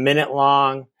 it's a minute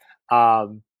long, but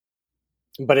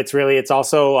it's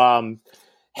also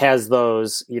has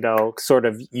those, you know, sort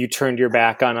of, you turned your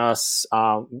back on us.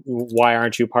 Why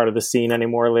aren't you part of the scene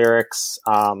anymore lyrics?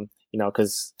 You know,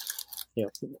 because, you know,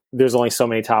 there's only so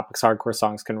many topics hardcore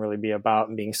songs can really be about,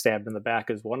 and being stabbed in the back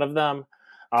is one of them.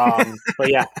 But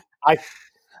yeah,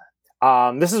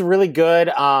 this is really good.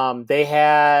 They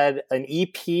had an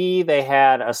EP, they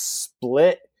had a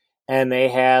split, and they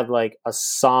had like a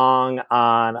song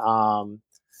on,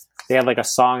 they had like a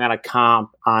song on a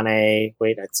comp on a,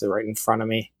 wait, it's right in front of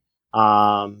me.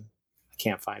 I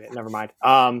can't find it. Never mind.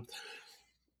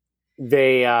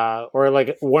 They, or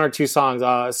like one or two songs,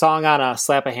 a song on a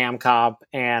Slap a Ham comp,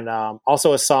 and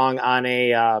also a song on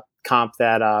a comp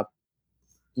that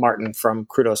Martin from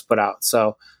Krudos put out.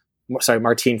 So, sorry,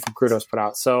 Martine from Krudos put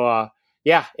out. So,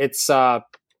 yeah, it's,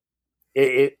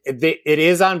 it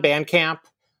is on Bandcamp.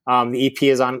 The EP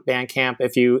is on Bandcamp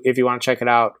if you want to check it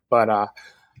out. But,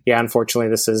 yeah, unfortunately,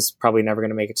 this is probably never going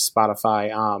to make it to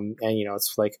Spotify. And, you know,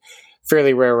 it's like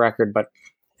fairly rare record, but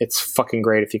it's fucking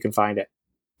great if you can find it.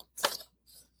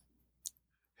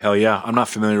 Hell yeah. I'm not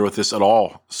familiar with this at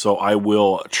all, so I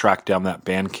will track down that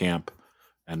Bandcamp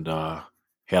and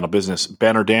handle business.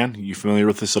 Ben or Dan, you familiar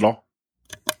with this at all?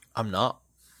 I'm not.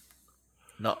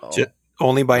 No.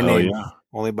 Only by name. Yeah.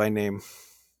 Only by name.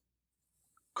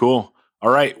 Cool. All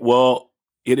right. Well,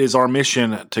 it is our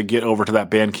mission to get over to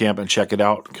that Bandcamp and check it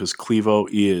out, because Clevo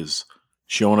is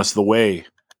showing us the way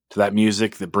to that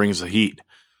music that brings the heat.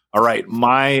 All right,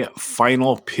 my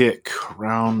final pick,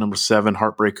 round number 7,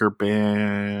 Heartbreaking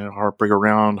Band.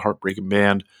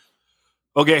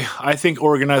 Okay, I think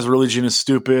organized religion is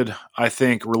stupid. I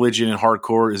think religion in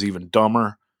hardcore is even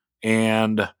dumber,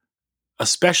 and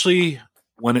especially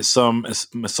when it's some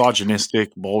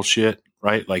misogynistic bullshit,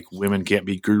 right? Like women can't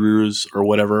be gurus or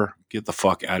whatever. Get the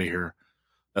fuck out of here.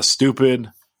 That's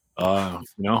stupid. You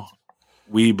know,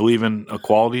 we believe in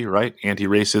equality, right?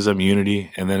 Anti-racism,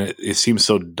 unity. And then it seems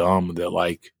so dumb that,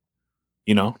 like,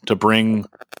 you know, to bring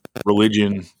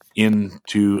religion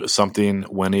into something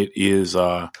when it is,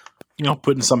 you know,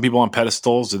 putting some people on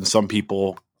pedestals and some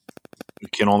people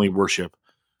can only worship.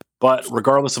 But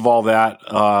regardless of all that,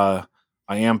 I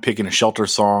am picking a Shelter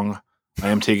song. I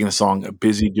am taking the song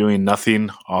Busy Doing Nothing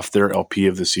off their LP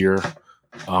of this year,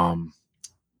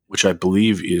 which I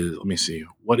believe is, let me see,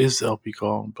 what is the LP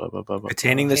called? Blah, blah, blah, blah.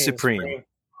 Attaining the Supreme.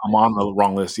 I'm on the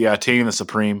wrong list. Yeah, Attaining the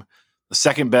Supreme. The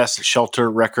second best Shelter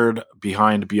record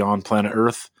behind Beyond Planet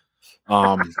Earth.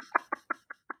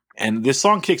 And this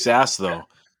song kicks ass, though.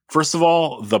 First of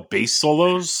all, the bass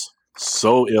solos,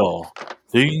 so ill.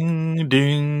 Ding,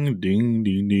 ding, ding,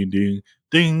 ding, ding, ding.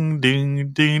 Ding,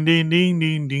 ding, ding, ding, ding,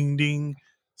 ding, ding, ding.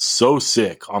 So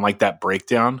sick on like that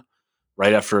breakdown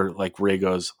right after like Ray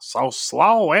goes, so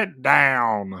slow it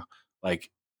down.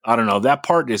 Like I don't know. That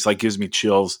part just like gives me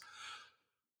chills.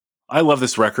 I love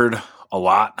this record a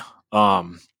lot.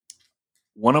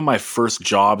 One of my first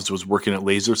jobs was working at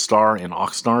Laser Star in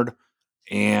Oxnard,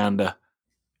 and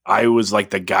I was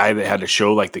like the guy that had to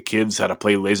show like the kids how to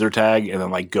play laser tag and then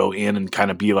like go in and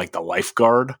kind of be like the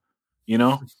lifeguard, you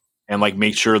know, and like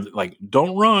make sure that like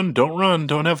don't run,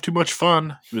 don't have too much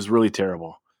fun. He was really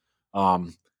terrible.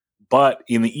 But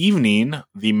in the evening,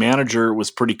 the manager was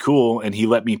pretty cool and he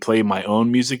let me play my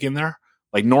own music in there.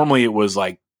 Like normally it was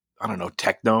like, I don't know,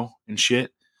 techno and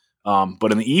shit.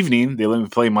 But in the evening, they let me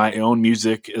play my own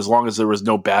music as long as there was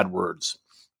no bad words.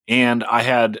 And I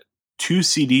had 2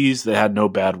 CDs that had no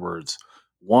bad words.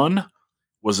 One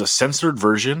was a censored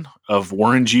version of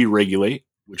Warren G. Regulate,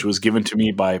 which was given to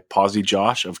me by Posy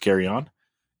Josh of Carry On.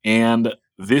 And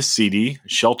this CD,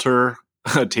 Shelter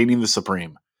Attaining the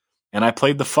Supreme. And I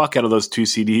played the fuck out of those 2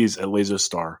 CDs at Laser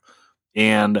Star.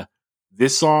 And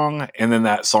this song and then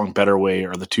that song Better Way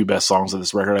are the 2 best songs of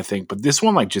this record, I think. But this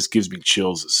one like just gives me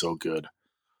chills. It's so good.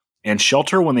 And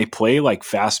Shelter, when they play like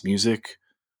fast music,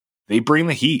 they bring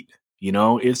the heat. You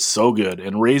know, it's so good.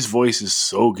 And Ray's voice is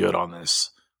so good on this.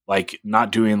 Like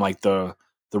not doing like the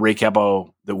Ray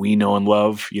Capo that we know and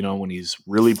love, you know, when he's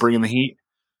really bringing the heat.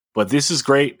 But this is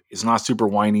great. It's not super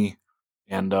whiny.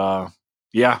 And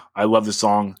yeah, I love this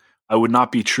song. I would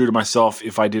not be true to myself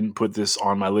if I didn't put this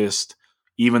on my list,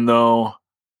 even though,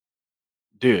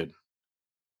 dude,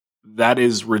 that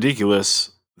is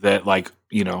ridiculous that like,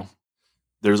 you know,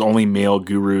 there's only male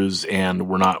gurus and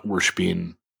we're not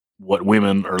worshiping what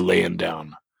women are laying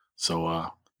down. So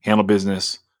handle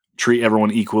business, treat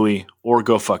everyone equally, or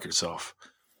go fuck yourself.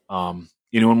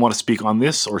 Anyone want to speak on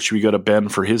this, or should we go to Ben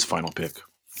for his final pick?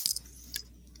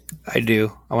 I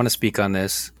do. I want to speak on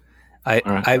this.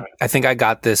 I think I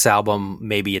got this album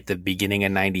maybe at the beginning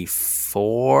of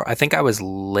 94. I think I was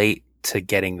late to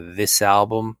getting this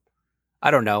album. I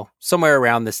don't know. Somewhere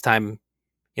around this time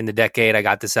in the decade, I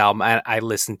got this album. I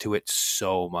listened to it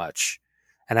so much.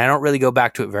 And I don't really go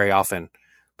back to it very often,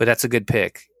 but that's a good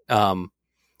pick. And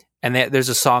there's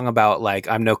a song about like,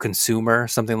 I'm no consumer,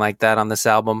 something like that on this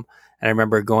album. And I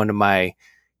remember going to my,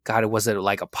 God, was it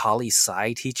like a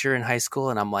poli-sci teacher in high school?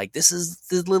 And I'm like,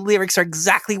 the lyrics are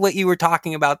exactly what you were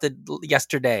talking about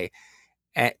yesterday.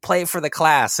 And play it for the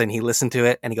class. And he listened to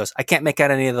it and he goes, I can't make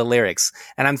out any of the lyrics.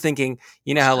 And I'm thinking,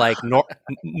 you know how like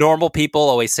normal people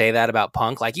always say that about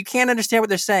punk? Like, you can't understand what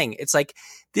they're saying. It's like,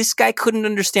 this guy couldn't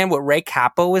understand what Ray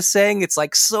Capo was saying. It's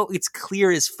like, so it's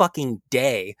clear as fucking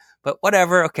day, but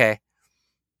whatever. Okay.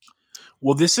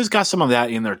 Well, this has got some of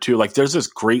that in there too. Like there's this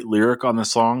great lyric on the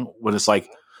song when it's like,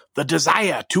 the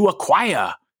desire to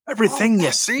acquire everything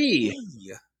you see,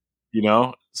 you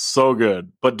know, so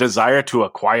good. But desire to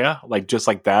acquire, like just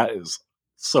like that, is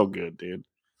so good, dude.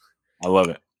 I love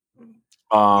it.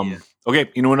 Okay,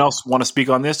 anyone else want to speak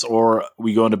on this, or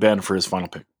we go into Ben for his final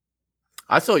pick?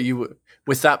 I thought you were,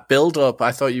 with that build up,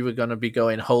 I thought you were going to be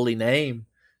going Holy Name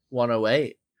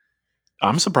 108.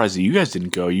 I'm surprised that you guys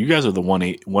didn't go. You guys are the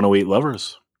 108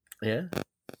 lovers. Yeah.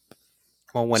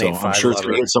 Well, 185. So I'm sure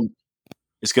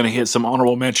it's going to hit some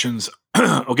honorable mentions.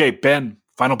 Okay, Ben,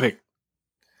 final pick.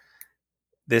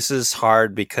 This is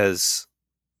hard because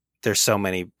there's so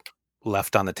many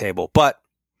left on the table, but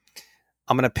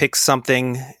I'm going to pick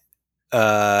something.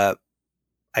 I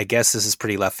guess this is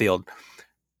pretty left field.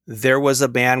 There was a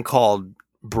band called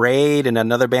Braid and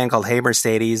another band called Hey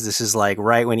Mercedes. This is like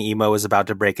right when emo was about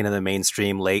to break into the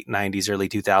mainstream, late 90s, early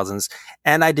 2000s.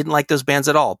 And I didn't like those bands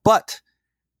at all. But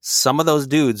some of those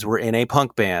dudes were in a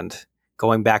punk band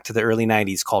going back to the early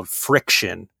 90s called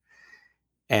Friction.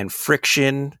 And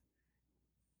Friction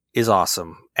is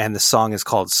awesome. And the song is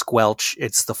called Squelch.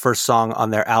 It's the first song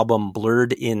on their album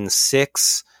Blurred in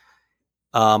 6.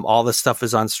 All the stuff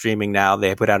is on streaming now.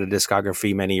 They put out a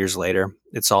discography many years later.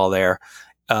 It's all there.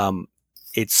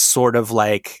 It's sort of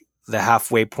like the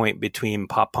halfway point between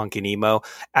pop punk and emo.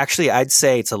 Actually, I'd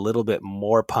say it's a little bit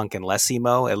more punk and less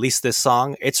emo. At least this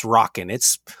song, it's rocking.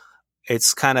 It's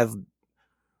kind of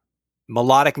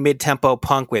melodic mid-tempo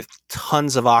punk with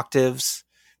tons of octaves.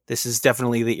 This is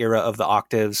definitely the era of the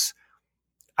octaves.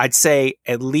 I'd say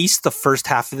at least the first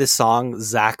half of this song,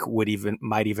 Zach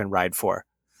might even ride for.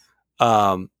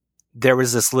 There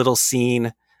was this little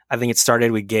scene. I think it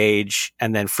started with Gage,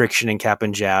 and then Friction and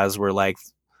Cap'n Jazz were like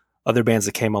other bands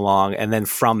that came along. And then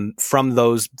from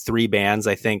those 3 bands,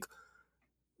 I think,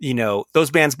 you know,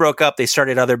 those bands broke up, they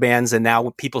started other bands. And now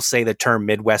when people say the term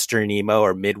Midwestern emo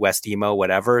or Midwest emo,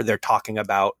 whatever, they're talking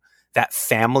about that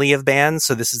family of bands.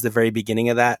 So this is the very beginning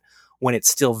of that, when it's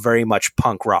still very much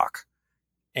punk rock.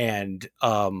 And,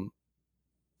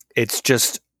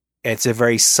 it's a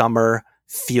very summer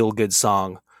feel good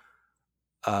song.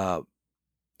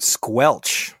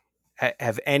 Squelch.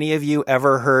 Have any of you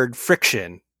ever heard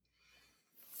Friction?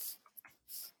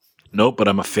 Nope, but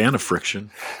I'm a fan of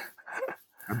Friction.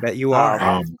 I bet you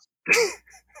are.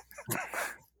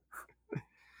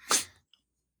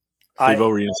 Steve-O,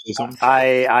 were you gonna say something?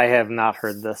 I have not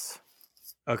heard this.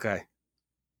 Okay.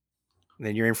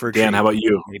 Then you're in for a Dan, treat. how about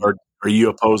you? Are you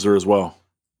a poser as well?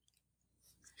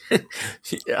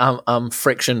 I'm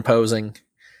friction posing.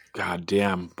 God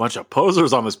damn, bunch of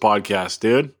posers on this podcast,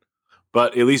 dude.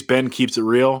 But at least Ben keeps it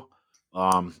real.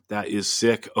 That is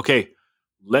sick. Okay,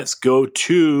 let's go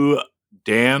to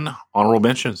Dan. Honorable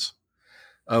mentions.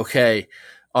 Okay.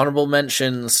 Honorable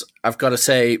mentions. I've got to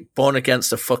say, Born Against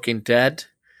the Fucking Dead.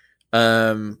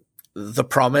 The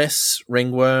Promise,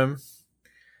 Ringworm.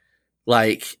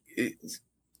 Like, it's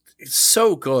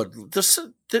so good.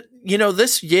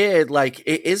 This year, like,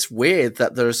 it is weird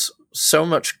that there's so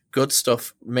much good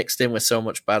stuff mixed in with so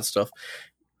much bad stuff.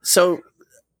 So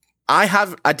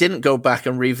I didn't go back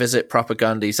and revisit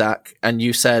Propaganda, Zach, and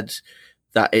you said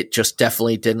that it just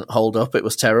definitely didn't hold up. It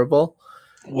was terrible.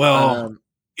 Well,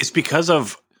 it's because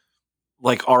of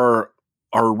like our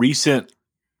recent,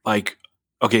 like,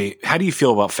 okay, how do you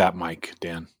feel about Fat Mike,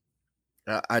 Dan?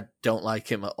 I don't like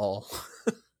him at all.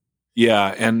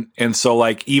 Yeah, and so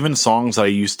like even songs I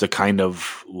used to kind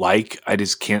of like, I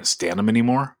just can't stand them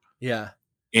anymore. Yeah.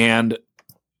 And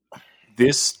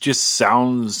this just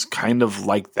sounds kind of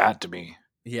like that to me.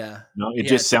 Yeah. No, it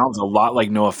just sounds a lot like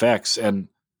NoFX, and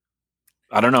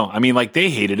I don't know. I mean, like they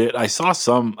hated it. I saw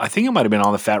some. I think it might have been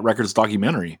on the Fat Records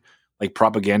documentary. Like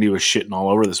Propaganda was shitting all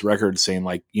over this record, saying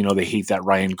like, they hate that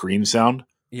Ryan Green sound.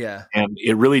 Yeah. And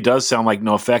it really does sound like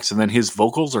NoFX. And then his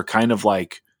vocals are kind of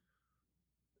like,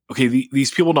 okay,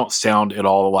 these people don't sound at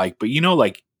all alike, but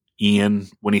like Ian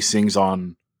when he sings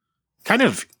on kind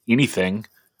of anything.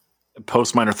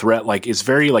 Post Minor Threat, like, is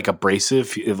very like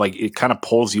abrasive. It kind of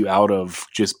pulls you out of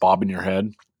just bobbing your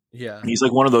head. Yeah. He's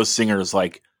like one of those singers,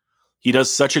 like he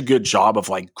does such a good job of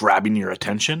like grabbing your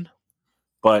attention,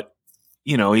 but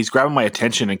he's grabbing my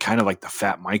attention in kind of like the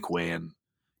Fat Mike way. And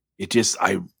it just,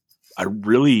 I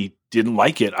really didn't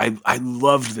like it. I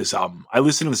loved this album. I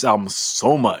listened to this album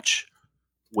so much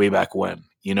way back when,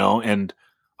 and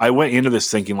I went into this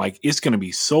thinking like, it's going to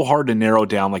be so hard to narrow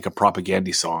down like a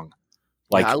Propaganda song.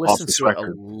 Like I listened to it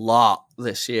a lot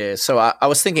this year. So I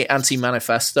was thinking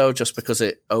Anti-Manifesto just because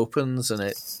it opens and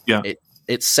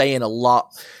it's saying a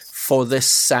lot for this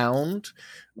sound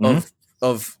of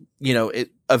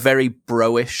a very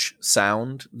bro-ish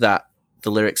sound that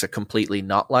the lyrics are completely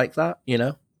not like that,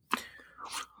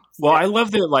 Well, I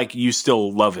love that like you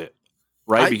still love it,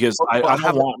 right? Because I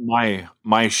don't want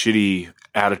my shitty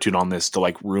attitude on this to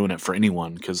like ruin it for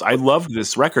anyone, because I loved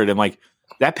this record, and like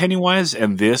that Pennywise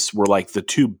and this were like the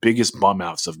two biggest bum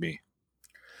outs of me.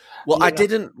 Well, I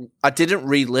didn't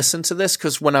re-listen to this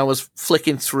because when I was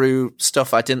flicking through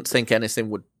stuff, I didn't think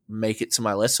anything would make it to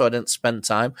my list, so I didn't spend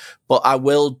time. But I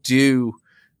will do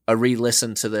a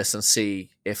re-listen to this and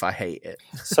see if I hate it.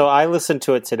 So I listened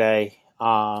to it today,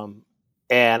 and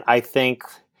I think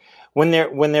when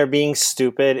they're being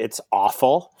stupid, it's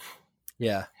awful.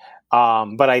 Yeah.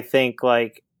 But I think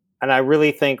like. And I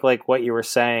really think like what you were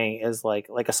saying is like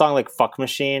a song like Fuck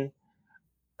Machine.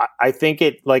 I think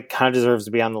it like kind of deserves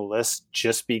to be on the list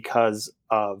just because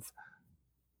of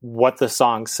what the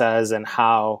song says and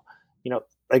how,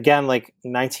 again, like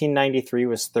 1993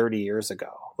 was 30 years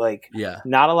ago. Like,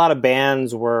 not a lot of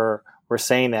bands were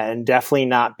saying that, and definitely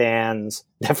not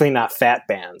fat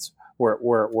bands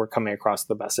were coming across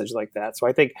the message like that. So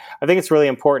I think it's really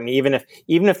important, even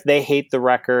if they hate the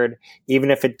record,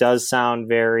 even if it does sound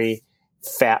very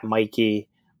Fat Mikey,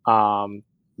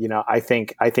 I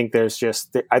think there's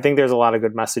a lot of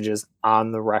good messages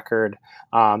on the record.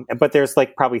 But there's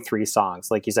like probably 3 songs,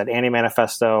 like you said,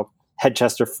 Anti-Manifesto,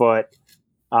 Headchester Foot,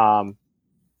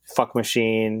 Fuck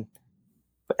Machine,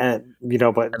 and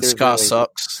but Scar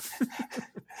Sucks.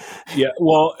 Yeah.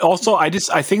 Well, also I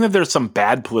think that there's some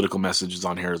bad political messages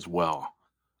on here as well.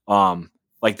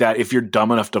 Like that, if you're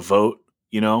dumb enough to vote,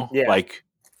 like,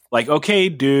 okay,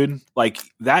 dude, like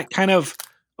that kind of,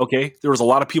 okay. There was a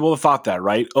lot of people that thought that,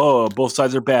 right? Oh, both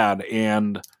sides are bad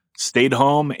and stayed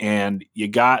home, and you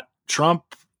got Trump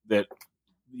that,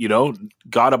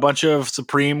 got a bunch of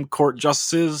Supreme Court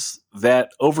justices that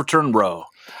overturned Roe.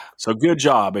 So good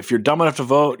job. If you're dumb enough to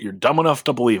vote, you're dumb enough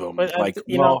to believe them. But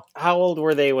how old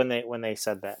were they when they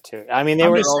said that too? I mean, they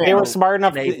were smart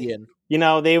enough.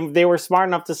 They were smart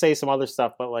enough to say some other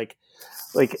stuff, but like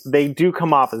they do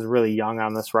come off as really young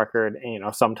on this record,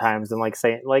 sometimes, and like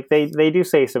say like they do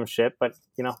say some shit, but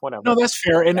whatever. No, that's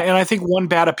fair. And I think one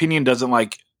bad opinion doesn't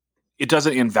like it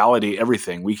doesn't invalidate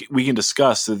everything. We can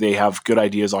discuss that they have good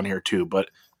ideas on here too, but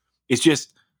it's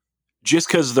just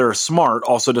because they're smart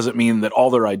also doesn't mean that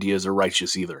all their ideas are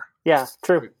righteous either. Yeah,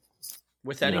 true.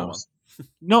 With anyone.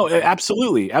 No,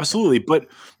 absolutely. But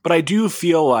I do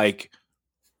feel like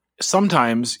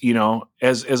sometimes,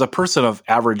 as a person of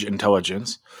average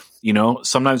intelligence,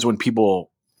 sometimes when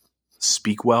people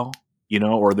speak well,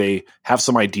 or they have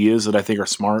some ideas that I think are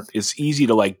smart, it's easy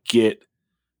to like get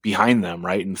behind them,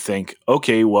 right? And think,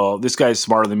 okay, well, this guy's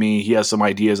smarter than me. He has some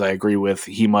ideas I agree with.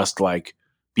 He must like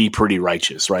be pretty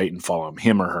righteous, right? And follow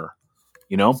him or her,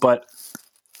 but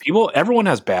everyone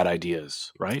has bad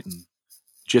ideas, right? And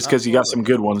just because you got some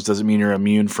good ones doesn't mean you're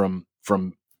immune from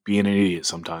being an idiot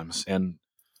sometimes. And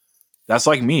that's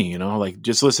like me, like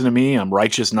just listen to me. I'm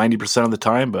righteous 90% of the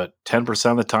time, but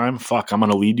 10% of the time, fuck, I'm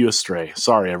going to lead you astray.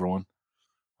 Sorry, everyone.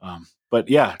 But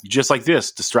yeah, just like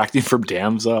this, distracting from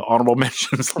Dan's honorable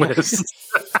mentions list.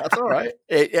 That's all right.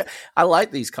 I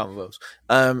like these combos.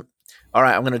 All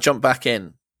right, I'm going to jump back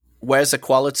in. Where's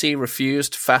Equality?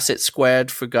 Refused. Facet Squared.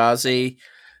 Fugazi.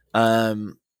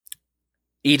 Eden's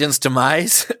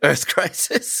Demise. Earth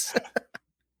Crisis.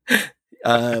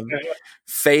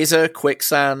 Phaser.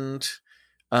 Quicksand.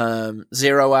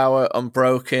 0 Hour.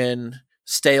 Unbroken.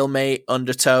 Stalemate.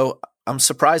 Undertow. I'm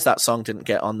surprised that song didn't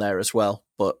get on there as well,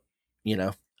 but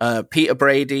Peter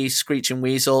Brady, Screeching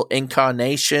Weasel,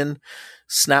 Incarnation,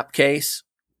 Snapcase.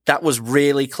 That was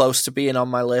really close to being on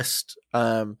my list.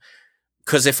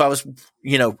 Because if I was,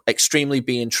 extremely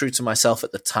being true to myself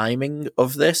at the timing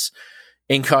of this,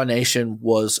 Incarnation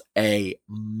was a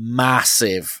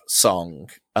massive song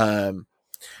at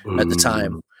the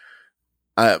time.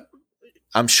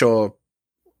 I'm sure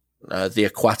the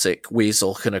Aquatic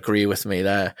Weasel can agree with me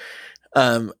there.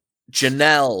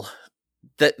 Janelle,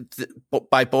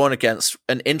 by Born Against,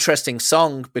 an interesting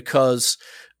song because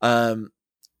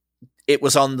it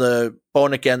was on the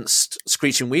Born Against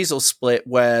Screeching Weasel split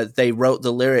where they wrote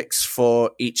the lyrics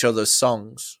for each other's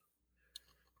songs.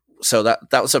 So that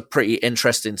was a pretty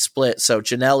interesting split. So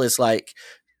Janelle is like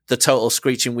the total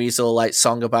Screeching Weasel like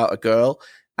song about a girl,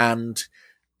 and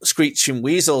Screeching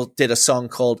Weasel did a song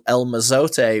called El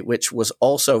Mazote, which was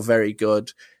also very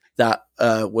good. That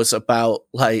was about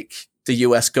like the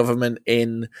U.S. government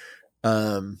in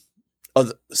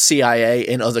CIA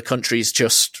in other countries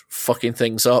just fucking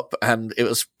things up, and it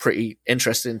was pretty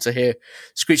interesting to hear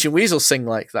Screeching Weasel sing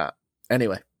like that.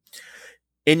 Anyway,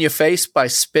 In Your Face by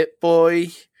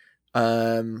Spitboy,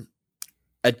 Adina,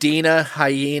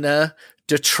 Hyena,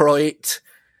 Detroit,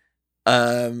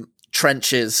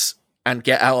 Trenches, and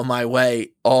Get Out of My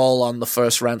Way, all on the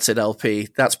first Rancid LP.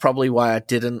 That's probably why I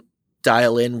didn't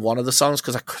dial in one of the songs,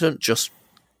 because I couldn't just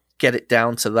get it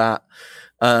down to that.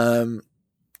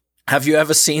 Have you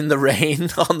ever seen The Rain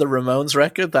on the Ramones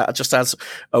record? That just has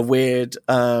a weird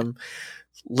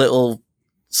little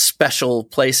special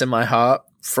place in my heart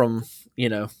from,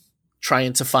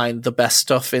 trying to find the best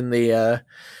stuff in the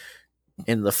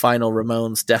final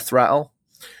Ramones death rattle.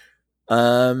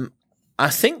 I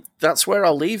think that's where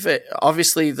I'll leave it.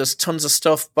 Obviously, there's tons of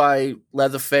stuff by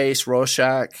Leatherface,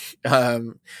 Rorschach,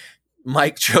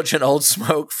 Mike Judge, and Old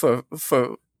Smoke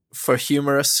for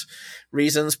humorous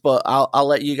reasons, but I'll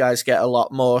let you guys get a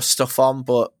lot more stuff on.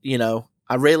 But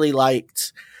I really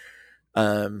liked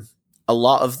a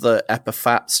lot of the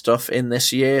Epiphat stuff in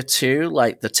this year too,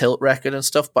 like the Tilt record and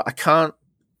stuff. But I can't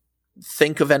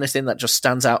think of anything that just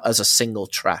stands out as a single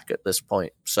track at this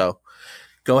point. So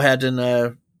go ahead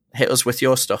and hit us with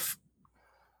your stuff.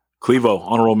 Clevo,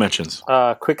 honorable mentions.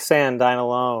 Quicksand, Dine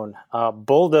Alone.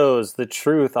 Bulldoze, The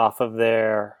Truth off of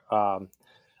their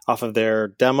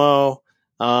demo.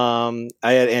 I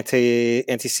had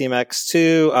Anti-CMX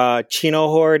 2, Chino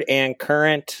Horde, and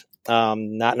Current.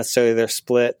 Not necessarily their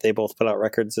split. They both put out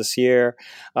records this year.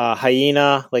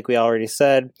 Hyena, like we already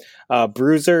said.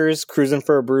 Bruisers, Cruising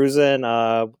for a Bruisin',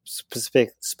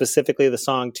 specifically the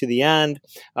song To the End.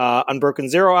 Unbroken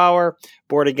 0 Hour,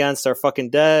 Bored Against Are Fucking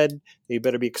Dead. You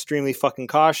better be extremely fucking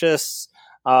cautious.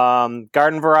 Garden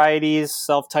Varieties,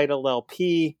 self-titled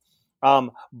LP.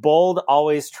 Bold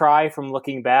Always Try from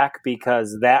Looking Back,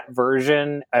 because that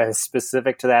version is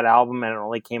specific to that album and it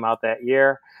only came out that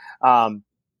year.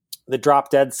 The Drop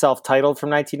Dead self-titled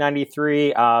from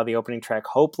 1993, the opening track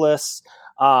Hopeless.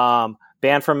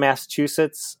 Band from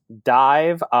Massachusetts,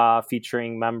 Dive,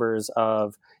 featuring members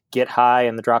of Get High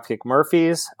and the Dropkick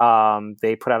Murphys.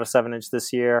 They put out a 7-inch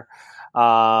this year.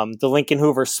 The Lincoln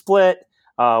Hoover Split,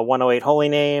 108 Holy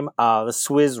Name, the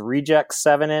Swizz Rejects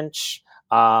 7-inch.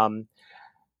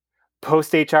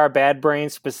 Post-HR Bad Brain,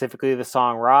 specifically the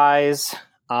song Rise.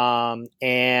 And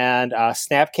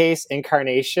Snapcase,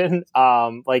 Incarnation,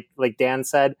 like Dan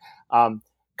said, A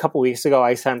couple weeks ago,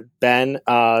 I sent Ben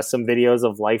some videos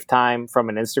of Lifetime from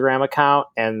an Instagram account,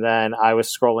 and then I was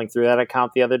scrolling through that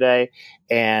account the other day,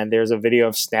 and there's a video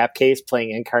of Snapcase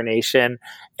playing Incarnation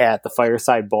at the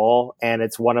Fireside Bowl, and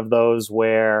it's one of those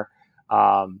where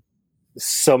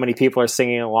so many people are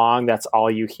singing along. That's all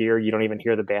you hear. You don't even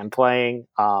hear the band playing,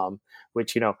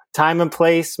 which, time and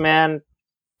place, man.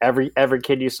 Every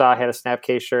kid you saw had a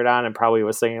Snapcase shirt on and probably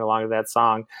was singing along to that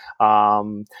song.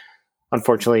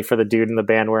 Unfortunately for the dude in the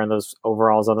band wearing those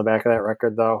overalls on the back of that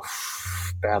record, though,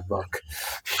 bad luck.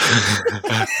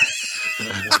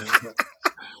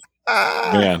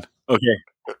 Man, okay.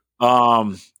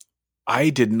 I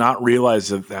did not realize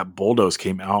that Bulldoze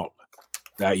came out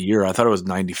that year. I thought it was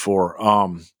 94.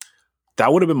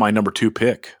 That would have been my number 2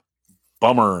 pick.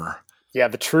 Bummer. Yeah,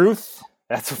 The Truth.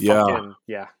 That's a fucking,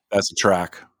 yeah. That's a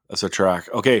track.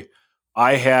 Okay.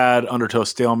 I had Undertow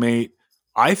Stalemate.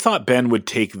 I thought Ben would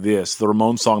take this, the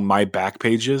Ramones song My Back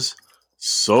Pages.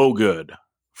 So good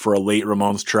for a late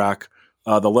Ramones track.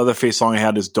 The Leatherface song I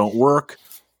had is Don't Work.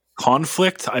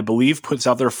 Conflict, I believe, puts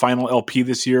out their final LP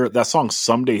this year. That song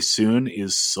Someday Soon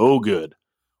is so good.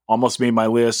 Almost made my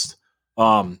list.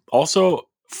 Also,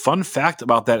 fun fact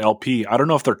about that LP, I don't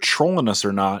know if they're trolling us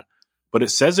or not, but it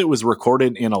says it was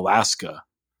recorded in Alaska.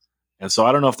 And so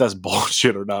I don't know if that's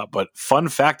bullshit or not, but fun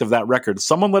fact of that record,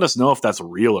 someone let us know if that's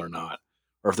real or not,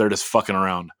 or if they're just fucking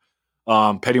around.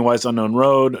 Pennywise Unknown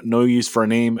Road, No Use for a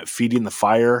Name, Feeding the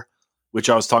Fire, which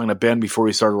I was talking to Ben before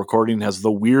we started recording, has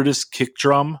the weirdest kick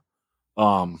drum.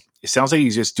 It sounds like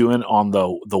he's just doing on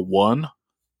the one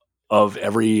of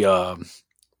every bar.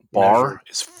 Measure.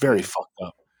 It's very fucked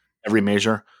up. Every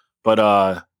measure.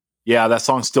 But yeah, that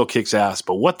song still kicks ass.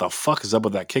 But what the fuck is up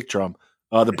with that kick drum?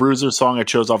 The Bruiser song I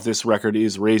chose off this record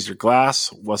is Raise Your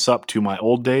Glass. What's Up to My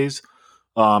Old Days.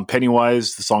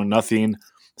 Pennywise, the song Nothing.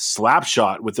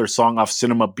 Slapshot with their song off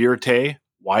Cinema Birte,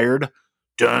 Wired.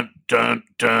 Dun dun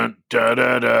dun da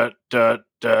da da da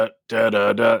da da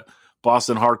da da.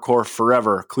 Boston Hardcore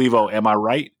Forever. Clevo, Am I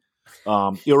Right?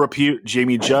 Ill Repute,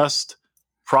 Jamie Just.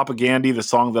 Propagandy, the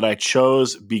song that I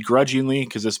chose begrudgingly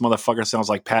because this motherfucker sounds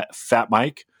like Fat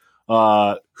Mike.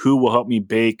 Who Will Help Me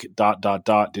Bake, ...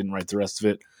 Didn't write the rest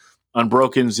of it.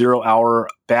 Unbroken, 0 Hour,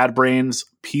 Bad Brains,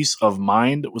 Peace of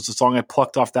Mind was the song I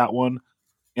plucked off that one.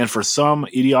 And for some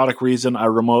idiotic reason, I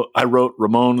wrote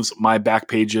Ramones My Back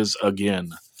Pages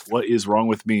again. What is wrong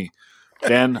with me?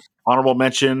 Ben, honorable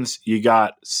mentions, you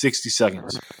got 60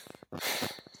 seconds.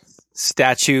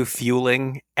 Statue,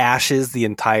 Fueling, Ashes, the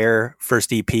entire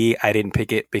first EP. I didn't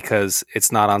pick it because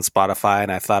it's not on Spotify,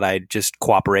 and I thought I'd just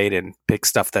cooperate and pick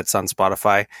stuff that's on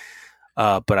Spotify.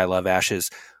 But I love Ashes.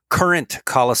 Current,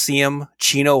 Coliseum,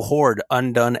 Chino Horde,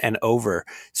 Undone and Over,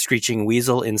 Screeching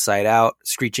Weasel, Inside Out,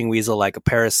 Screeching Weasel Like a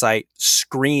Parasite,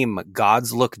 Scream,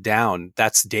 Gods Look Down.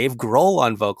 That's Dave Grohl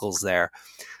on vocals there.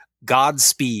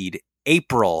 Godspeed,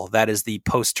 April, that is the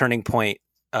post-Turning Point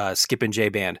Skip and J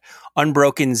band.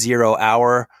 Unbroken, 0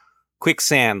 Hour,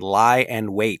 Quicksand, Lie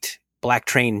and Wait, Black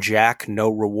Train Jack, No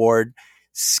Reward,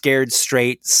 Scared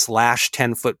Straight /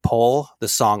 10-Foot Pole, the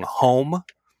song Home,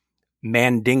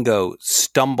 Mandingo,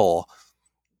 Stumble,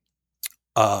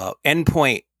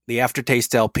 Endpoint, the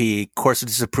Aftertaste LP, Course of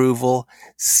Disapproval,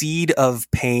 Seed of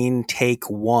Pain, Take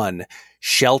 1,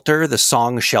 Shelter, the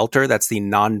song Shelter, that's the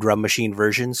non-drum machine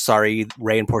version. Sorry,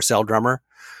 Ray and Porcell drummer.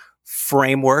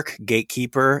 Framework,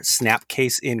 Gatekeeper,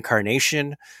 Snapcase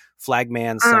Incarnation,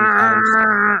 Flagman, Sometimes,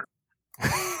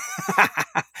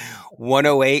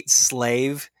 108,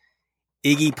 Slave,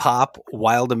 Iggy Pop,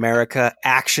 Wild America,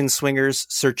 Action Swingers,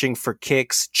 Searching for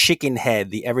Kicks, Chicken Head,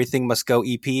 the Everything Must Go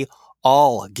EP,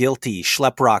 All Guilty,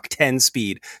 Schleprock, 10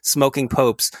 Speed, Smoking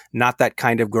Popes, Not That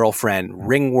Kind of Girlfriend,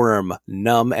 Ringworm,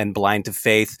 Numb and Blind to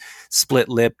Faith, Split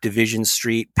Lip, Division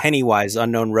Street, Pennywise,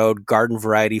 Unknown Road, Garden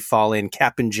Variety, Fall In,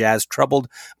 Cap'n Jazz, Troubled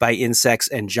by Insects,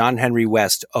 and John Henry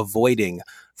West, Avoiding,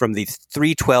 from the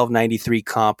 3/12/93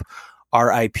 comp,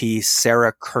 R.I.P.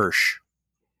 Sarah Kirsch.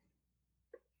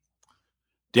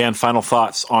 Dan, final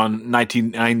thoughts on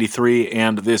 1993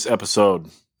 and this episode.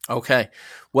 Okay.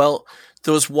 Well,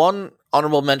 there was one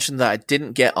honorable mention that I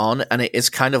didn't get on, and it is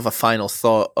kind of a final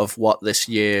thought of what this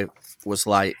year was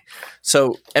like.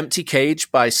 So, Empty Cage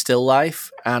by Still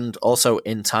Life, and also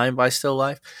In Time by Still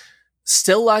Life.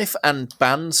 Still Life and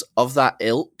bands of that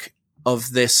ilk,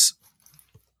 of this,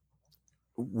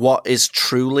 what is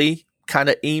truly kind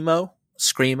of emo,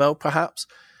 screamo perhaps.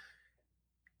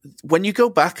 When you go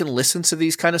back and listen to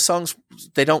these kind of songs,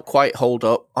 they don't quite hold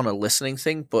up on a listening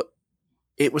thing, but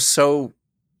it was so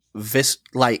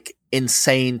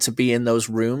insane to be in those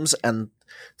rooms, and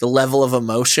the level of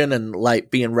emotion and like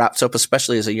being wrapped up,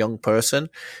 especially as a young person.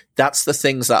 That's the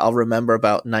things that I'll remember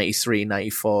about 93,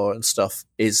 94 and stuff,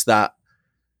 is that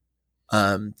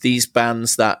these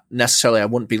bands that necessarily I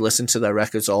wouldn't be listening to their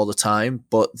records all the time,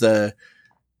 but the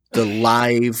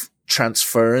live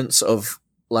transference of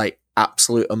like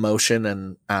absolute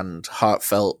emotion and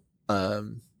heartfelt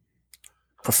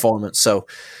performance. So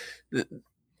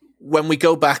when we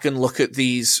go back and look at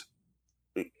these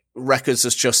records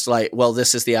as just like, well,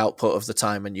 this is the output of the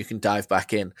time and you can dive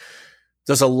back in,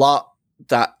 there's a lot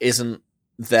that isn't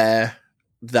there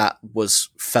that was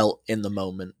felt in the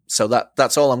moment. So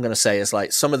that's all I'm going to say is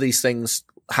like some of these things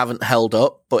haven't held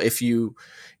up, but if you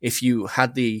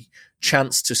had the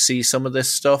chance to see some of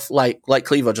this stuff, like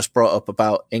Clevo just brought up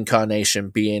about Incarnation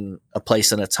being a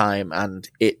place and a time and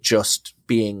it just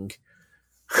being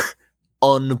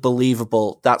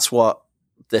unbelievable. That's what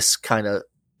this kind of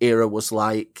era was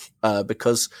like,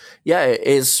 because it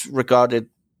is regarded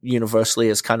universally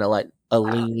as kind of like a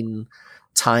lean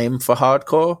time for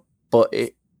hardcore, but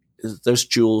there's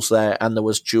jewels there, and there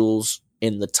was jewels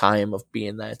in the time of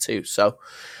being there too. So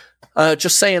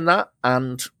just saying that,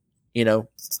 and you know,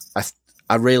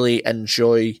 I really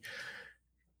enjoy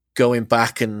going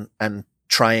back and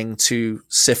trying to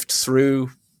sift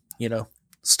through, you know,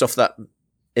 stuff that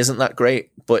isn't that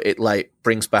great, but it like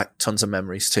brings back tons of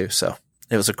memories too. So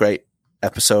it was a great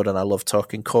episode, and I love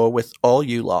talking core with all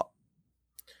you lot.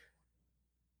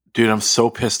 Dude, I'm so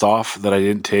pissed off that I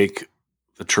didn't take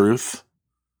the truth.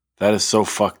 That is so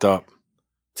fucked up.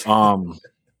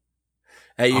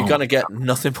 Hey, you're gonna get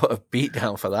nothing but a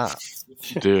beatdown for that.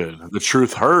 Dude, the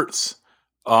truth hurts.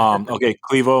 Okay,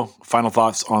 Clevo, final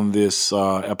thoughts on this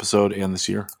episode and this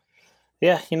year?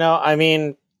 Yeah, you know, I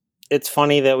mean, it's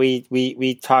funny that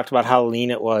we talked about how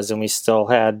lean it was, and we still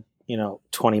had, you know,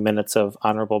 20 minutes of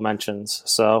honorable mentions.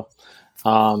 So,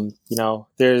 you know,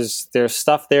 there's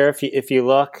stuff there if you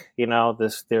look, you know,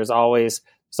 there's always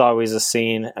a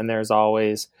scene, and there's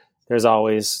always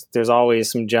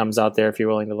some gems out there if you're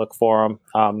willing to look for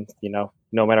them. You know,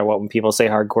 no matter what, when people say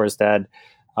hardcore is dead,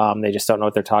 they just don't know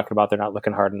what they're talking about. They're not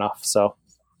looking hard enough. So,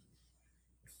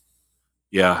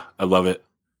 yeah, I love it.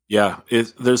 Yeah,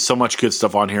 there's so much good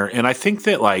stuff on here, and I think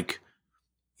that, like,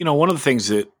 you know, one of the things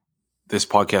that this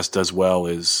podcast does well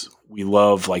is we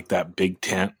love like that big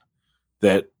tent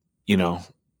that, you know,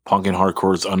 punk and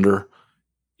hardcore is under,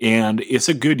 and it's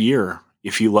a good year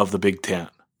if you love the big tent.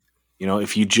 You know,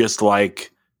 if you just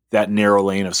like that narrow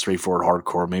lane of straightforward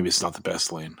hardcore, maybe it's not the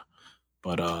best lane,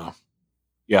 but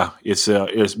yeah, it's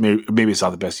maybe it's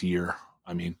not the best year.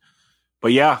 I mean,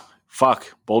 but yeah,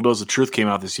 fuck, Bulldoze the Truth came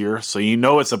out this year, so you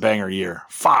know it's a banger year.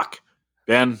 Fuck,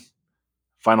 Ben,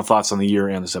 final thoughts on the year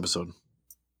and this episode.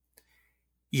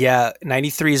 Yeah,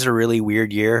 93 is a really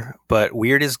weird year, but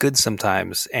weird is good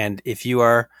sometimes. And if you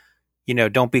are, you know,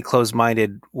 don't be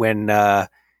closed-minded when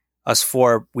us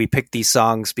four, we picked these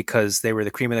songs because they were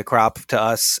the cream of the crop to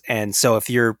us. And so if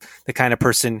you're the kind of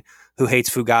person who hates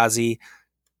Fugazi,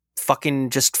 fucking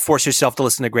just force yourself to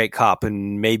listen to Great Cop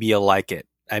and maybe you'll like it.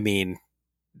 I mean,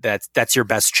 that's your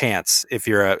best chance if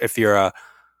you're a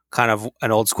kind of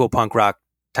an old school punk rock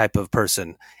type of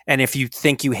person. And if you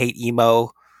think you hate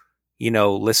emo, you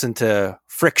know, listen to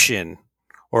Friction.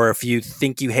 Or if you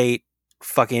think you hate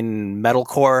fucking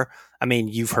metalcore, I mean,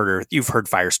 you've heard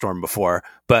Firestorm before,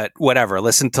 but whatever.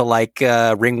 Listen to like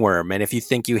Ringworm. And if you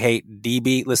think you hate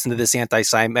D-Beat, listen to this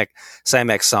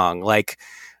Anti-Cymex song. Like,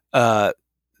 I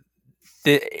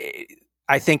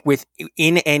think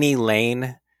in any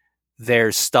lane,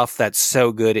 there's stuff that's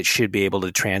so good it should be able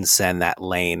to transcend that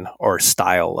lane or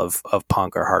style of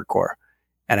punk or hardcore.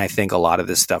 And I think a lot of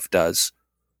this stuff does.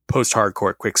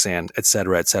 Post-hardcore, Quicksand, et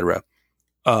cetera, et cetera.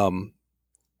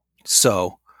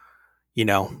 So, you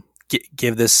know,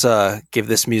 give this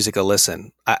music a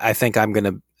listen. I think I'm going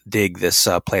to dig this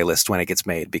playlist when it gets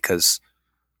made because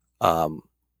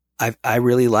I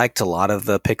really liked a lot of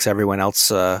the picks everyone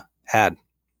else had.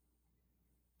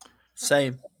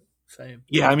 Same.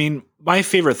 Yeah, I mean, my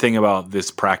favorite thing about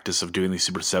this practice of doing these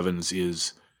Super 7s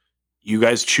is you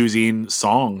guys choosing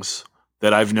songs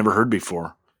that I've never heard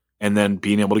before and then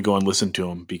being able to go and listen to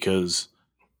them because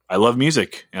I love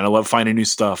music and I love finding new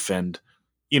stuff. And,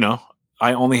 you know,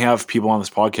 I only have people on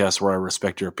this podcast where I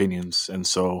respect your opinions. And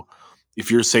so if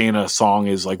you're saying a song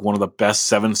is like one of the best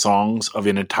 7 songs of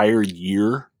an entire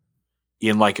year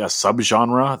in like a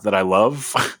subgenre that I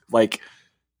love, like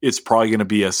it's probably going to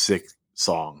be a sick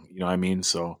song. You know what I mean?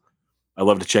 So I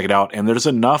love to check it out. And there's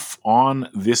enough on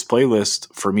this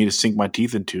playlist for me to sink my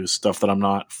teeth into stuff that I'm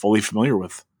not fully familiar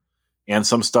with and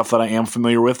some stuff that I am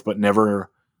familiar with, but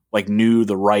never like knew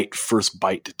the right first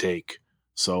bite to take.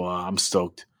 So I'm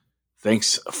stoked.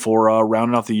 thanks for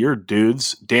rounding out the year,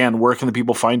 dudes. Dan, where can the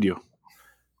people find you?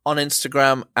 On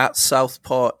Instagram at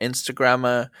Southpaw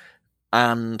Instagrammer,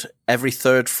 and every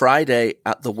third Friday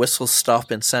at the Whistle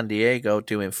Stop in San Diego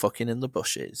doing Fucking in the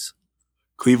Bushes.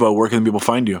 Clevo, where can people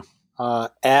find you?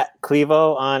 At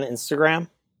Clevo on Instagram.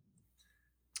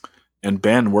 And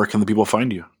Ben, where can the people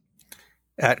find you?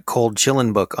 At Cold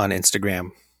Chillin' Book on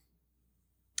Instagram.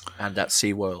 And at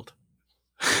SeaWorld.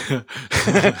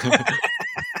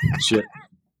 Shit.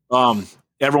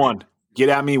 Everyone, get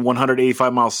at me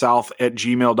 185 miles south at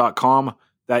gmail.com.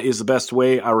 That is the best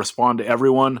way. I respond to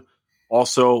everyone.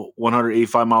 Also,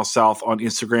 185 miles south on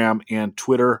Instagram and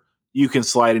Twitter. You can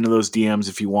slide into those DMs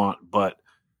if you want, but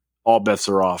all bets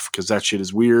are off because that shit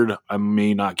is weird. I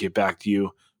may not get back to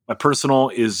you. My personal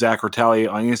is Zach Ratali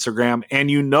on Instagram,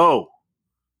 and you know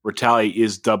Ratali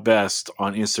is the best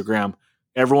on Instagram.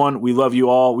 Everyone, we love you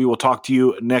all. We will talk to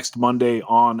you next Monday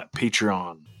on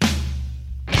Patreon.